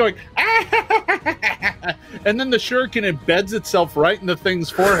it's just going. And then the shuriken embeds itself right in the thing's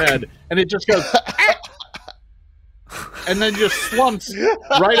forehead, and it just goes. And then just slumps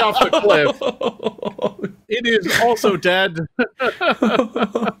right off the cliff. It is also dead.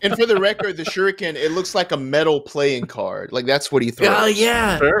 And for the record, the shuriken, it looks like a metal playing card. Like that's what he throws. Oh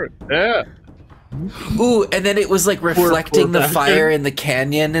yeah. Sure. Yeah. Ooh, and then it was like reflecting poor the bastard. fire in the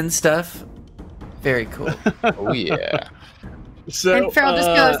canyon and stuff. Very cool. Oh yeah. So And Farrell just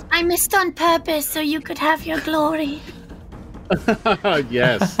goes, I missed on purpose so you could have your glory.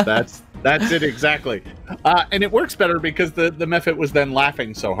 yes, that's it exactly. And it works better because the Mephit was then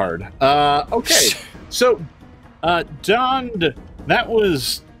laughing so hard. Okay, so Don, that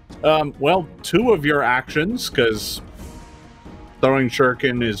was 2 of your actions because throwing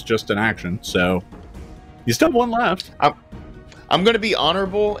shuriken is just an action. So you still have 1 left. I'm going to be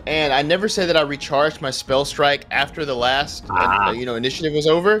honorable, and I never said that I recharged my spell strike after the last initiative was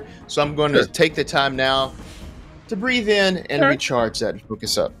over. So I'm going to take the time now to breathe in and Sure. recharge that and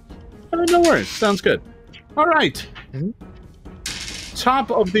focus up. No worries. Sounds good. All right. Mhm. Top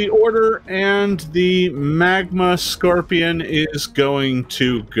of the order, and the magma scorpion is going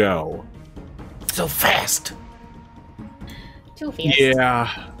to go. So fast. Too fierce. Yeah.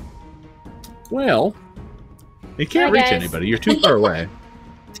 Well, you can't Bye, reach guys. anybody. You're too far away.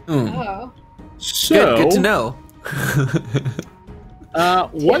 Mm. Oh. So, Good to know.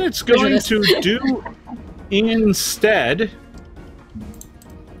 what it's going to do instead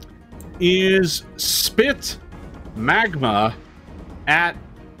is spit magma at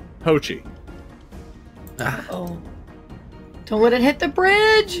Hochi. oh. Don't let it hit the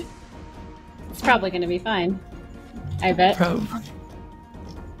bridge. It's probably going to be fine. I bet.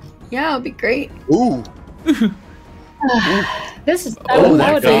 Yeah, it'll be great. Ooh. This is. Oh my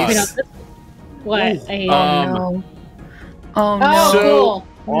I would gosh. you know, this- what? I hate it. No. Oh no. Oh, So-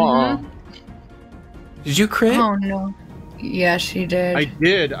 cool. Mhm. Did you crit? Oh no. Yeah, she did. I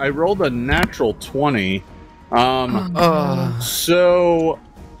did. I rolled a natural 20. Oh. So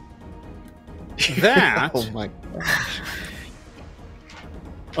that. Oh my gosh.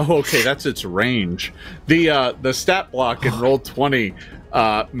 Oh, okay, that's its range. The stat block in roll 20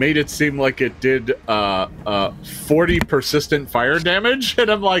 made it seem like it did 40 persistent fire damage, and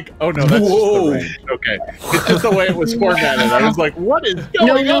I'm like, oh no, that's just Whoa. the range. Okay, it's just the way it was formatted. I was like, what is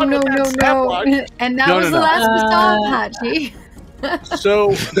going on with that stat block? And that No, was no, the no. last we saw of Hachi.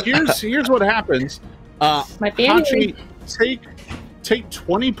 So here's what happens. My family. Hachi, take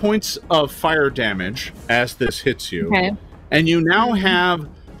 20 points of fire damage as this hits you. Okay. And you now have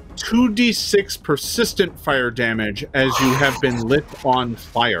 2d6 persistent fire damage as you have been lit on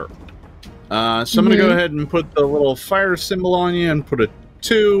fire. So I'm going to go ahead and put the little fire symbol on you and put a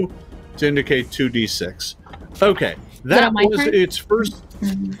 2 to indicate 2d6. Okay, That on my was turn? its first.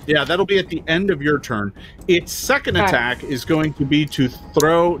 Yeah, that'll be at the end of your turn. Its second All right. attack is going to be to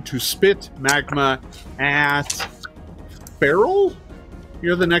spit magma at Feral.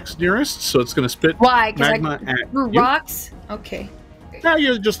 You're the next nearest, so it's going to spit Why? Because magma I at threw you. rocks? Okay. Now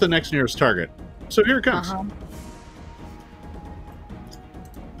you're just the next nearest target. So here it comes. Uh-huh.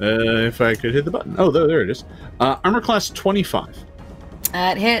 If I could hit the button. Oh, there it is. Armor class 25.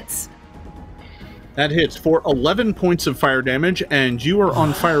 That hits. That hits for 11 points of fire damage, and you are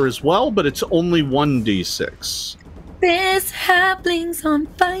on fire as well, but it's only 1d6. This halfling's on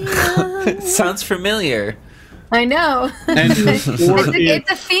fire. Sounds familiar. I know. And It's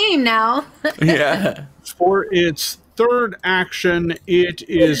a theme now. Yeah. for its third action, it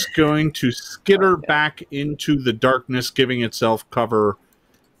is going to skitter back into the darkness, giving itself cover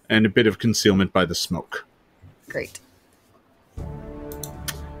and a bit of concealment by the smoke. Great.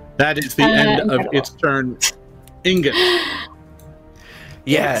 That is the end of incredible. its turn. Ingot.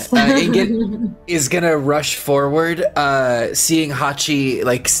 Yeah, Ingot is gonna rush forward, seeing Hachi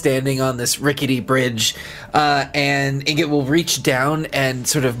like standing on this rickety bridge, and Ingot will reach down and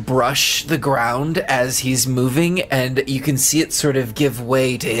sort of brush the ground as he's moving, and you can see it sort of give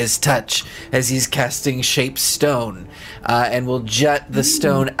way to his touch as he's casting Shape Stone, and will jut the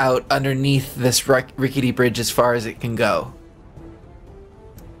stone out underneath this rickety bridge as far as it can go.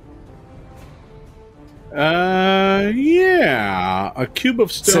 Yeah, a cube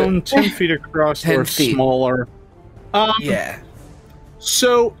of stone, 10 feet across 10 or feet. smaller. Yeah.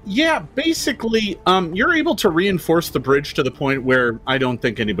 So yeah, basically, you're able to reinforce the bridge to the point where I don't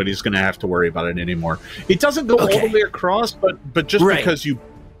think anybody's going to have to worry about it anymore. It doesn't go all Okay. the way across, but just Right. because you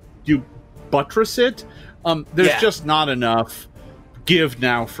buttress it, there's Yeah. just not enough give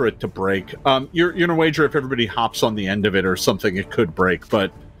now for it to break. You're gonna wager if everybody hops on the end of it or something, it could break,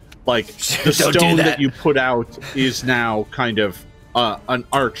 but like the Don't do stone that. that you put out is now kind of an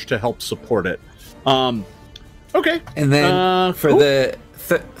arch to help support it. Okay. And then for cool. the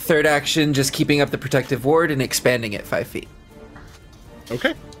third action, just keeping up the protective ward and expanding it 5 feet.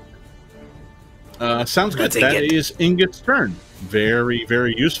 Okay. Sounds good. That's That Ingot. is Ingot's turn. Very,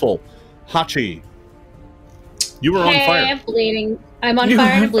 very useful. Hachi, you are on Hey, fire. I'm bleeding. I'm on You're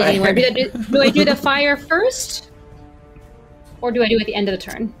fire and on bleeding. fire. Do I do the fire first? Or do I do it at the end of the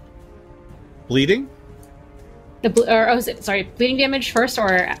turn? Bleeding? Sorry, bleeding damage first or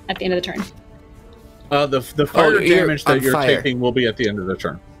at the end of the turn? The fire you're damage on that you're fire. taking will be at the end of the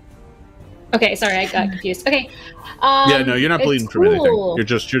turn. Okay, sorry, I got confused. Okay. Yeah, no, you're not it's bleeding from anything. cool. You're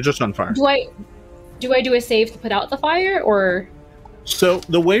just on fire. Do I do a save to put out the fire or? So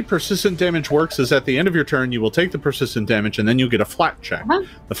the way persistent damage works is at the end of your turn, you will take the persistent damage and then you get a flat check. Uh-huh.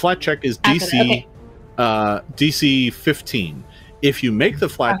 The flat check is After DC that, DC 15. If you make the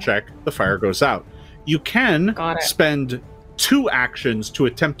flat Okay. check, the fire goes out. You can Got it. spend 2 actions to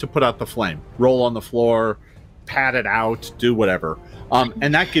attempt to put out the flame. Roll on the floor, pat it out, do whatever.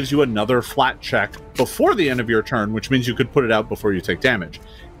 And that gives you another flat check before the end of your turn, which means you could put it out before you take damage.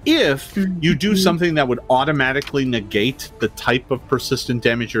 If you do something that would automatically negate the type of persistent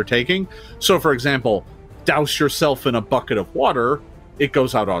damage you're taking, so for example, douse yourself in a bucket of water, it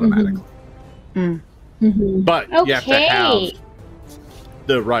goes out automatically. Mm-hmm. But you have to have Okay.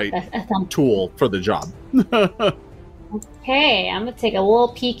 the right tool for the job. Okay, I'm gonna take a little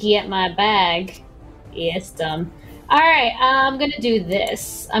peeky at my bag. Yes, dumb. All right, I'm gonna do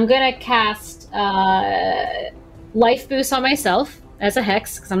this. I'm gonna cast life boost on myself as a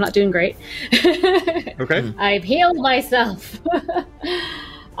hex because I'm not doing great. Okay. I've healed myself.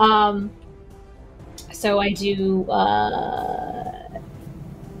 So I do.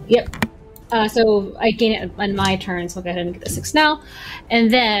 Yep. So I gain it on my turn, so I'll go ahead and get the 6 now. And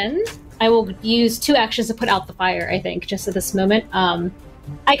then I will use 2 actions to put out the fire, I think, just at this moment.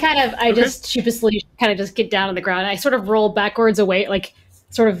 I just sheepishly kind of just get down on the ground. I sort of roll backwards away, like,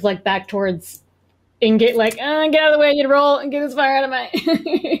 sort of like back towards Ingot, like, get out of the way, I need to roll and get this fire out of my...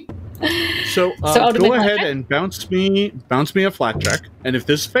 So, I'll do go my flat ahead check? and bounce me a flat check, and if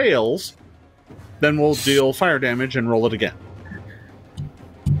this fails, then we'll deal fire damage and roll it again.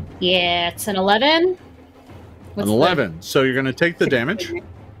 Yeah, it's an 11. An 11. So you're going to take the damage.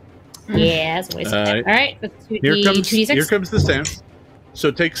 Yeah, that's a waste of time. All right, that's Here comes 2d6. the stance.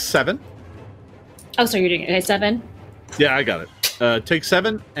 So take 7. Oh, so you're doing it. Okay, 7. Yeah, I got it. Take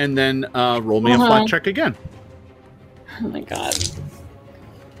 7, and then roll me a flat check again. Oh my god.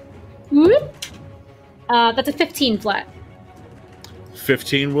 Whoop. That's a 15 flat.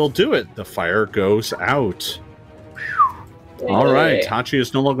 15 will do it. The fire goes out. All right, Hachi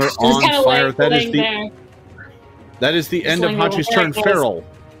is no longer Just on kinda fire. like That is laying the there. that is the end of laying there Hachi's with turn. there it goes. Feral.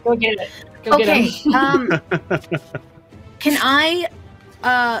 Go get it. Go Okay. get him. Can I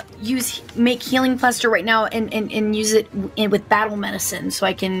make healing plaster right now and use it with battle medicine so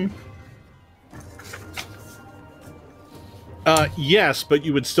I can? Yes, but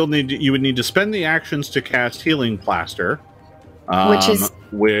you would still need to spend the actions to cast healing plaster,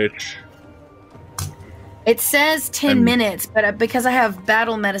 which it says 10 minutes, but because I have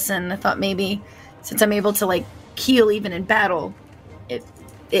battle medicine, I thought maybe since I'm able to like heal even in battle, it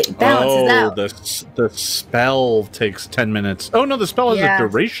balances out. The spell takes 10 minutes. Oh no, the spell has a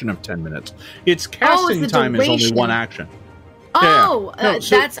duration of 10 minutes. Its casting time is only one action. Oh,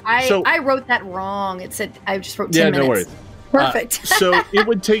 yeah. No, I wrote that wrong. It said I just wrote 10 minutes. No worries. Perfect. So it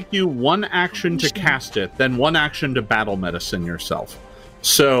would take you one action to cast it, then one action to battle medicine yourself.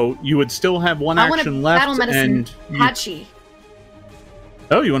 So you would still have one action left. Battle medicine Hachi.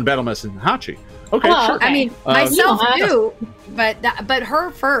 Oh, you want battle medicine Hachi? Okay, sure. I mean, myself too, but her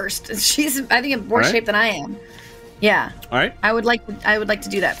first. She's I think in worse shape than I am. Yeah. All right. I would like to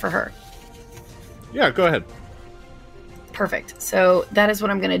do that for her. Yeah, go ahead. Perfect. So that is what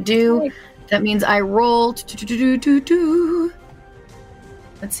I'm gonna do. That means I roll.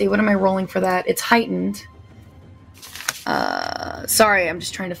 Let's see, what am I rolling for that? It's heightened. Sorry, I'm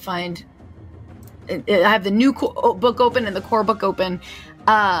just trying to find. I have the new book open and the core book open.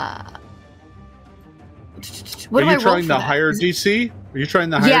 What Are you trying the higher DC? Are you trying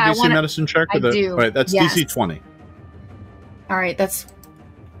the higher DC medicine check? I do. All right, that's DC 20. All right, that's.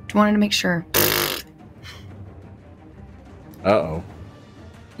 Wanted to make sure. Uh-oh.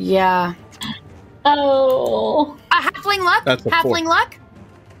 Yeah. Oh. Halfling luck? That's halfling luck?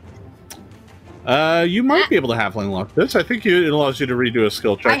 You might be able to halfling luck this. I think it allows you to redo a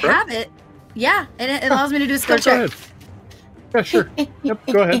skill check. I have it. Yeah, and it allows me to do a skill check. Go ahead. Yeah, sure. Yep,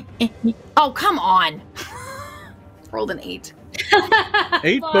 go ahead. Oh, come on. Rolled an 8.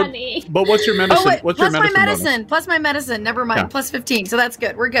 8? But what's your medicine? What's plus your medicine? My medicine. Plus my medicine. Never mind. Yeah. Plus 15. So that's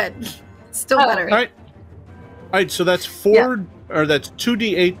good. We're good. Still better. All right. So that's 4, or that's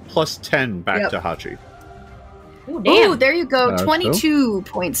 2d8 plus 10 back to Hachi. Ooh, there you go. 22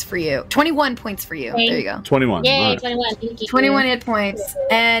 points for you. 21 points for you. There you go. 21. Yay, right. 21. 21 hit points.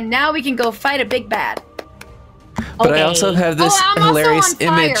 And now we can go fight a big bad. But I also have this hilarious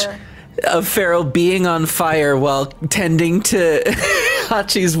image of Pharaoh being on fire while tending to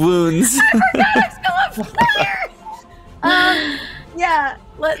Hachi's wounds. I forgot I'm still on fire. Yeah,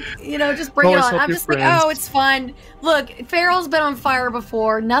 just bring it on. I'm just like, it's fun. Look, Farrell's been on fire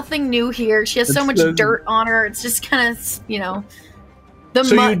before. Nothing new here. She has so much dirt on her. It's just kind of,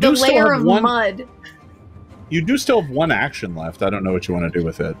 the layer of mud. You do still have one action left. I don't know what you want to do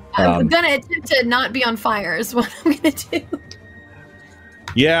with it. I'm going to attempt to not be on fire is what I'm going to do.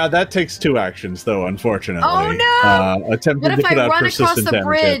 Yeah, that takes 2 actions, though, unfortunately. Oh, no! Attempting to put out persistent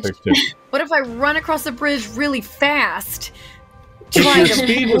damage. What if I run across the bridge really fast? If your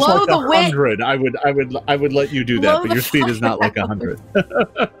speed was like 100, I would let you do that, but your speed is not like 100.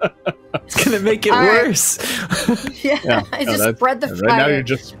 It's gonna make it worse. I just spread the fire. Right now you're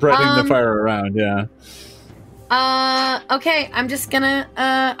just spreading the fire around. Yeah. Okay. I'm just gonna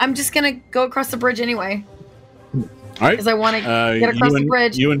go across the bridge anyway. All right. Because I want to get across the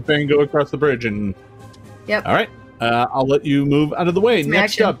bridge. You and Fang go across the bridge, and yep. All right. I'll let you move out of the way.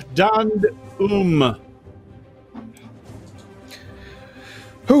 Next up, Dond.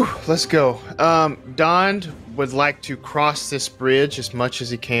 Whew, let's go. Dond would like to cross this bridge as much as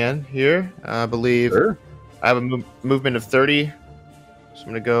he can here. I believe I have a movement of 30. So I'm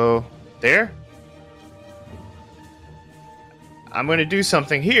going to go there. I'm going to do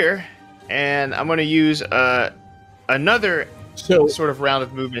something here, and I'm going to use another sort of round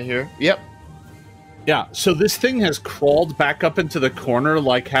of movement here. Yep. Yeah, so this thing has crawled back up into the corner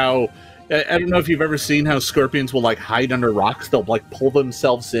like how... I don't know if you've ever seen how scorpions will hide under rocks. They'll pull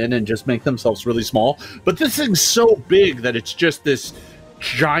themselves in and just make themselves really small. But this thing's so big that it's just this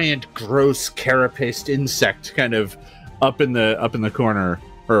giant, gross, carapaced insect kind of up in the corner.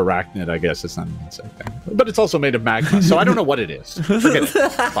 Or arachnid, I guess. It's not an insect thing. But it's also made of magma, so I don't know what it is. Forget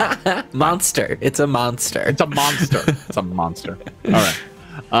it. Monster. It's a monster. It's a monster. It's a monster. All right.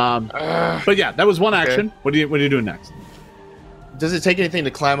 But yeah, that was one action. What are you doing next? Does it take anything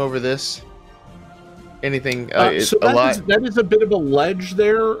to climb over this? Anything? So that is a bit of a ledge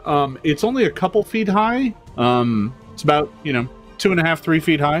there. It's only a couple feet high. It's about 2.5, 3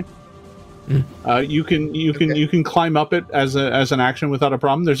 feet high. You can climb up it as an action without a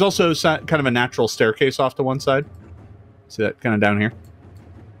problem. There's also kind of a natural staircase off to one side. See that kind of down here?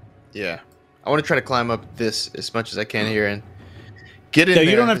 Yeah, I want to try to climb up this as much as I can here and get in there.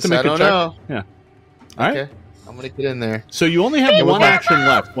 You don't have to make a check. Know. Yeah. All right. Okay. I'm gonna get in there. So you only have one action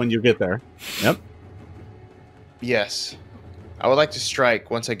left when you get there. Yep. Yes. I would like to strike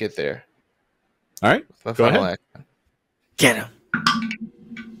once I get there. All right, My go final ahead. action. Get him.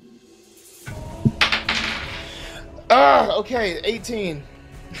 Okay, 18.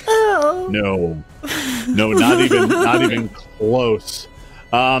 No, not even close.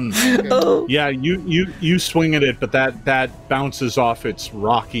 Yeah, you swing at it, but that bounces off its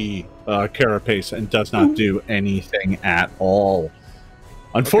rocky carapace and does not do anything at all.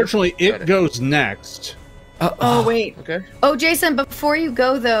 Unfortunately, it goes next. Oh, wait. Okay. Oh, Jason, before you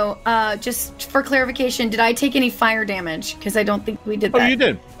go, though, just for clarification, did I take any fire damage? Because I don't think we did that. Oh, you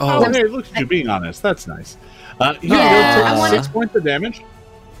did. Oh. Oh, hey, look at you being honest. That's nice. Yeah, I Take wanted- 6 points of damage.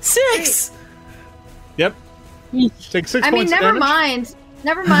 6. Yep. Take 6 I mean, points of never damage. mind.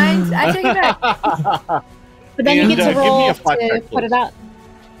 Never mind. I take it back. But then you And, get give to me roll a flat to check, put it please. out.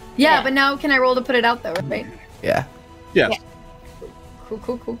 Yeah, but now can I roll to put it out, though, right? Yeah. Yes.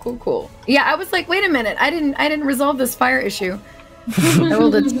 Cool. Yeah, I was like, wait a minute. I didn't resolve this fire issue. I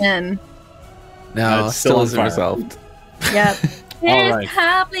rolled a 10. No, It's still still on isn't fire. resolved. Yep. All right.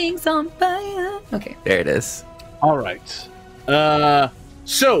 Happenings on fire. Okay. There it is. All right.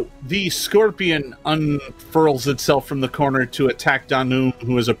 So the scorpion unfurls itself from the corner to attack Danum,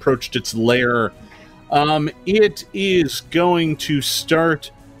 who has approached its lair. It is going to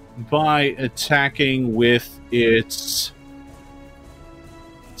start by attacking with its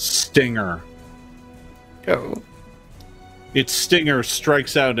stinger. Go. Its stinger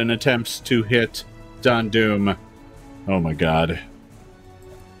strikes out and attempts to hit Danum. Oh my god.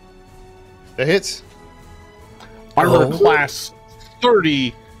 That hits. Armor Oh. class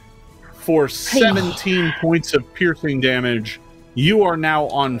 30 for 17 points of piercing damage. You are now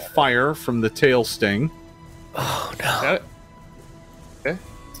on fire from the tail sting. Oh no. Got it. Okay.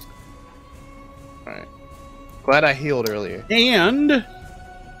 Alright. Glad I healed earlier. And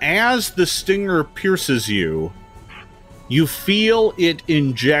as the stinger pierces you, you feel it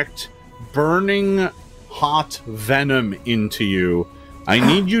inject burning hot venom into you. I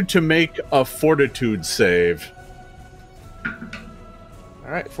need you to make a fortitude save.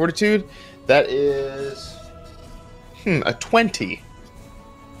 Alright, fortitude. That is a 20.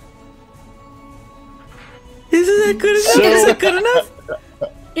 Isn't that good enough? So- Is that good enough?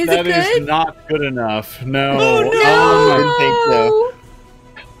 Is That it is good? not good enough. No. I didn't think so.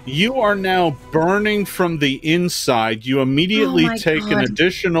 You are now burning from the inside. You immediately Oh my take an God.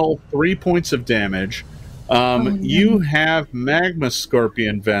 additional 3 points of damage. no. You have magma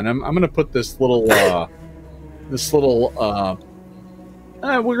scorpion venom. I'm going to put this little, we're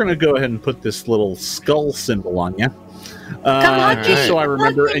going to go ahead and put this little skull symbol on you. on, Just so I Come on,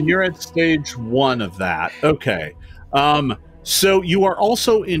 remember. Jake. And you're at stage 1 of that. Okay. So you are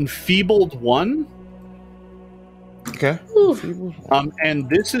also enfeebled 1. Okay. And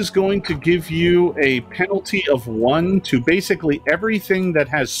this is going to give you a penalty of 1 to basically everything that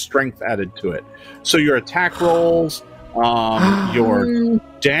has strength added to it. So your attack rolls, your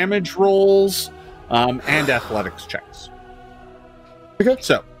damage rolls, and athletics checks. Okay.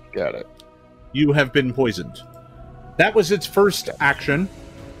 So Got it. you have been poisoned. That was its first action.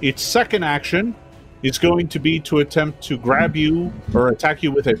 Its second action is going to be to attempt to grab you or attack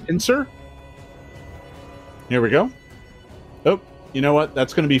you with a pincer. Here we go. Oh, you know what?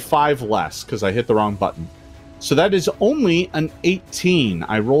 That's going to be 5 less because I hit the wrong button. So that is only an 18.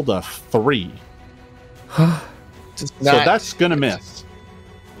 I rolled a 3. So that's going to miss.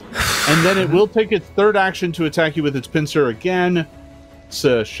 And then it will take its third action to attack you with its pincer again. It's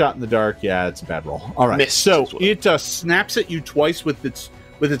a shot in the dark. Yeah, it's a bad roll. All right. Missed So as well. it snaps at you twice with its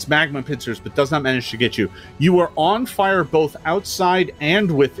magma pincers, but does not manage to get you. You are on fire both outside and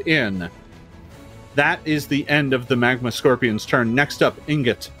within. That is the end of the magma scorpion's turn. Next up,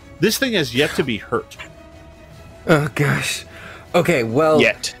 Ingot. This thing has yet to be hurt. Oh gosh. Okay, well,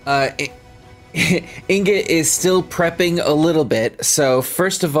 Yet. Ingot is still prepping a little bit. So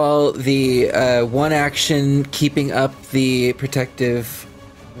first of all, the one action keeping up the protective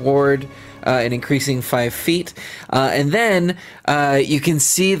ward and increasing 5 feet, and then you can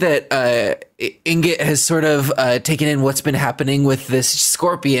see that Ingot has sort of taken in what's been happening with this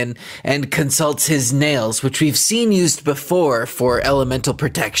scorpion and consults his nails, which we've seen used before for elemental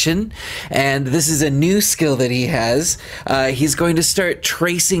protection. And this is a new skill that he has. He's going to start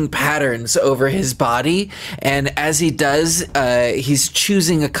tracing patterns over his body. And as he does, he's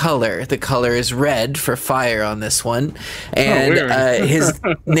choosing a color. The color is red for fire on this one. And weird. his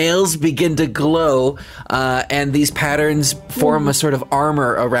nails begin to glow. And these patterns form a sort of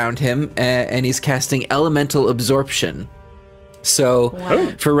armor around him. And he's casting elemental absorption. So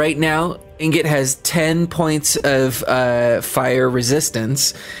for right now, Ingot has 10 points of fire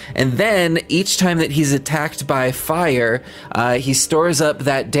resistance, and then each time that he's attacked by fire, he stores up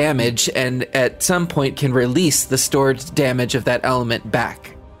that damage, and at some point can release the stored damage of that element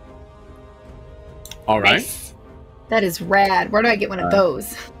back. All right. Nice. That is rad. Where do I get one of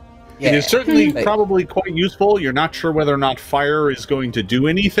those? It is certainly Like- probably quite useful. You're not sure whether or not fire is going to do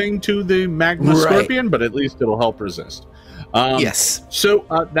anything to the magma Right. scorpion, but at least it'll help resist. Yes. So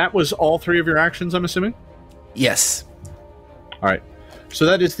that was all 3 of your actions, I'm assuming? Yes. All right. So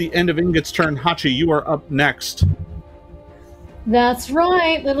that is the end of Ingot's turn. Hachi, you are up next. That's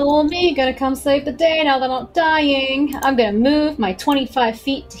right, little old me, gonna come save the day now that I'm not dying. I'm gonna move my 25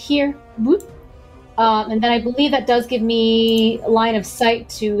 feet to here. Whoop. And then I believe that does give me line of sight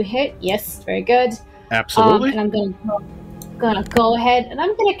to hit. Yes, very good. Absolutely. And I'm gonna go ahead and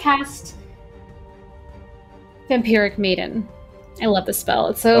I'm gonna cast Vampiric Maiden. I love this spell.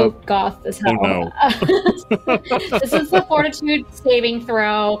 It's so goth as hell. Oh, This is the Fortitude saving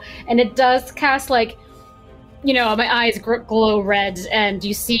throw, and it does cast like, you know, my eyes glow red, and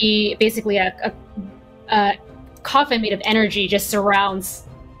you see basically a coffin made of energy just surrounds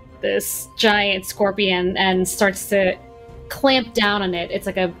this giant scorpion and starts to clamp down on it. It's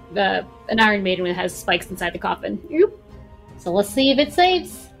like an Iron Maiden that has spikes inside the coffin. Oop. So let's see if it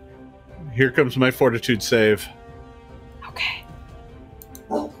saves. Here comes my fortitude save. Okay.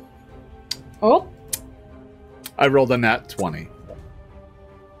 Oh. I rolled a nat 20.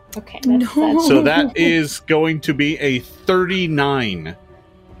 Okay. That's So that is going to be a 39.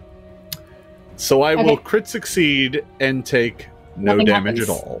 So I will Okay. crit succeed and take no Nothing damage happens.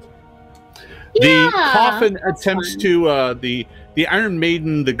 at all. Yeah, The coffin that's attempts fun. to the Iron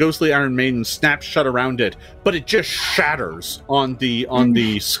Maiden, the ghostly Iron Maiden, snaps shut around it, but it just shatters on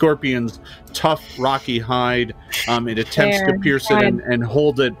the scorpion's tough, rocky hide. It attempts to Fair. pierce it and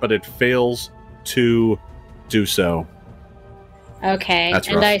hold it, but it fails to do so. Okay, That's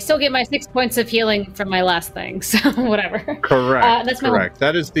and rough. I still get my 6 points of healing from my last thing, so whatever. Correct. That's my correct.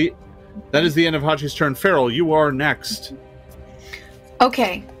 That is the end of Hachi's turn. Farrell, you are next.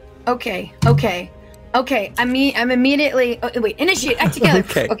 Okay. I'm immediately. Oh, wait, initiate. Act together.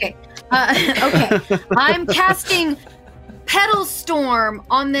 Okay. Okay. Okay. I'm casting Petal Storm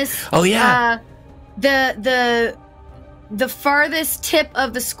on this. Oh, yeah. The farthest tip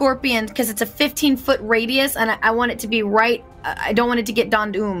of the scorpion, because it's a 15-foot radius, and I want it to be right. I don't want it to get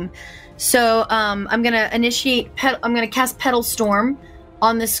Dondoom. So I'm gonna initiate. I'm gonna cast Petal Storm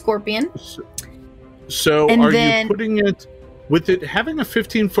on this scorpion. So And are then- you putting it with it having a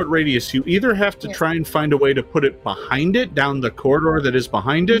 15-foot radius? You either have to Yeah. try and find a way to put it behind it, down the corridor that is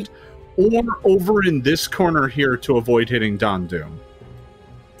behind it, or over in this corner here to avoid hitting Dondoom.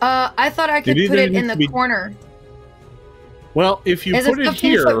 I thought I could It put either it in needs the to be- corner. Well, if you It's a put it 15-foot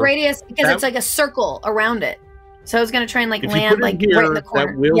here, radius because that- it's like a circle around it. So I was gonna try and like if you land put it like here, right in the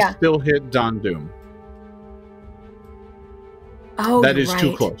corner. that will Yeah. still hit Dondoom. Oh, That is right.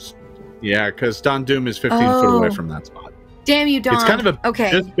 too close. Yeah, because Dondoom is 15 foot away Oh. from that spot. Damn you, Don. It's kind of a okay.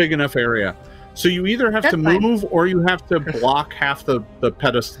 just big enough area. So you either have That's to fine. move or you have to block half the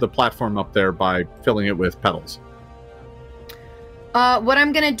platform up there by filling it with petals. What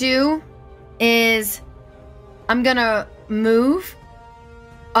I'm gonna do is I'm gonna move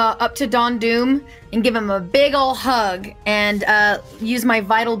up to Don Doom and give him a big ol' hug and use my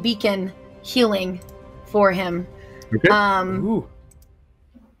vital beacon healing for him. Okay. Ooh.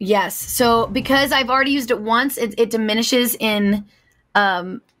 Yes. So because I've already used it once, it diminishes in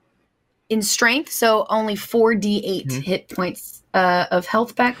strength. So only 4d8 hit points of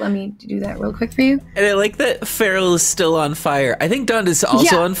health back. Let me do that real quick for you. And I like that Farrell is still on fire. I think Don is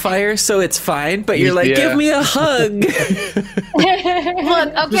also Yeah. on fire, so it's fine. But you're like, Yeah. give me a hug. Look,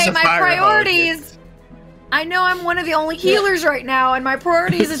 okay, a my fire priorities. I know I'm one of the only healers right now, and my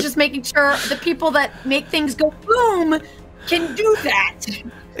priorities is just making sure the people that make things go boom can do that.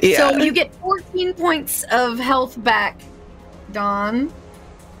 Yeah. So you get 14 points of health back, Don.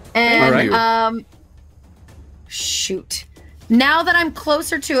 And All right. shoot. Now that I'm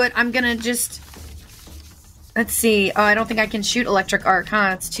closer to it, I'm gonna just let's see. Oh, I don't think I can shoot electric arc,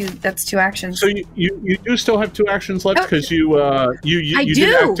 huh? That's two actions. So you do still have two actions left Oh. because you I did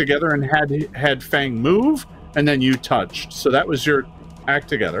do. act together and had Fang move and then you touched. So that was your act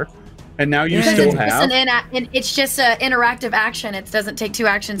together, and now you Because still it's have. it's just an interactive action. It doesn't take two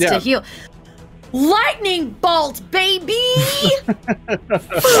actions Yeah. to heal. Lightning bolt, baby! Boom!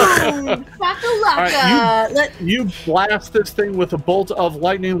 Shakalaka! right, you blast this thing with a bolt of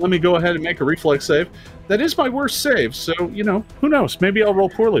lightning. Let me go ahead and make a reflex save. That is my worst save, so who knows? Maybe I'll roll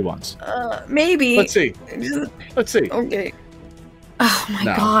poorly once. Maybe. Let's see. Let's see. Okay. Oh my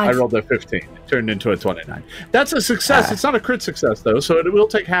No, god. I rolled a 15. It turned into a 29. That's a success. It's not a crit success, though, so it will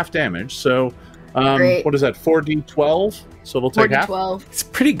take half damage. So, Great. what is that, 4d12? So it'll take half? 12. It's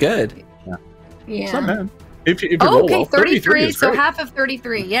pretty good. It's not Yeah. bad. If you Oh, roll okay, well, 33. is So great. half of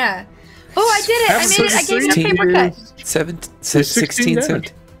 33. Yeah. Oh, I did it. I Half made it. I gave it a 16 paper cut. 16, 16 damage.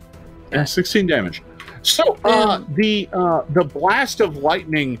 17. Yeah, 16 damage. So the blast of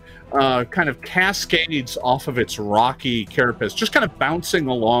lightning kind of cascades off of its rocky carapace, just kind of bouncing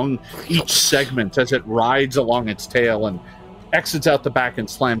along each segment as it rides along its tail and exits out the back and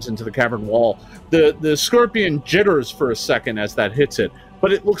slams into the cavern wall. The scorpion jitters for a second as that hits it,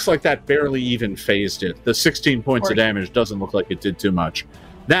 but it looks like that barely even phased it. The 16 points of damage doesn't look like it did too much.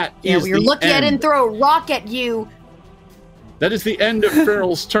 That Yeah, is well, you're the lucky I end. didn't throw a rock at you. That is the end of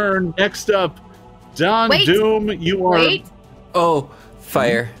Farrell's turn. Next up, Don Wait. Doom. You are. Wait. Oh,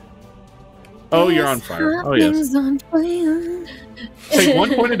 fire. Oh, you're on fire. Oh, yes. Something's on fire. Take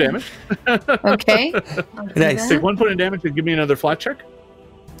 1 point of damage. Okay. I'll do Nice. Take that. 1 point of damage and give me another flat check.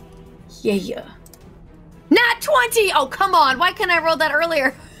 Yeah. Nat 20! Oh, come on. Why couldn't I roll that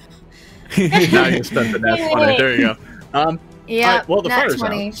earlier? Now you spent the nat 20. There you go. Yeah. all right, well, the nat fire's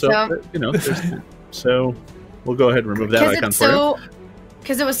 20, out. So, so we'll go ahead and remove that because icon it's for you. so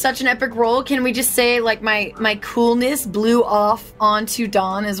because it was such an epic roll, can we just say like my coolness blew off onto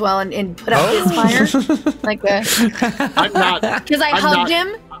Dawn as well and put out his fire? Like I'm not. because I I'm hugged not-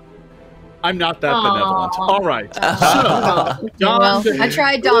 him. I'm not that benevolent. Aw. All right. Oh, well, Don, I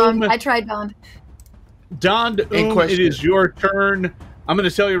tried Dawn. I tried Dawn. Don, it question. is your turn. I'm going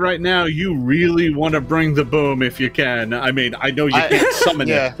to tell you right now, you really want to bring the boom if you can. I mean, I know you can't summon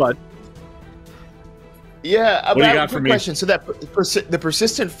yeah. it, but Yeah, do you about got a for quick me? question. So that the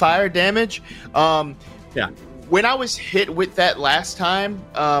persistent fire damage, Yeah. When I was hit with that last time,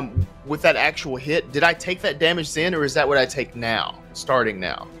 with that actual hit, did I take that damage then, or is that what I take now, starting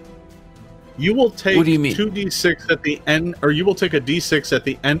now? you will take What do you mean? 2d6 at the end, or you will take a d6 at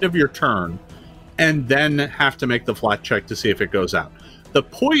the end of your turn, and then have to make the flat check to see if it goes out. The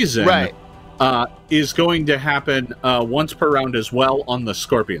poison Right. is going to happen once per round as well on the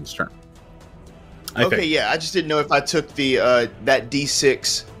scorpion's turn. I Okay, think. yeah. I just didn't know if I took the that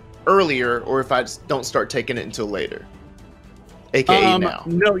D6 earlier, or if I just don't start taking it until later, aka now.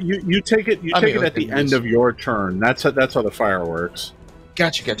 No, you take it. You I take mean, it at the okay, end yes. of your turn. That's how the fire works.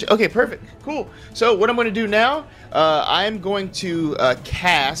 Gotcha. Okay, perfect. Cool. So what I'm going to do now, I'm going to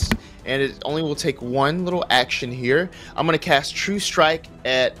cast, and it only will take one little action here. I'm going to cast True Strike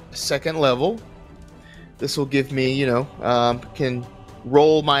at 2nd level. This will give me, can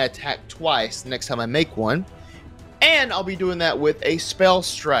roll my attack twice the next time I make one. And I'll be doing that with a Spell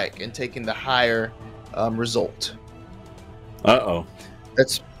Strike and taking the higher result. Uh-oh.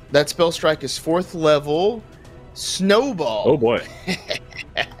 That Spell Strike is 4th level. Snowball. Oh, boy.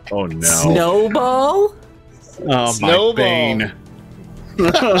 Oh, no. Snowball? Oh, Snowball. my bane.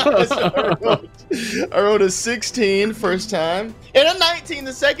 So I rolled a 16 first time and a 19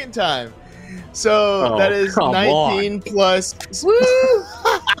 the second time. So Oh, that is come 19 plus Woo!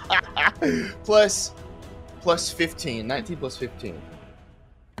 plus 15. 19 plus 15.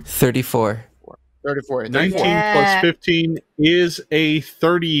 34. 34. 19 Yeah. plus 15 is a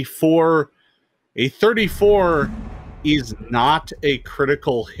 34. A 34 is not a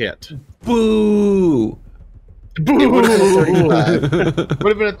critical hit. Boo! It would have been a 35. Would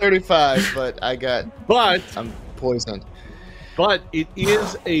have been a 35, but But I'm poisoned. it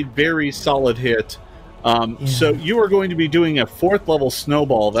is a very solid hit. So you are going to be doing a 4th level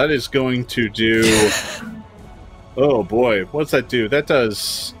snowball. That is going to do. Oh boy, what's that do? That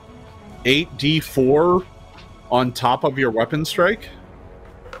does 8d4 on top of your weapon strike.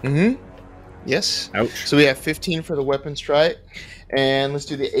 Mm-hmm. Yes. Ouch. So we have 15 for the weapon strike, and let's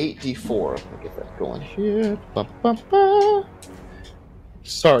do the 8d4. Let me get that going here. Bum, bum, bum.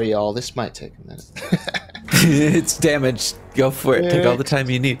 Sorry, y'all. This might take a minute. It's damaged. Go for it. Take all the time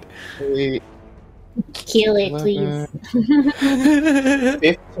you need. 8, Kill it, please.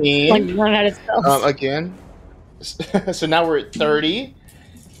 15. Like, run out of spells. Again. So now we're at 30.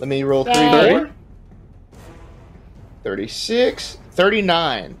 Let me roll 3 Okay. more. 36.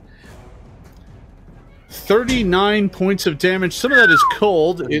 39. 39 points of damage. Some of that is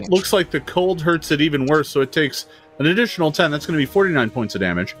cold. It looks like the cold hurts it even worse, so it takes an additional 10. That's going to be 49 points of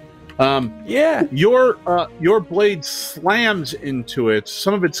damage. Yeah. Your blade slams into it.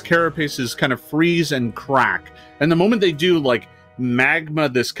 Some of its carapaces kind of freeze and crack. And the moment they do, like magma,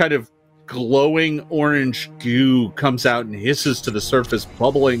 this kind of glowing orange goo comes out and hisses to the surface,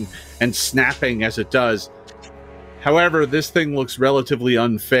 bubbling and snapping as it does. However, this thing looks relatively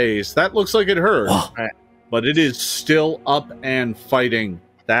unfazed. That looks like it hurt. but it is still up and fighting.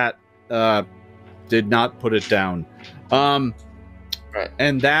 That did not put it down. Right.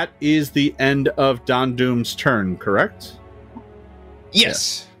 And that is the end of Don Doom's turn, correct?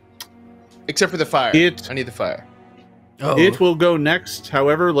 Yes. Except for the fire. I need the fire. Oh. It will go next.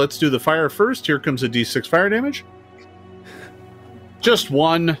 However, let's do the fire first. Here comes a d6 fire damage. Just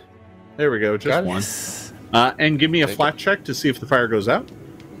one. There we go. Just one. And give me a flat check to see if the fire goes out.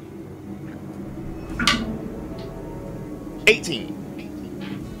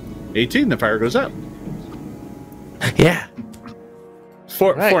 18. 18. The fire goes out. Yeah.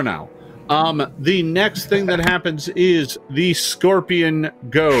 For now. The next thing that happens is the scorpion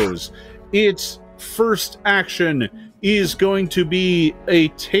goes. Its first action is going to be a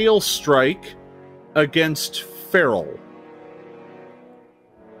tail strike against Feral.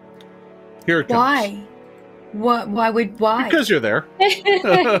 Here it comes. Why? Why? Because you're there.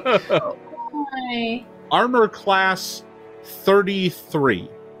 Hi. Armor class 33.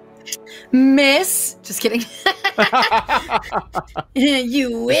 Miss. Just kidding.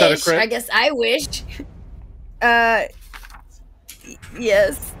 You Is that a wish. crit? I guess I wish.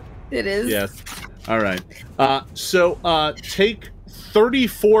 Yes, it is. Yes. All right. So take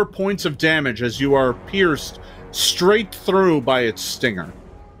 34 points of damage as you are pierced straight through by its stinger.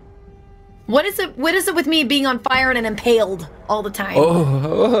 What is it with me being on fire and impaled all the time?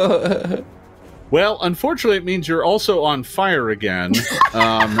 Oh. Well, unfortunately, it means you're also on fire again.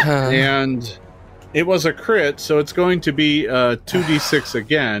 And it was a crit, so it's going to be 2d6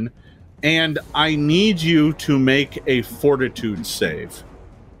 again. And I need you to make a fortitude save.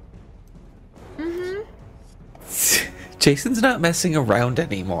 Jason's not messing around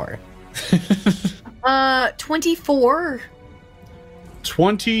anymore. 24.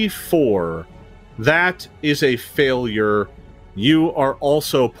 24. That is a failure. You are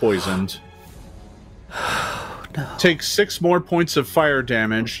also poisoned. No. Take 6 more points of fire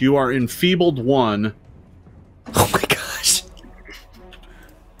damage. You are enfeebled 1. Oh my gosh.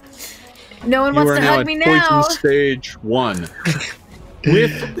 No one You wants are to now hug at me now. poison stage 1.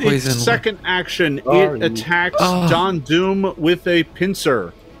 With its Poison second action, it attacks Don Doom with a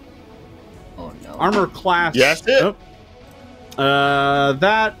pincer. Oh no. Armor class. Yes, it.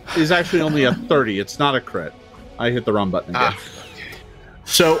 That is actually only a 30. It's not a crit. I hit the wrong button again.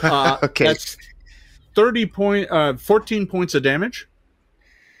 So Okay. that's 14 points of damage.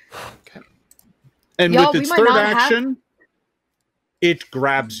 Okay. And Y'all, with we its might third not have- action, it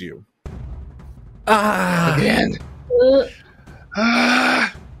grabs you. Again. Uh,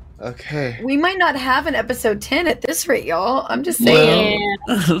 Okay. We might not have an episode 10 at this rate, y'all. I'm just saying.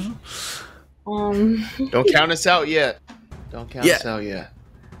 yeah. Don't count us out yet. Don't count us out yet.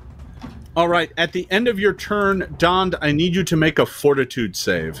 All right. At the end of your turn, Dond, I need you to make a fortitude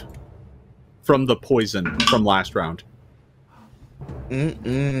save from the poison from last round.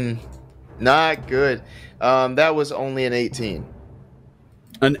 Not good. That was only an 18.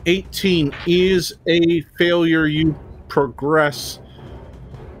 An 18 is a failure. You progress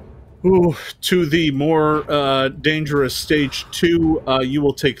to the more dangerous stage 2. You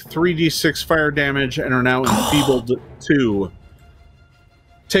will take 3d6 fire damage and are now enfeebled 2.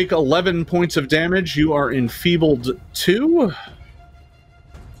 Take 11 points of damage. You are enfeebled 2.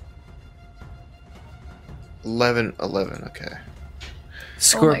 11, okay.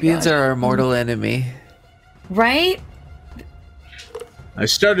 Scorpions gosh. are our mortal enemy. Right? I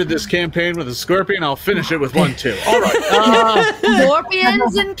started this campaign with a scorpion. I'll finish it with one too. All right.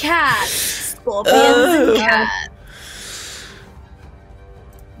 Scorpions and cats. Scorpions and cats.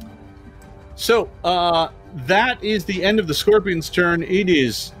 So, that is the end of the scorpion's turn. It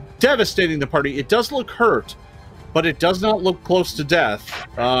is devastating the party. It does look hurt, but it does not look close to death.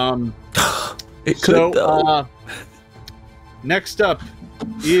 It could, though. Next up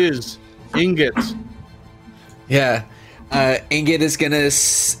is Ingot. Yeah. Ingot is gonna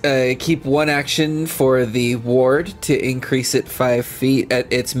keep one action for the ward to increase it 5 feet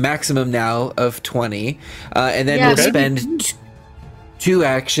at its maximum now of 20, and then we'll spend 2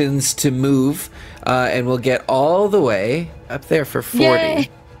 actions to move, and we'll get all the way up there for 40. Yay.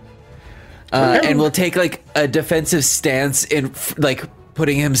 And we'll take like a defensive stance in like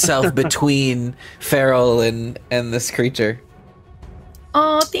putting himself between Feral and this creature.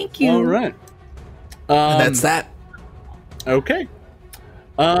 Oh, thank you. All right. And that's that. Okay.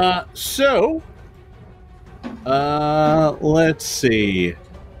 So, let's see.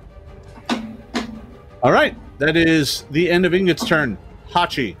 All right. That is the end of Ingot's turn.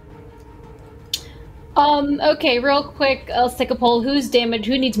 Hachi. Okay, real quick, let's take a poll. Who's damaged?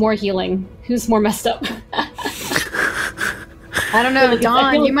 Who needs more healing? Who's more messed up? I don't know, I feel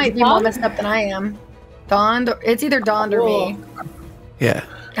Dawn, like you might be Dawn? more messed up than I am. Dawned. It's either Dawned or me. Yeah.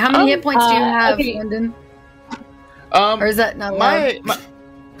 How many hit points do you have, okay. Lyndon? Or is that not allowed? Well,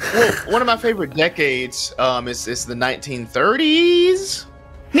 one of my favorite decades is the 1930s.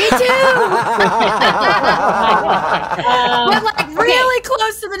 Me too. But like Okay. really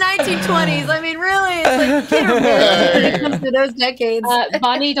close to the 1920s. I mean, really, it's like hit or miss when it comes to those decades.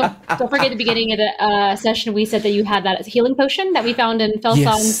 Bonnie, don't forget at the beginning of the session we said that you had that as a healing potion that we found in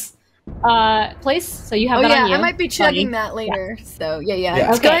Felthon's place. So you have Oh that yeah, on you. I might be chugging Bonnie. that later. So yeah. Yeah.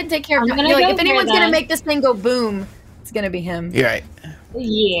 Let's go Okay. ahead and take care of I'm it. gonna Like, go if anyone's here, gonna then. make this thing go boom, it's gonna be him. You're right.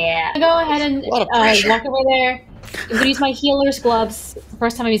 Yeah. Go ahead and lot of pressure. walk over there. I'm going to use my healer's gloves. It's the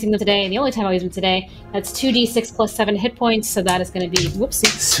first time I'm using them today, and the only time I'll use them today. That's 2d6 plus 7 hit points, so that is going to be... Whoopsie.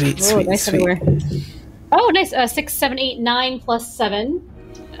 Sweet, Oh, sweet, dice sweet. everywhere. Oh, nice. 6, 7, 8, 9 plus 7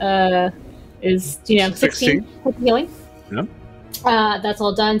 is, 16 with healing. Yep. That's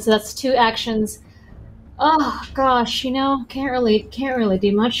all done, so that's 2 actions. Oh, gosh, can't really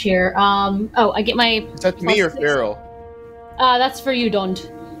do much here. I get my... Is that me or plus 6. Farrell? That's for you, Dond.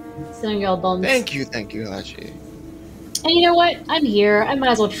 Senegal Dond. Thank you, Hachi. And you know what? I'm here. I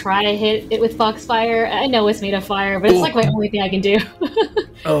might as well try to hit it with Foxfire. I know it's made of fire, but it's like my only thing I can do.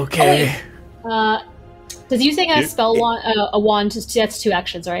 Okay. Does using a spell wand, a wand, that's 2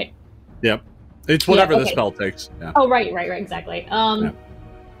 actions, right? Yep. It's whatever the okay. spell takes. Yeah. Oh, right, exactly. Yeah,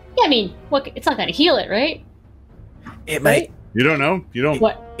 I mean, look, it's not going to heal it, right? It might. You don't know. You don't.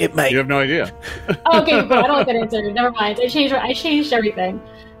 What? It might. You have no idea. Oh, okay, but I don't like that answer. Never mind. I changed everything.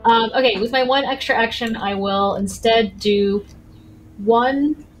 Okay, with my 1 extra action, I will instead do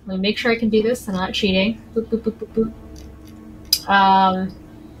 1. Let me make sure I can do this. I'm not cheating. Boop, boop, boop, boop, boop.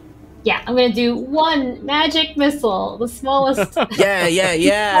 Yeah, I'm gonna do 1 magic missile, the smallest. Yeah.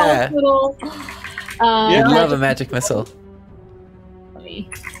 smallest little. I love a magic missile. Let me.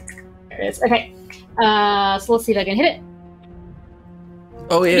 There it is. Okay. So let's see if I can hit it.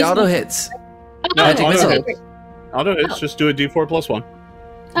 Oh, it auto hits. Oh, Magic okay, missile. great, great. Auto hits. Just do a D4 plus 1.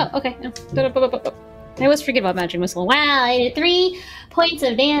 Oh, okay. I always forget about magic missile. Wow, I did 3 points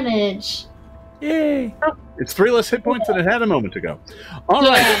of damage. Yay. It's 3 less hit points than it had a moment ago. All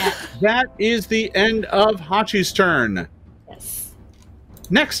right. Yeah. That is the end of Hachi's turn. Yes.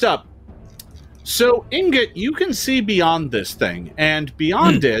 Next up. So, Ingot, you can see beyond this thing, and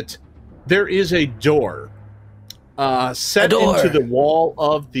beyond it, there is a door set into the wall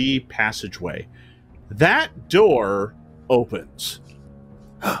of the passageway. That door opens.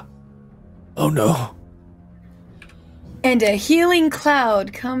 Oh no. And a healing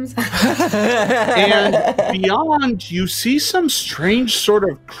cloud comes out. And beyond, you see some strange sort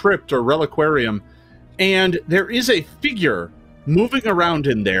of crypt or reliquarium, and there is a figure moving around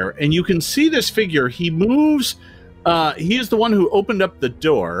in there, and you can see this figure. He moves. He is the one who opened up the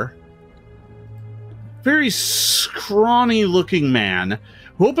door. Very scrawny-looking man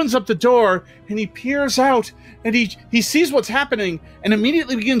who opens up the door, and he peers out, and he sees what's happening, and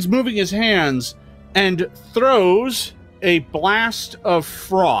immediately begins moving his hands and throws a blast of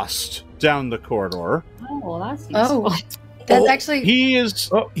frost down the corridor. Oh, that's useful. Oh, that's actually. He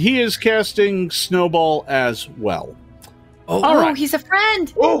is casting Snowball as well. Oh, all Oh, right. he's a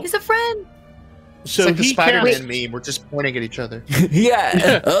friend. Oh. He's a friend. So It's like the he Spider-Man meme. We're just pointing at each other.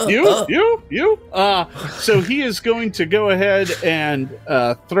 yeah. You. So he is going to go ahead and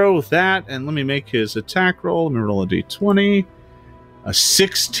throw that, and let me make his attack roll. Let me roll a d20. A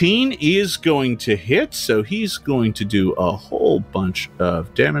 16 is going to hit, so he's going to do a whole bunch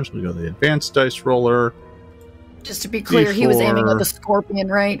of damage. Let me go to the advanced dice roller. Just to be clear, he was aiming D4. at the scorpion,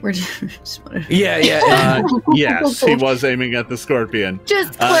 right? We're just wanted to- Yeah. Yes, he was aiming at the scorpion.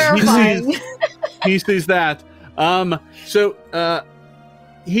 just He clarifying. He sees that. So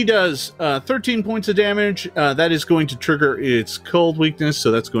he does 13 points of damage. That is going to trigger its cold weakness,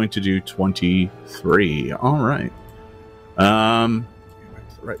 so that's going to do 23. All right.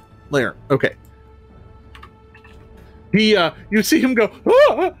 Right there. Okay. You see him go,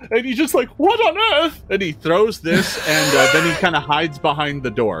 ah! And he's just like, what on earth? And he throws this, and then he kind of hides behind the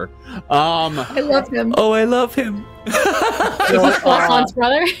door. I love him. Oh, I love him. Alphonse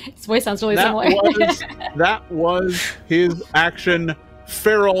brother. His voice sounds really similar. That was his action.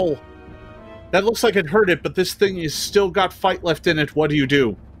 Feral. That looks like it hurt it, but this thing is still got fight left in it. What do you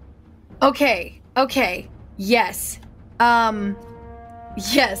do? Okay. Yes.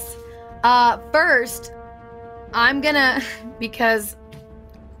 Yes. First, I'm gonna, because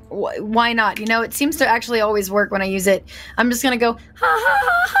why not? You know, it seems to actually always work when I use it. I'm just gonna go, ha ha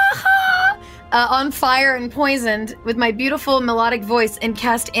ha ha ha, on fire and poisoned with my beautiful melodic voice and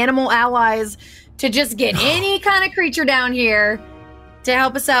cast Animal Allies to just get any kind of creature down here to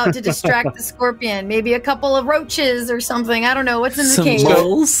help us out to distract the scorpion. Maybe a couple of roaches or something. I don't know what's in the Some cave.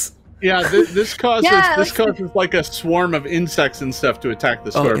 moles? Yeah, this causes Yeah, this like- causes like a swarm of insects and stuff to attack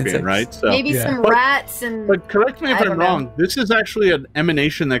the scorpion, insects. right? So, Maybe Yeah. some But- rats and. but correct me if I I'm don't know. wrong. This is actually an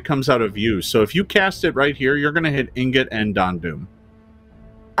emanation that comes out of you. So if you cast it right here, you're going to hit Ingot and Don Doom.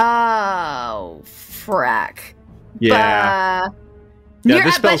 Oh, frack. Yeah, But, Yeah,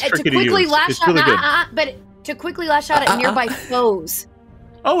 this spell's but tricky to quickly use. lash It's out, really good. but to quickly lash out at nearby foes.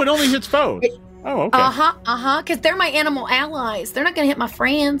 Oh, it only hits foes. Oh, okay. Because they're my animal allies. They're not gonna hit my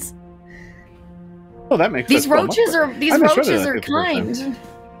friends. Oh, that makes These that spell much roaches better. are these I misread roaches that are the first time. kind.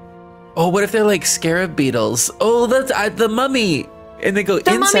 Oh, what if they're like scarab beetles? Oh, that's the mummy, and they go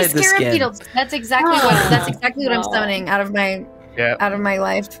The mummy inside the scarab skin. beetles. That's exactly what I'm summoning out of my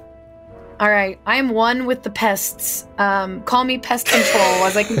life. All right, I am one with the pests. Call me pest control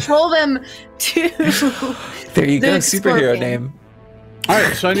as I control them to. There you go, The superhero scorpion. name. All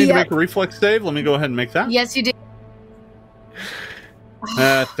right, so I need to Yeah. make a reflex save. Let me go ahead and make that. Yes, you do.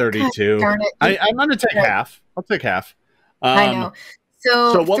 32. Darn it. I'm going to take Okay. half. I'll take half. I know.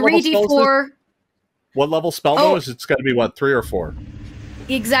 So, so what level spell is 3d4. What level spell Oh. though is it's got to be what 3 or 4?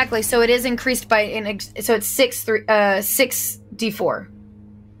 Exactly. So it is increased by so it's 6d4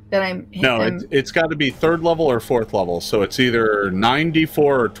 that I'm. No, it's got to be 3rd level or 4th level. So it's either 9d4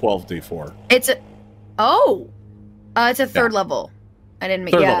 or 12d4. It's a it's a 3rd level. I didn't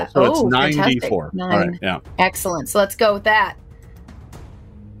make 3rd yeah. level, so it's fantastic. 9d4. 9. All right, yeah. Excellent. So let's go with that.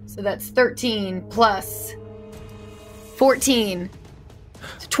 So that's 13 plus 14.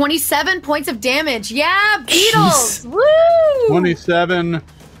 27 points of damage. Yeah, beetles. Jeez. Woo! 27.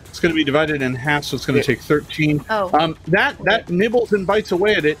 It's going to be divided in half, so it's going to take 13. Oh. That nibbles and bites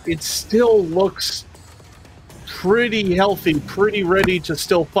away at it. It still looks pretty healthy, pretty ready to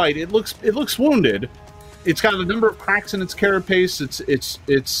still fight. It looks wounded. It's got a number of cracks in its carapace.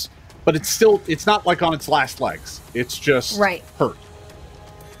 But it's not like on its last legs. It's just Right. hurt.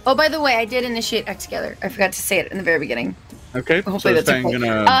 Oh, by the way, I did initiate Act together. I forgot to say it in the very beginning. Okay. Hopefully so that's Fang okay.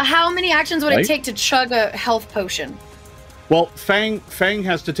 gonna. How many actions would it Right? take to chug a health potion? Well, Fang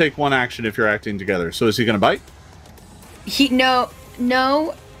has to take one action if you're acting together. So is he going to bite?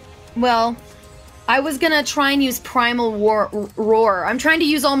 No. Well, I was gonna try and use Primal Roar. I'm trying to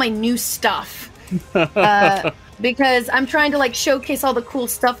use all my new stuff because I'm trying to like showcase all the cool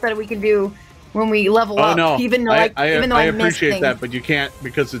stuff that we can do when we level Oh up. no! Even though I I missed appreciate things. that, but you can't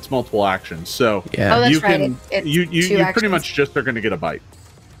because it's multiple actions. So Yeah. Oh, that's you right. can It's you 2 pretty actions. much just are going to get a bite.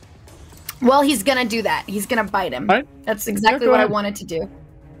 Well, he's gonna do that. He's gonna bite him. Right. That's exactly go what I ahead. wanted to do.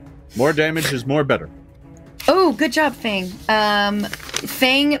 More damage is more better. Oh, good job, Fang.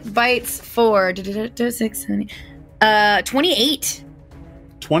 Fang bites for 6, 28.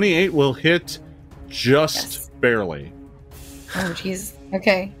 28 will hit just Yes. barely. Oh, jeez.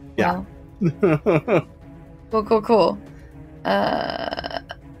 Okay. Yeah. Well, cool.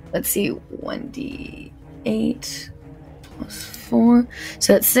 Let's see. 1d8 plus 4.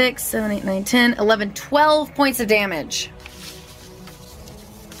 So that's 6, 7, 8, 9, 10, 11, 12 points of damage.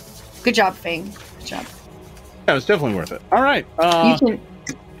 Good job, Fang. Good job. Yeah, it's definitely worth it. All right. You can.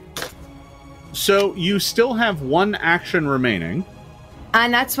 So you still have one action remaining.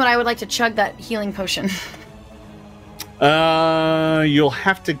 And that's when I would like to chug that healing potion. You'll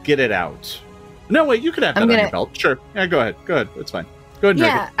have to get it out. No, wait. You could have that I'm on gonna- your belt. Sure. Yeah, go ahead. Go ahead. It's fine. Go ahead and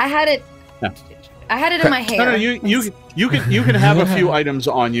drink Yeah, I had it. Yeah. I had it in my it. hair. No, you can have a few items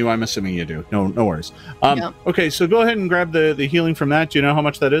on you. I'm assuming you do. No worries. Yeah. Okay, so go ahead and grab the healing from that. Do you know how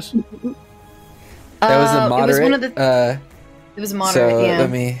much that is? That was a It was moderate. one of the. It was moderate. So yeah. let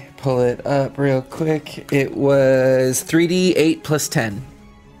me pull it up real quick. It was 3d8 plus 10.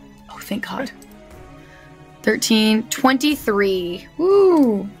 Oh, thank God. 13, 23.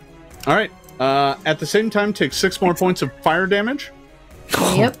 Woo. All right. At the same time, take 6 more points of fire damage.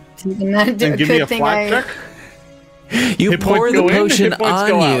 Yep. And that And give me good a thing flat I. check. You Hit pour points the go in, potion hit points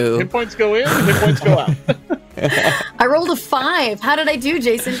go on out. you. Hit points go in, hit points go out. I rolled a 5. How did I do,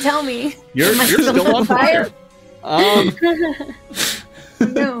 Jason? Tell me. You're Am I still on fire.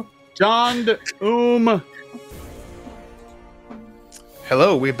 No. John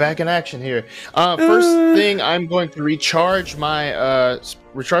Hello, we're back in action here. First thing, I'm going to recharge my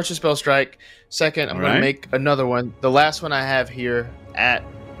recharge the spell strike. Second, I'm going Alright. to make another one. The last one I have here at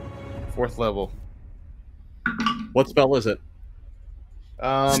 4th level. What spell is it?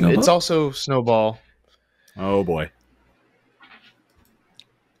 Snowball? It's also snowball. Oh boy.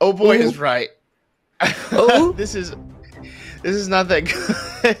 Oh boy, Ooh. is right. Oh. this is not that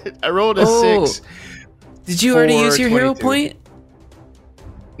good. I rolled a Oh. 6. Did you already For use your hero 22. point?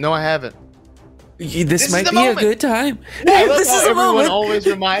 No, I haven't. This is might the be a moment. good time. I love This how is the everyone moment. always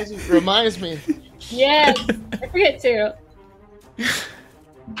reminds me. Yes, I forget to.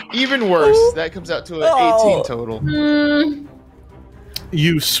 Even worse, that comes out to an 18 total.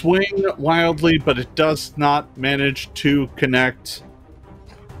 You swing wildly, but it does not manage to connect.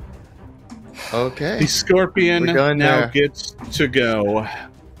 Okay. The scorpion We're done now there. gets to go.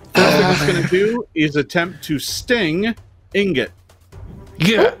 First thing it's going to do is attempt to sting Ingot.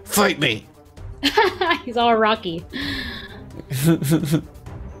 Yeah, fight me. He's all rocky.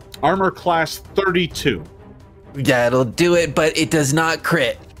 Armor class 32. That'll do it, but it does not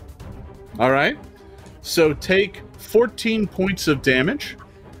crit. All right. So take 14 points of damage.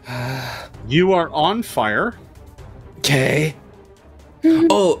 You are on fire. Okay.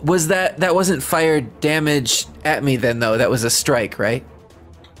 Oh, was that wasn't fire damage at me then though? That was a strike, right?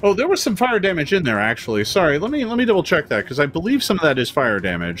 Oh, there was some fire damage in there actually. Sorry, let me double check that because I believe some of that is fire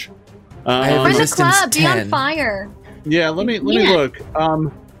damage. I have Join the resistance club. Be on 10. fire. Yeah, let me Yeah. look.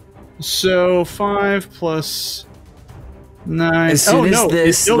 So 5 plus 9. As soon as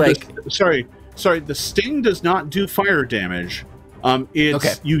this, like- sorry. The sting does not do fire damage. It's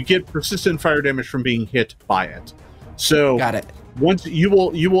Okay. you get persistent fire damage from being hit by it. So Got it. once you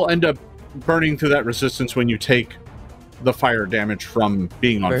will end up burning through that resistance when you take the fire damage from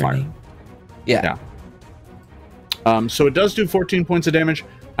being on fire. Burning. Yeah. So it does do 14 points of damage.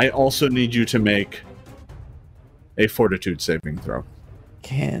 I also need you to make a fortitude saving throw.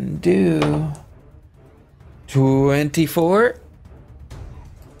 Can do 24.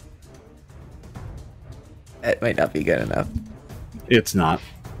 That might not be good enough. It's not.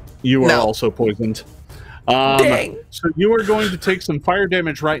 You are No. also poisoned. Dang. So you are going to take some fire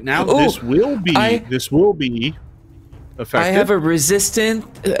damage right now. Ooh, this will be effective. I have a resistant,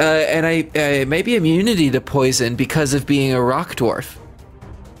 and I maybe immunity to poison because of being a rock dwarf.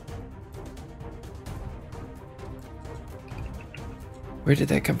 Where did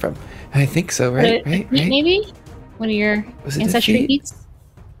that come from? I think so, right? Right? Maybe one of your Was it a ancestry feat? feats.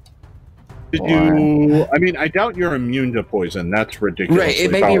 Did you? I mean, I doubt you're immune to poison. That's ridiculous. Right,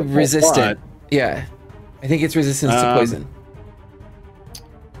 it may be resistant. Yeah. I think it's resistance to poison.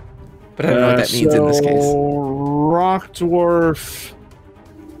 But I don't know what that means in this case. Rock dwarf.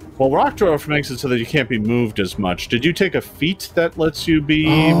 Well, rock dwarf makes it so that you can't be moved as much. Did you take a feat that lets you be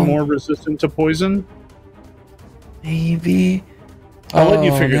more resistant to poison? Maybe. I'll let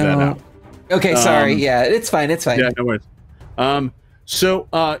you figure that out. Okay, sorry. Yeah, it's fine. It's fine. Yeah, no worries. So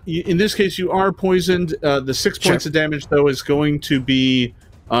in this case, you are poisoned. The 6 points of damage, though, is going to be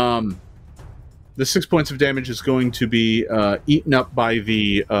the 6 points of damage is going to be eaten up by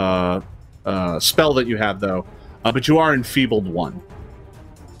the spell that you have, though. But you are enfeebled 1.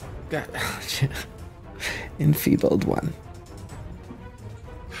 God. Enfeebled 1.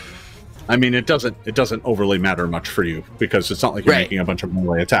 I mean, it doesn't overly matter much for you because it's not like you're Right. making a bunch of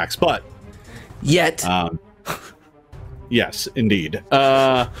melee attacks. But Yet. yes, indeed.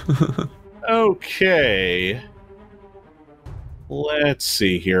 Okay. Let's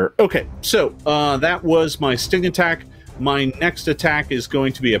see here. Okay, so that was my sting attack. My next attack is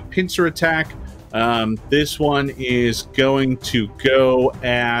going to be a pincer attack. This one is going to go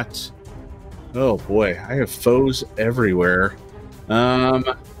at... Oh boy, I have foes everywhere.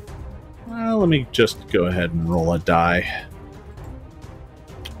 Well, let me just go ahead and roll a die.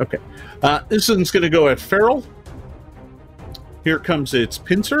 Okay. This one's going to go at Feral. Here comes its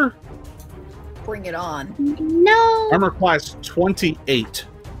pincer. Bring it on. No. Armor class 28.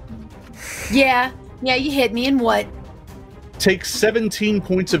 Yeah. Yeah, you hit me, and what? Take 17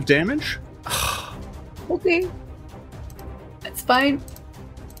 points of damage. Okay. That's fine.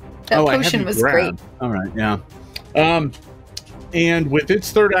 That I potion haven't was great. grabbed. All right, yeah. And with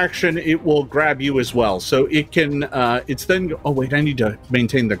its third action, it will grab you as well. So it can. It's then. Oh wait, I need to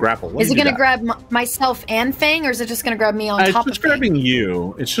maintain the grapple. Let Is me it do going to that. grab myself and Fang, or is it just going to grab me on It's top just of Fang? grabbing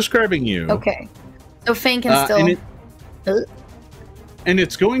you. It's just grabbing you. Okay. So Fang can And still. and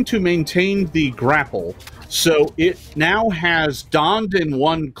it's going to maintain the grapple. So it now has Donned in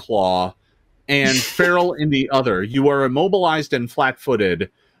one claw and Feral in the other. You are immobilized and flat-footed.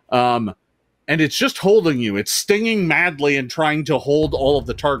 And it's just holding you. It's stinging madly and trying to hold all of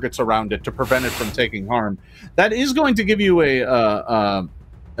the targets around it to prevent it from taking harm. That is going to give you it's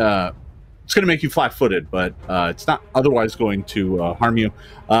going to make you flat-footed, but it's not otherwise going to harm you.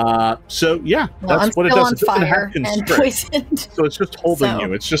 So yeah, Well, that's I'm what it still does. on It doesn't have fire and constrict. poisoned. So it's just holding So-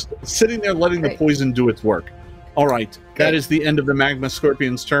 you. It's just sitting there letting the Great. poison do its work. All right. That Good. is the end of the Magma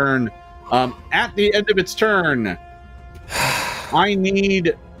Scorpion's turn. At the end of its turn, I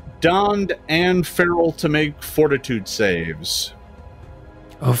need Donned and Feral to make fortitude saves.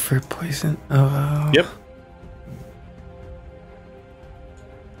 Oh, for poison. Oh. Yep.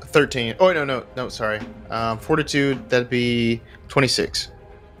 13. Oh, no, sorry. Fortitude, that'd be 26.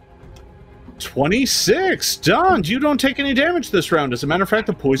 26. Don, you don't take any damage this round. As a matter of fact,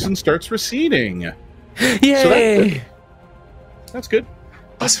 the poison starts receding. Yay! That's good.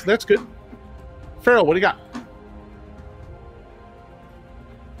 That's good. Farrell, what do you got?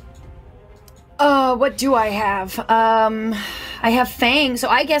 What do I have? I have Fang, so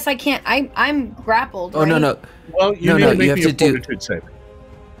I guess I can't. I'm grappled. Oh, right? no. Well, you need to make me a fortitude save.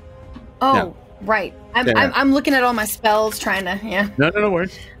 Oh, No. right. Yeah. I'm looking at all my spells, trying to. Yeah. No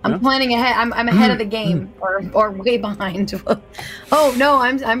worries. I'm No. planning ahead. I'm ahead of the game, or way behind. Oh no,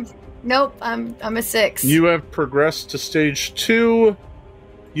 I'm a 6. You have progressed to stage 2.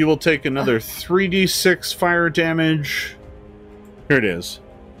 You will take another 3d6 fire damage. Here it is.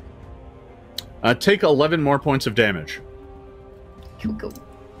 Take 11 more points of damage. Cool.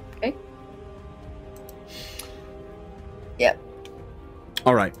 Okay. Yep.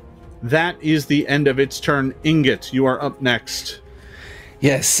 All right. That is the end of its turn. Ingot, you are up next.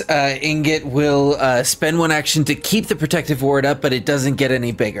 Yes, Ingot will spend one action to keep the protective ward up, but it doesn't get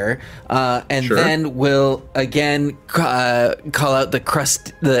any bigger. And Sure. then will again call out the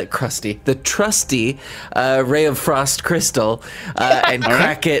trusty Ray of Frost crystal and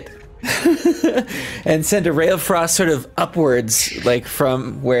crack it. And send a ray of frost sort of upwards, like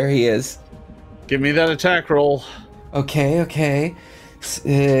from where he is. Give me that attack roll. Okay.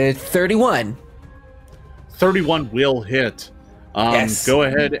 31. 31 will hit. Yes. Go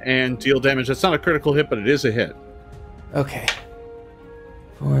ahead and deal damage. That's not a critical hit, but it is a hit. Okay.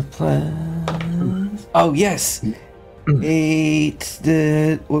 4 plus. Oh yes.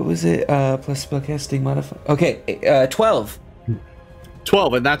 8. What was it? Plus spellcasting modifier. Okay. 12.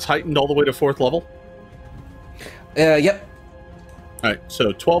 12, and that's heightened all the way to 4th level. Yep. All right,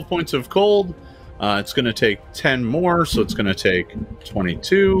 so 12 points of cold. It's going to take 10 more, so it's going to take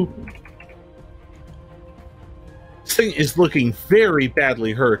 22. This thing is looking very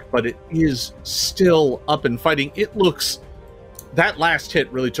badly hurt, but it is still up and fighting. It looks... That last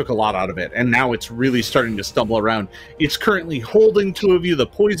hit really took a lot out of it, and now it's really starting to stumble around. It's currently holding 2 of you. The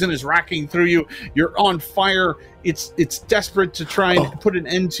poison is racking through you. You're on fire. It's desperate to try and put an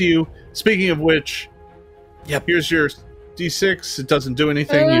end to you. Speaking of which, here's your D6. It doesn't do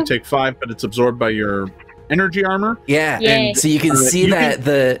anything. You take 5, but it's absorbed by your energy armor. Yeah, Yay. and so you can see that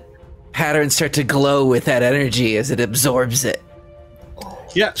the patterns start to glow with that energy as it absorbs it.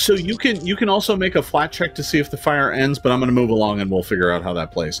 Yeah, so you can also make a flat check to see if the fire ends, but I'm going to move along and we'll figure out how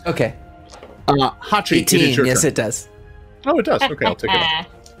that plays. Okay. Hachi, it is 18. your Yes, turn. it does. Oh, it does. Okay, I'll take it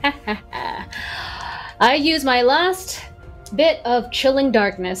off. I use my last bit of chilling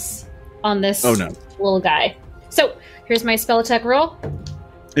darkness on this little guy. So here's my spell attack roll.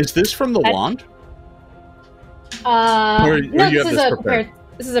 Is this from the wand? No, you this have is this a prepared?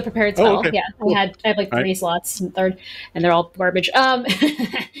 This is a prepared spell. okay. Yeah, Cool. I have like 3 Alright. slots in the third, and they're all garbage.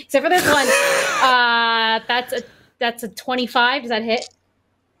 Except for this one. That's a 25. Does that hit?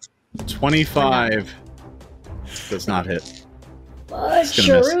 25 does not hit. It's gonna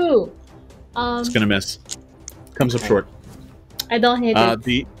miss. true. It's going to miss. Comes up short. I don't hit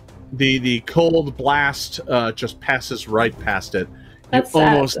it. The cold blast just passes right past it. That's you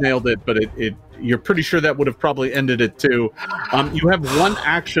sad. almost nailed it, but it you're pretty sure that would have probably ended it too. You have 1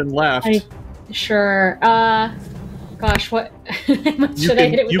 action left. Sure. Gosh, what? How much You should I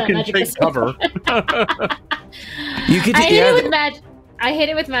hit it with you that can magic take missile? cover. You could. I hit it with magic. I hit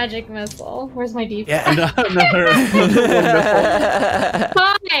it with magic missile. Where's my D4? Yeah. Another one missile.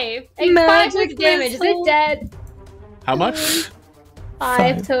 5. Hey, 5 Magic points of damage. Is missile. it dead? How much?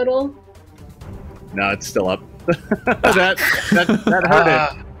 5 total. No, it's still up. that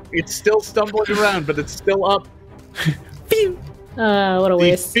hurt it. It's still stumbling around, but it's still up. What a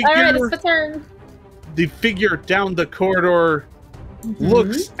waste. figure- Alright, it's my turn. The figure down the corridor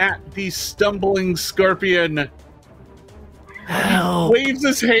looks at the stumbling scorpion, Help. waves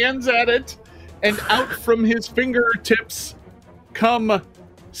his hands at it, and out from his fingertips come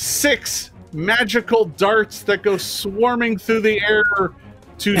 6 magical darts that go swarming through the air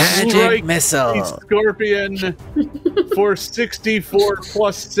to Magic strike missile. the scorpion for 64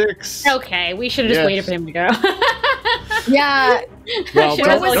 plus 6. Okay, we should have just Yes. waited for him to go. Yeah, Well, Should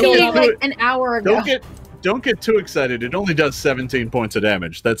that have was killed me him. like an hour ago. Don't get too excited. It only does 17 points of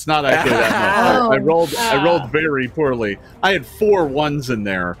damage. That's not actually that much. Oh. I rolled very poorly. I had 4 1s in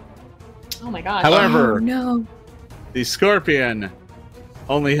there. Oh my gosh. However, Oh, no. the scorpion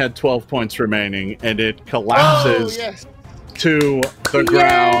only had 12 points remaining, and it collapses Oh, yes. to the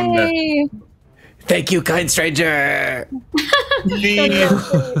ground. Yay! Thank you, kind stranger.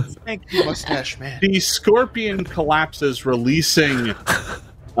 Thank you, mustache man. The scorpion collapses, releasing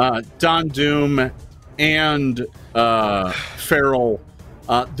Don Doom and Feral.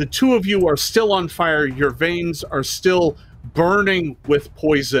 The two of you are still on fire. Your veins are still burning with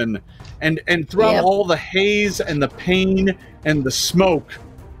poison. And throughout all the haze and the pain and the smoke,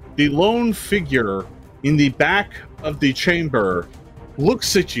 the lone figure in the back of the chamber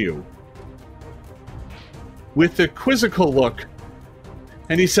looks at you with a quizzical look,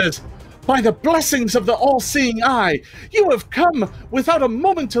 and he says, "By the blessings of the all-seeing eye, you have come without a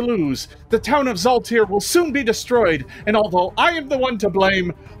moment to lose. The town of Zaltir will soon be destroyed, and although I am the one to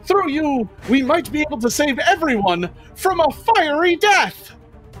blame, through you, we might be able to save everyone from a fiery death."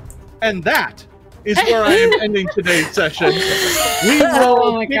 And that is where I am ending today's session. We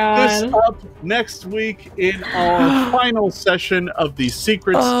will pick this up next week in our final session of the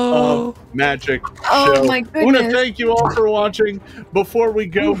Secrets of Magic show. Oh my I want to goodness. thank you all for watching. Before we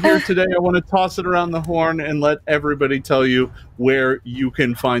go here today, I want to toss it around the horn and let everybody tell you where you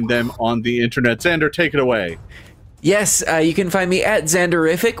can find them on the internet. Xander, take it away. Yes, you can find me at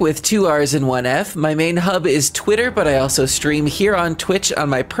Xanderific with 2 R's and 1 F. My main hub is Twitter, but I also stream here on Twitch on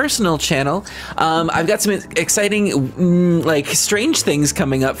my personal channel. I've got some exciting, strange things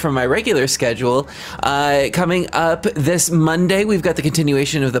coming up from my regular schedule. Coming up this Monday, we've got the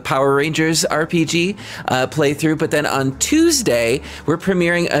continuation of the Power Rangers RPG playthrough, but then on Tuesday, we're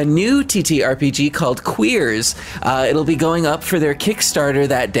premiering a new TTRPG called Queers. It'll be going up for their Kickstarter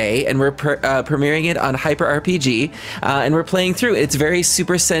that day, and we're premiering it on Hyper RPG. And we're playing through. It's very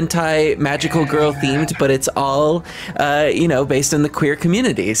Super Sentai magical girl themed, but it's all, based on the queer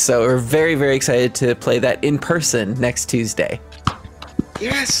community. So we're very, very excited to play that in person next Tuesday.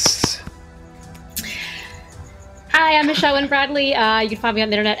 Yes. Hi, I'm Michelle Wynn Bradley. You can find me on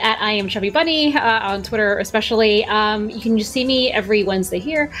the internet at I am Chubby Bunny, on Twitter especially. You can just see me every Wednesday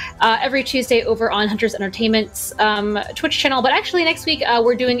here, every Tuesday over on Hunters Entertainment's Twitch channel. But actually next week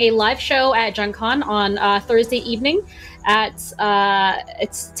we're doing a live show at Gen Con on Thursday evening at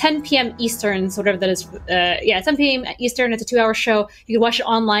it's 10 p.m. Eastern, so whatever that is. 10 p.m. Eastern. It's a 2-hour show. You can watch it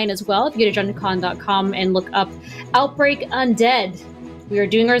online as well if you go to GenCon.com and look up Outbreak Undead. We are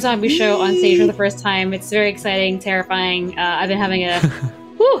doing our zombie show on stage for the first time. It's very exciting, terrifying. I've been having a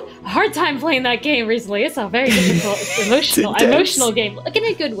hard time playing that game recently. It's a very difficult, emotional game. Like in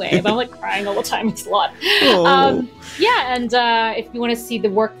a good way, but I'm like crying all the time. It's a lot. If you want to see the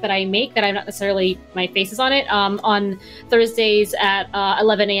work that I make, that I'm not necessarily, my face is on it, on Thursdays at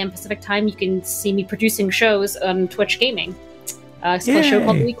 11 a.m. Pacific time, you can see me producing shows on Twitch Gaming. It's a show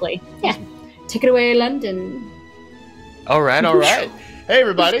called The Weekly. Yeah. Take it away, London. All right. Hey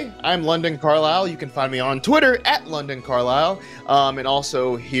everybody, I'm London Carlisle. You can find me on Twitter at London Carlisle, and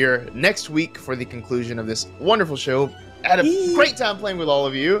also here next week for the conclusion of this wonderful show. I had a great time playing with all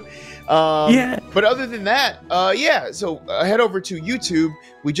of you. But other than that, so head over to YouTube.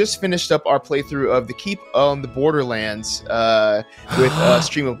 We just finished up our playthrough of the Keep on the Borderlands with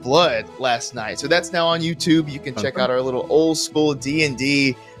Stream of Blood last night. So that's now on YouTube. You can check out our little old school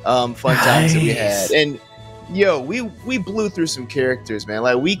D&D fun times that we had. And yo, we blew through some characters, man.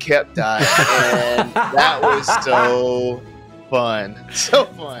 Like, we kept dying, and that was so fun. So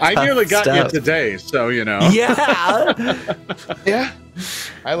fun. I nearly got you today, so you know. Yeah. Yeah.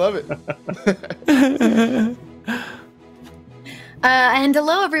 I love it. And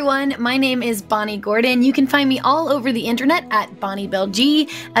hello, everyone. My name is Bonnie Gordon. You can find me all over the internet at Bonnie Bell G,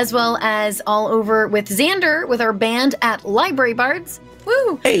 as well as all over with Xander with our band at Library Bards.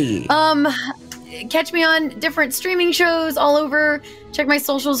 Woo! Hey. Catch me on different streaming shows all over. Check my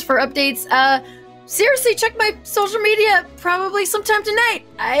socials for updates. Seriously, check my social media probably sometime tonight.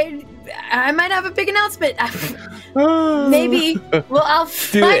 I might have a big announcement. Maybe. Well, I'll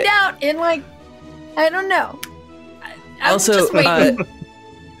find out in I don't know. Also,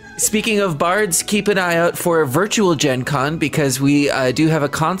 speaking of bards, keep an eye out for virtual Gen Con because we do have a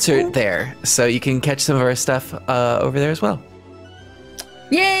concert there. So you can catch some of our stuff over there as well.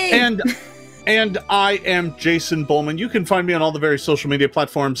 Yay! And I am Jason Bullman. You can find me on all the various social media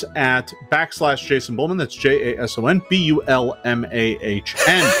platforms at /Jason Bullman. That's JASON BULMAHN.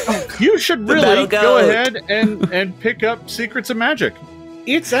 You should really go ahead and pick up Secrets of Magic.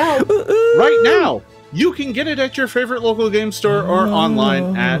 It's out right now. You can get it at your favorite local game store or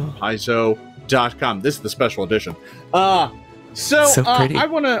online at Paizo.com. This is the special edition. So, pretty. I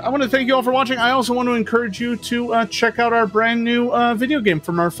want to thank you all for watching. I also want to encourage you to check out our brand new video game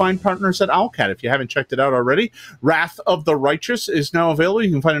from our fine partners at Owlcat. If you haven't checked it out already, Wrath of the Righteous is now available.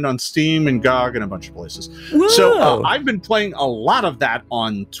 You can find it on Steam and GOG and a bunch of places. Whoa. So I've been playing a lot of that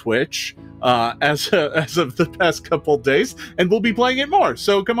on Twitch as of the past couple days, and we'll be playing it more.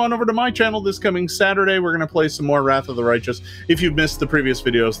 So come on over to my channel this coming Saturday. We're going to play some more Wrath of the Righteous. If you've missed the previous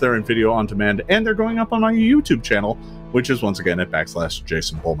videos, they're in video on demand, and they're going up on my YouTube channel, which is once again at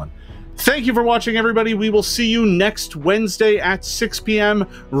 /Jason Pullman. Thank you for watching, everybody. We will see you next Wednesday at 6 p.m.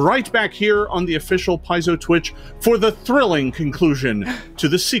 right back here on the official Paizo Twitch for the thrilling conclusion to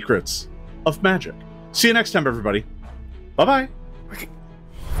the secrets of magic. See you next time, everybody. Bye-bye.